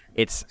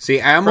it's. See,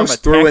 I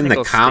almost threw in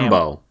the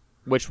combo.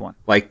 Which one?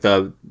 Like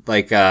the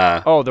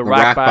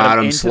Rock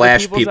Bottom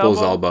slash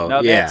People's Elbow.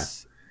 No, yeah.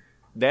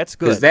 That's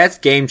good. Because that's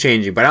game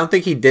changing, but I don't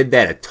think he did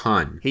that a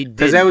ton. He did.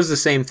 Because that was the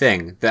same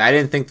thing. I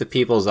didn't think the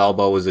People's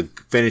Elbow was a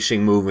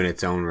finishing move in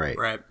its own right.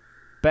 Right.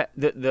 But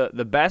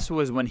the best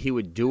was when he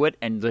would do it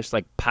and just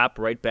like pop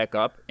right back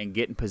up and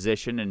get in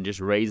position and just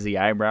raise the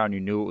eyebrow and you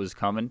knew it was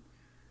coming.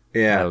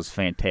 Yeah. That was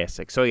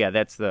fantastic. So yeah,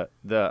 that's the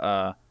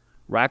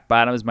Rock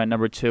Bottom is my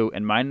number 2,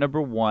 and my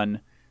number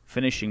 1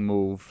 finishing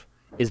move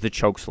is the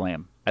choke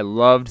slam. I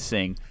loved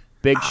seeing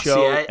Big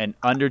Show and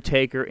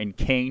Undertaker and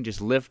Kane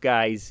just lift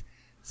guys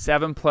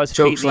 7+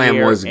 feet in the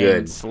air was good.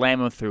 And slam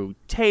them through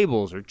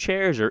tables or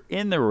chairs or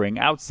in the ring,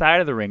 outside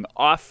of the ring,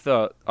 off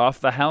the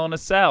Hell in a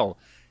Cell.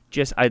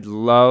 I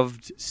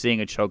loved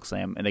seeing a choke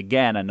slam. And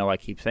again, I know I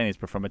keep saying this,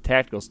 but from a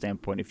tactical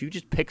standpoint, if you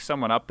just pick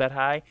someone up that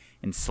high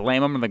and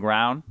slam them on the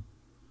ground,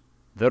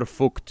 they're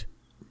fucked.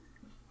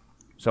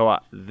 So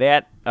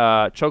that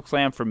choke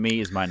slam for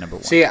me is my number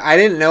 1. See, I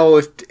didn't know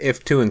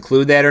if to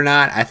include that or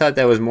not. I thought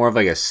that was more of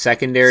like a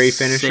secondary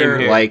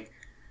finisher. Like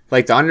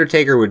like the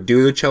Undertaker would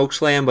do the choke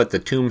slam, but the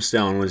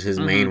Tombstone was his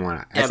main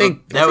one. Yeah, I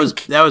think that was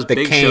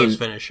Big Kane, Show's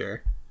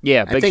finisher.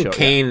 Yeah, I think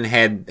Kane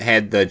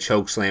had the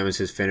choke slam as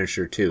his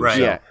finisher too. Right.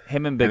 So, Yeah,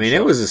 him and Big Show.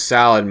 it was a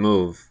solid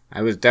move.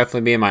 I was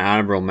definitely being my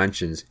honorable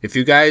mentions. If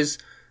you guys,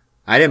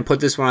 I didn't put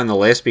this one on the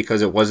list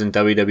because it wasn't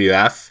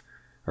WWF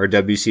or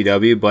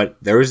WCW, but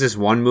there was this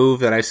one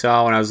move that I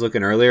saw when I was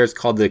looking earlier. It's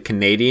called the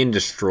Canadian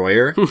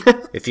Destroyer.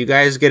 If you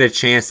guys get a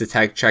chance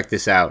to check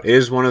this out, it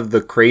is one of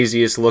the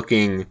craziest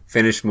looking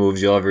finish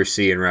moves you'll ever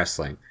see in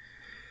wrestling.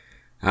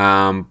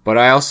 But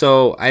I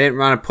didn't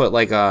want to put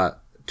like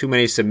too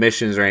many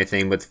submissions or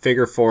anything, but the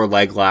figure 4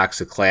 leg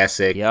lock's a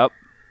classic. Yep.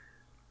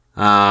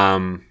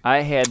 I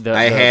had the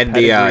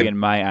pedigree in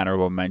my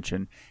honorable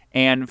mention.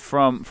 And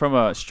from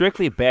a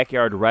strictly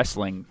backyard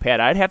wrestling,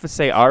 Pat, I'd have to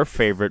say our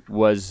favorite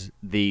was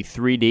the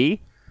 3D.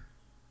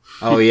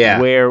 Oh,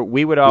 yeah. Where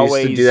we would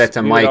always do that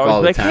to Mike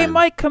all the time. Hey,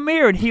 Mike, come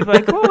here. And he'd be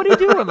like, oh, what are you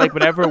doing? Like,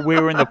 whenever we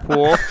were in the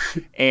pool,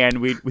 and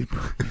we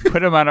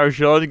put him on our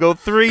shoulder and go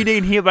 3D,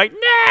 and he'd be like,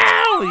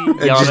 no! And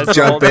just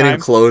jump in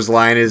and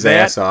clothesline his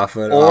ass off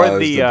it. Or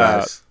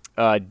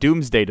the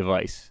Doomsday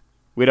device.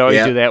 We'd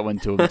always do that one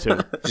to him, too.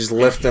 Just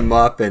lift him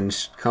up and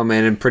come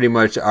in and pretty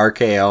much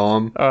RKO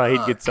him. Oh,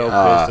 he'd get so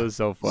pissed. It was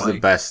so funny. It was the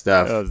best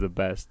stuff. That was the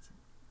best.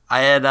 I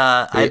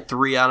had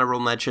 3 honorable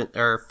mention,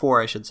 or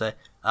 4, I should say.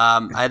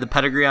 I had the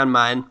pedigree on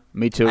mine.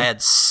 Me too. I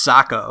had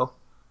Sacco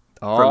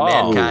from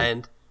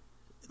Mankind.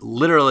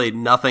 Literally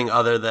nothing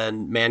other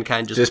than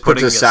Mankind just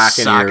putting a sock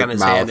on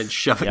his hand and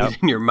shoving it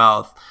in your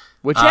mouth.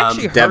 Which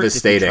actually hurts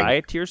devastating. if you try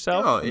it to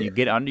yourself. Oh, and you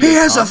get under he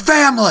your has tongue. a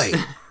family!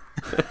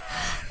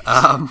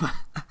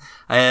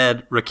 I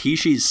had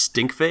Rikishi's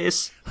stink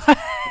face.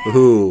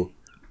 Ooh.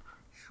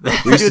 We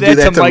used to do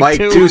that to Mike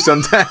too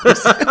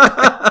sometimes.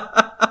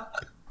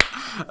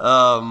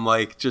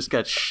 Mike just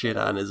got shit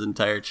on his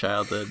entire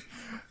childhood.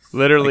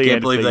 Literally, I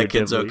can't believe that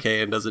kid's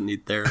okay and doesn't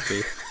need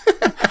therapy.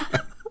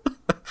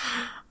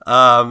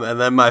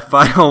 And then my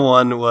final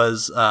one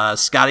was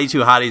Scotty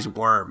 2 Hottie's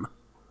worm.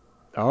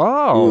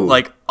 Oh,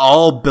 like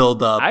all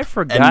build up. I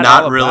forgot and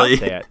not all really,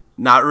 about that.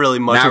 Not really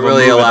much. Not of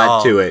really a a move lot at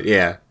all, to it.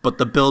 Yeah, but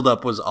the build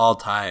up was all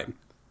time.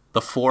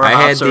 The 4 I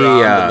hops had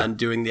the, around and then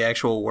doing the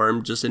actual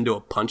worm just into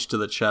a punch to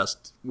the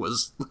chest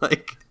was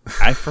like.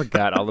 I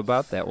forgot all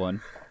about that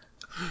one.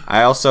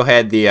 I also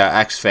had the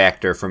X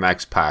Factor from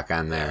X-Pac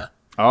on there.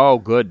 Oh,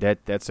 good.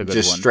 That's a good one.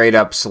 Just straight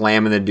up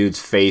slamming the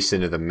dude's face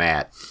into the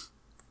mat.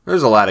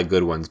 There's a lot of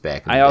good ones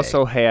back in the day. I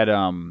also had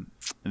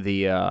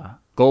the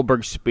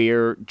Goldberg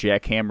Spear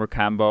Jackhammer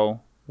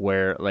combo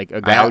where like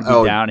a guy would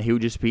be down and he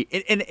would just be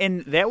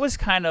and that was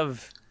kind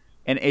of.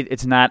 And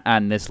it's not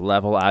on this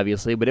level,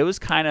 obviously, but it was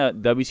kind of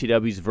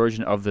WCW's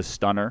version of the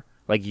stunner.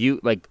 Like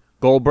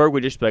Goldberg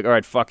would just be like, "All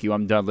right, fuck you,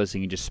 I'm done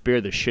listening," and just spear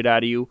the shit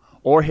out of you.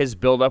 Or his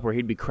build-up where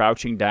he'd be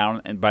crouching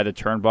down and by the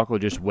turnbuckle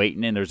just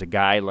waiting, and there's a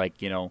guy like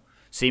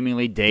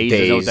seemingly dazed,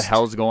 doesn't know what the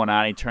hell's going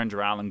on. He turns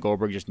around and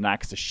Goldberg just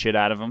knocks the shit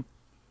out of him.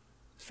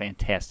 It's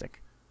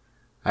fantastic.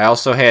 I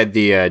also had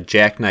the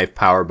jackknife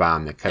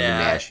powerbomb that Kevin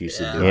Nash used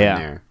to do in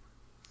there.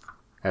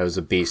 That was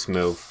a beast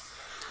move.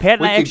 Pat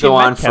and we I could actually go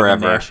met on Kevin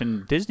forever. Nash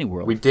in Disney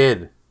World. We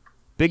did.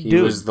 Big dude.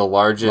 He was the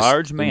large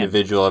man.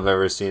 individual I've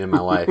ever seen in my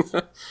life.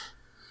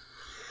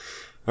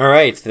 All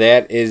right,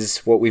 that is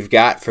what we've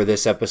got for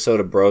this episode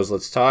of Bros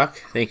Let's Talk.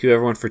 Thank you,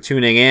 everyone, for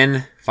tuning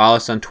in. Follow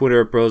us on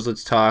Twitter at Bros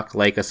Let's Talk.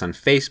 Like us on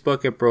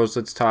Facebook at Bros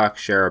Let's Talk.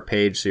 Share our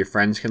page so your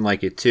friends can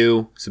like it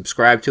too.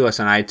 Subscribe to us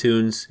on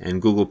iTunes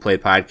and Google Play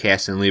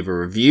Podcasts and leave a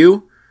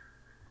review.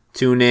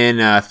 Tune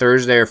in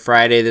Thursday or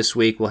Friday this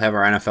week. We'll have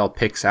our NFL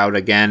picks out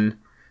again.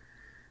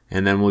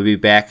 And then we'll be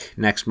back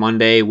next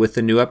Monday with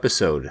a new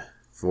episode.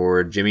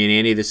 For Jimmy and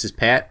Andy, this is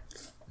Pat.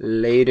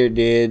 Later,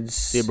 dudes.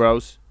 See you,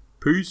 bros.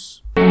 Peace.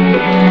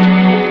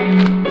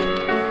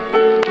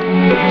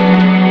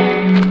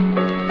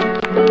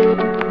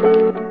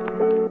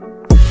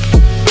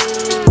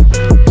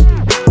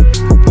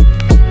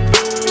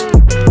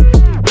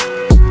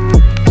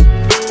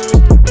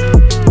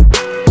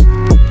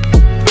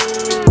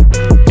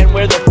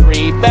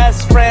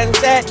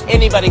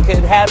 Anybody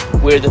could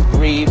have. We're the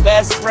 3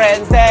 best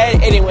friends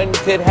that anyone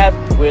could have.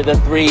 We're the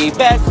 3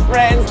 best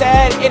friends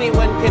that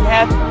anyone can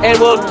have. And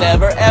we'll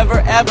never, ever,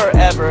 ever,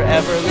 ever,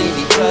 ever leave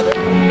each other.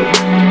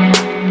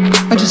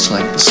 I just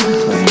like the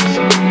synth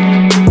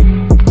wave.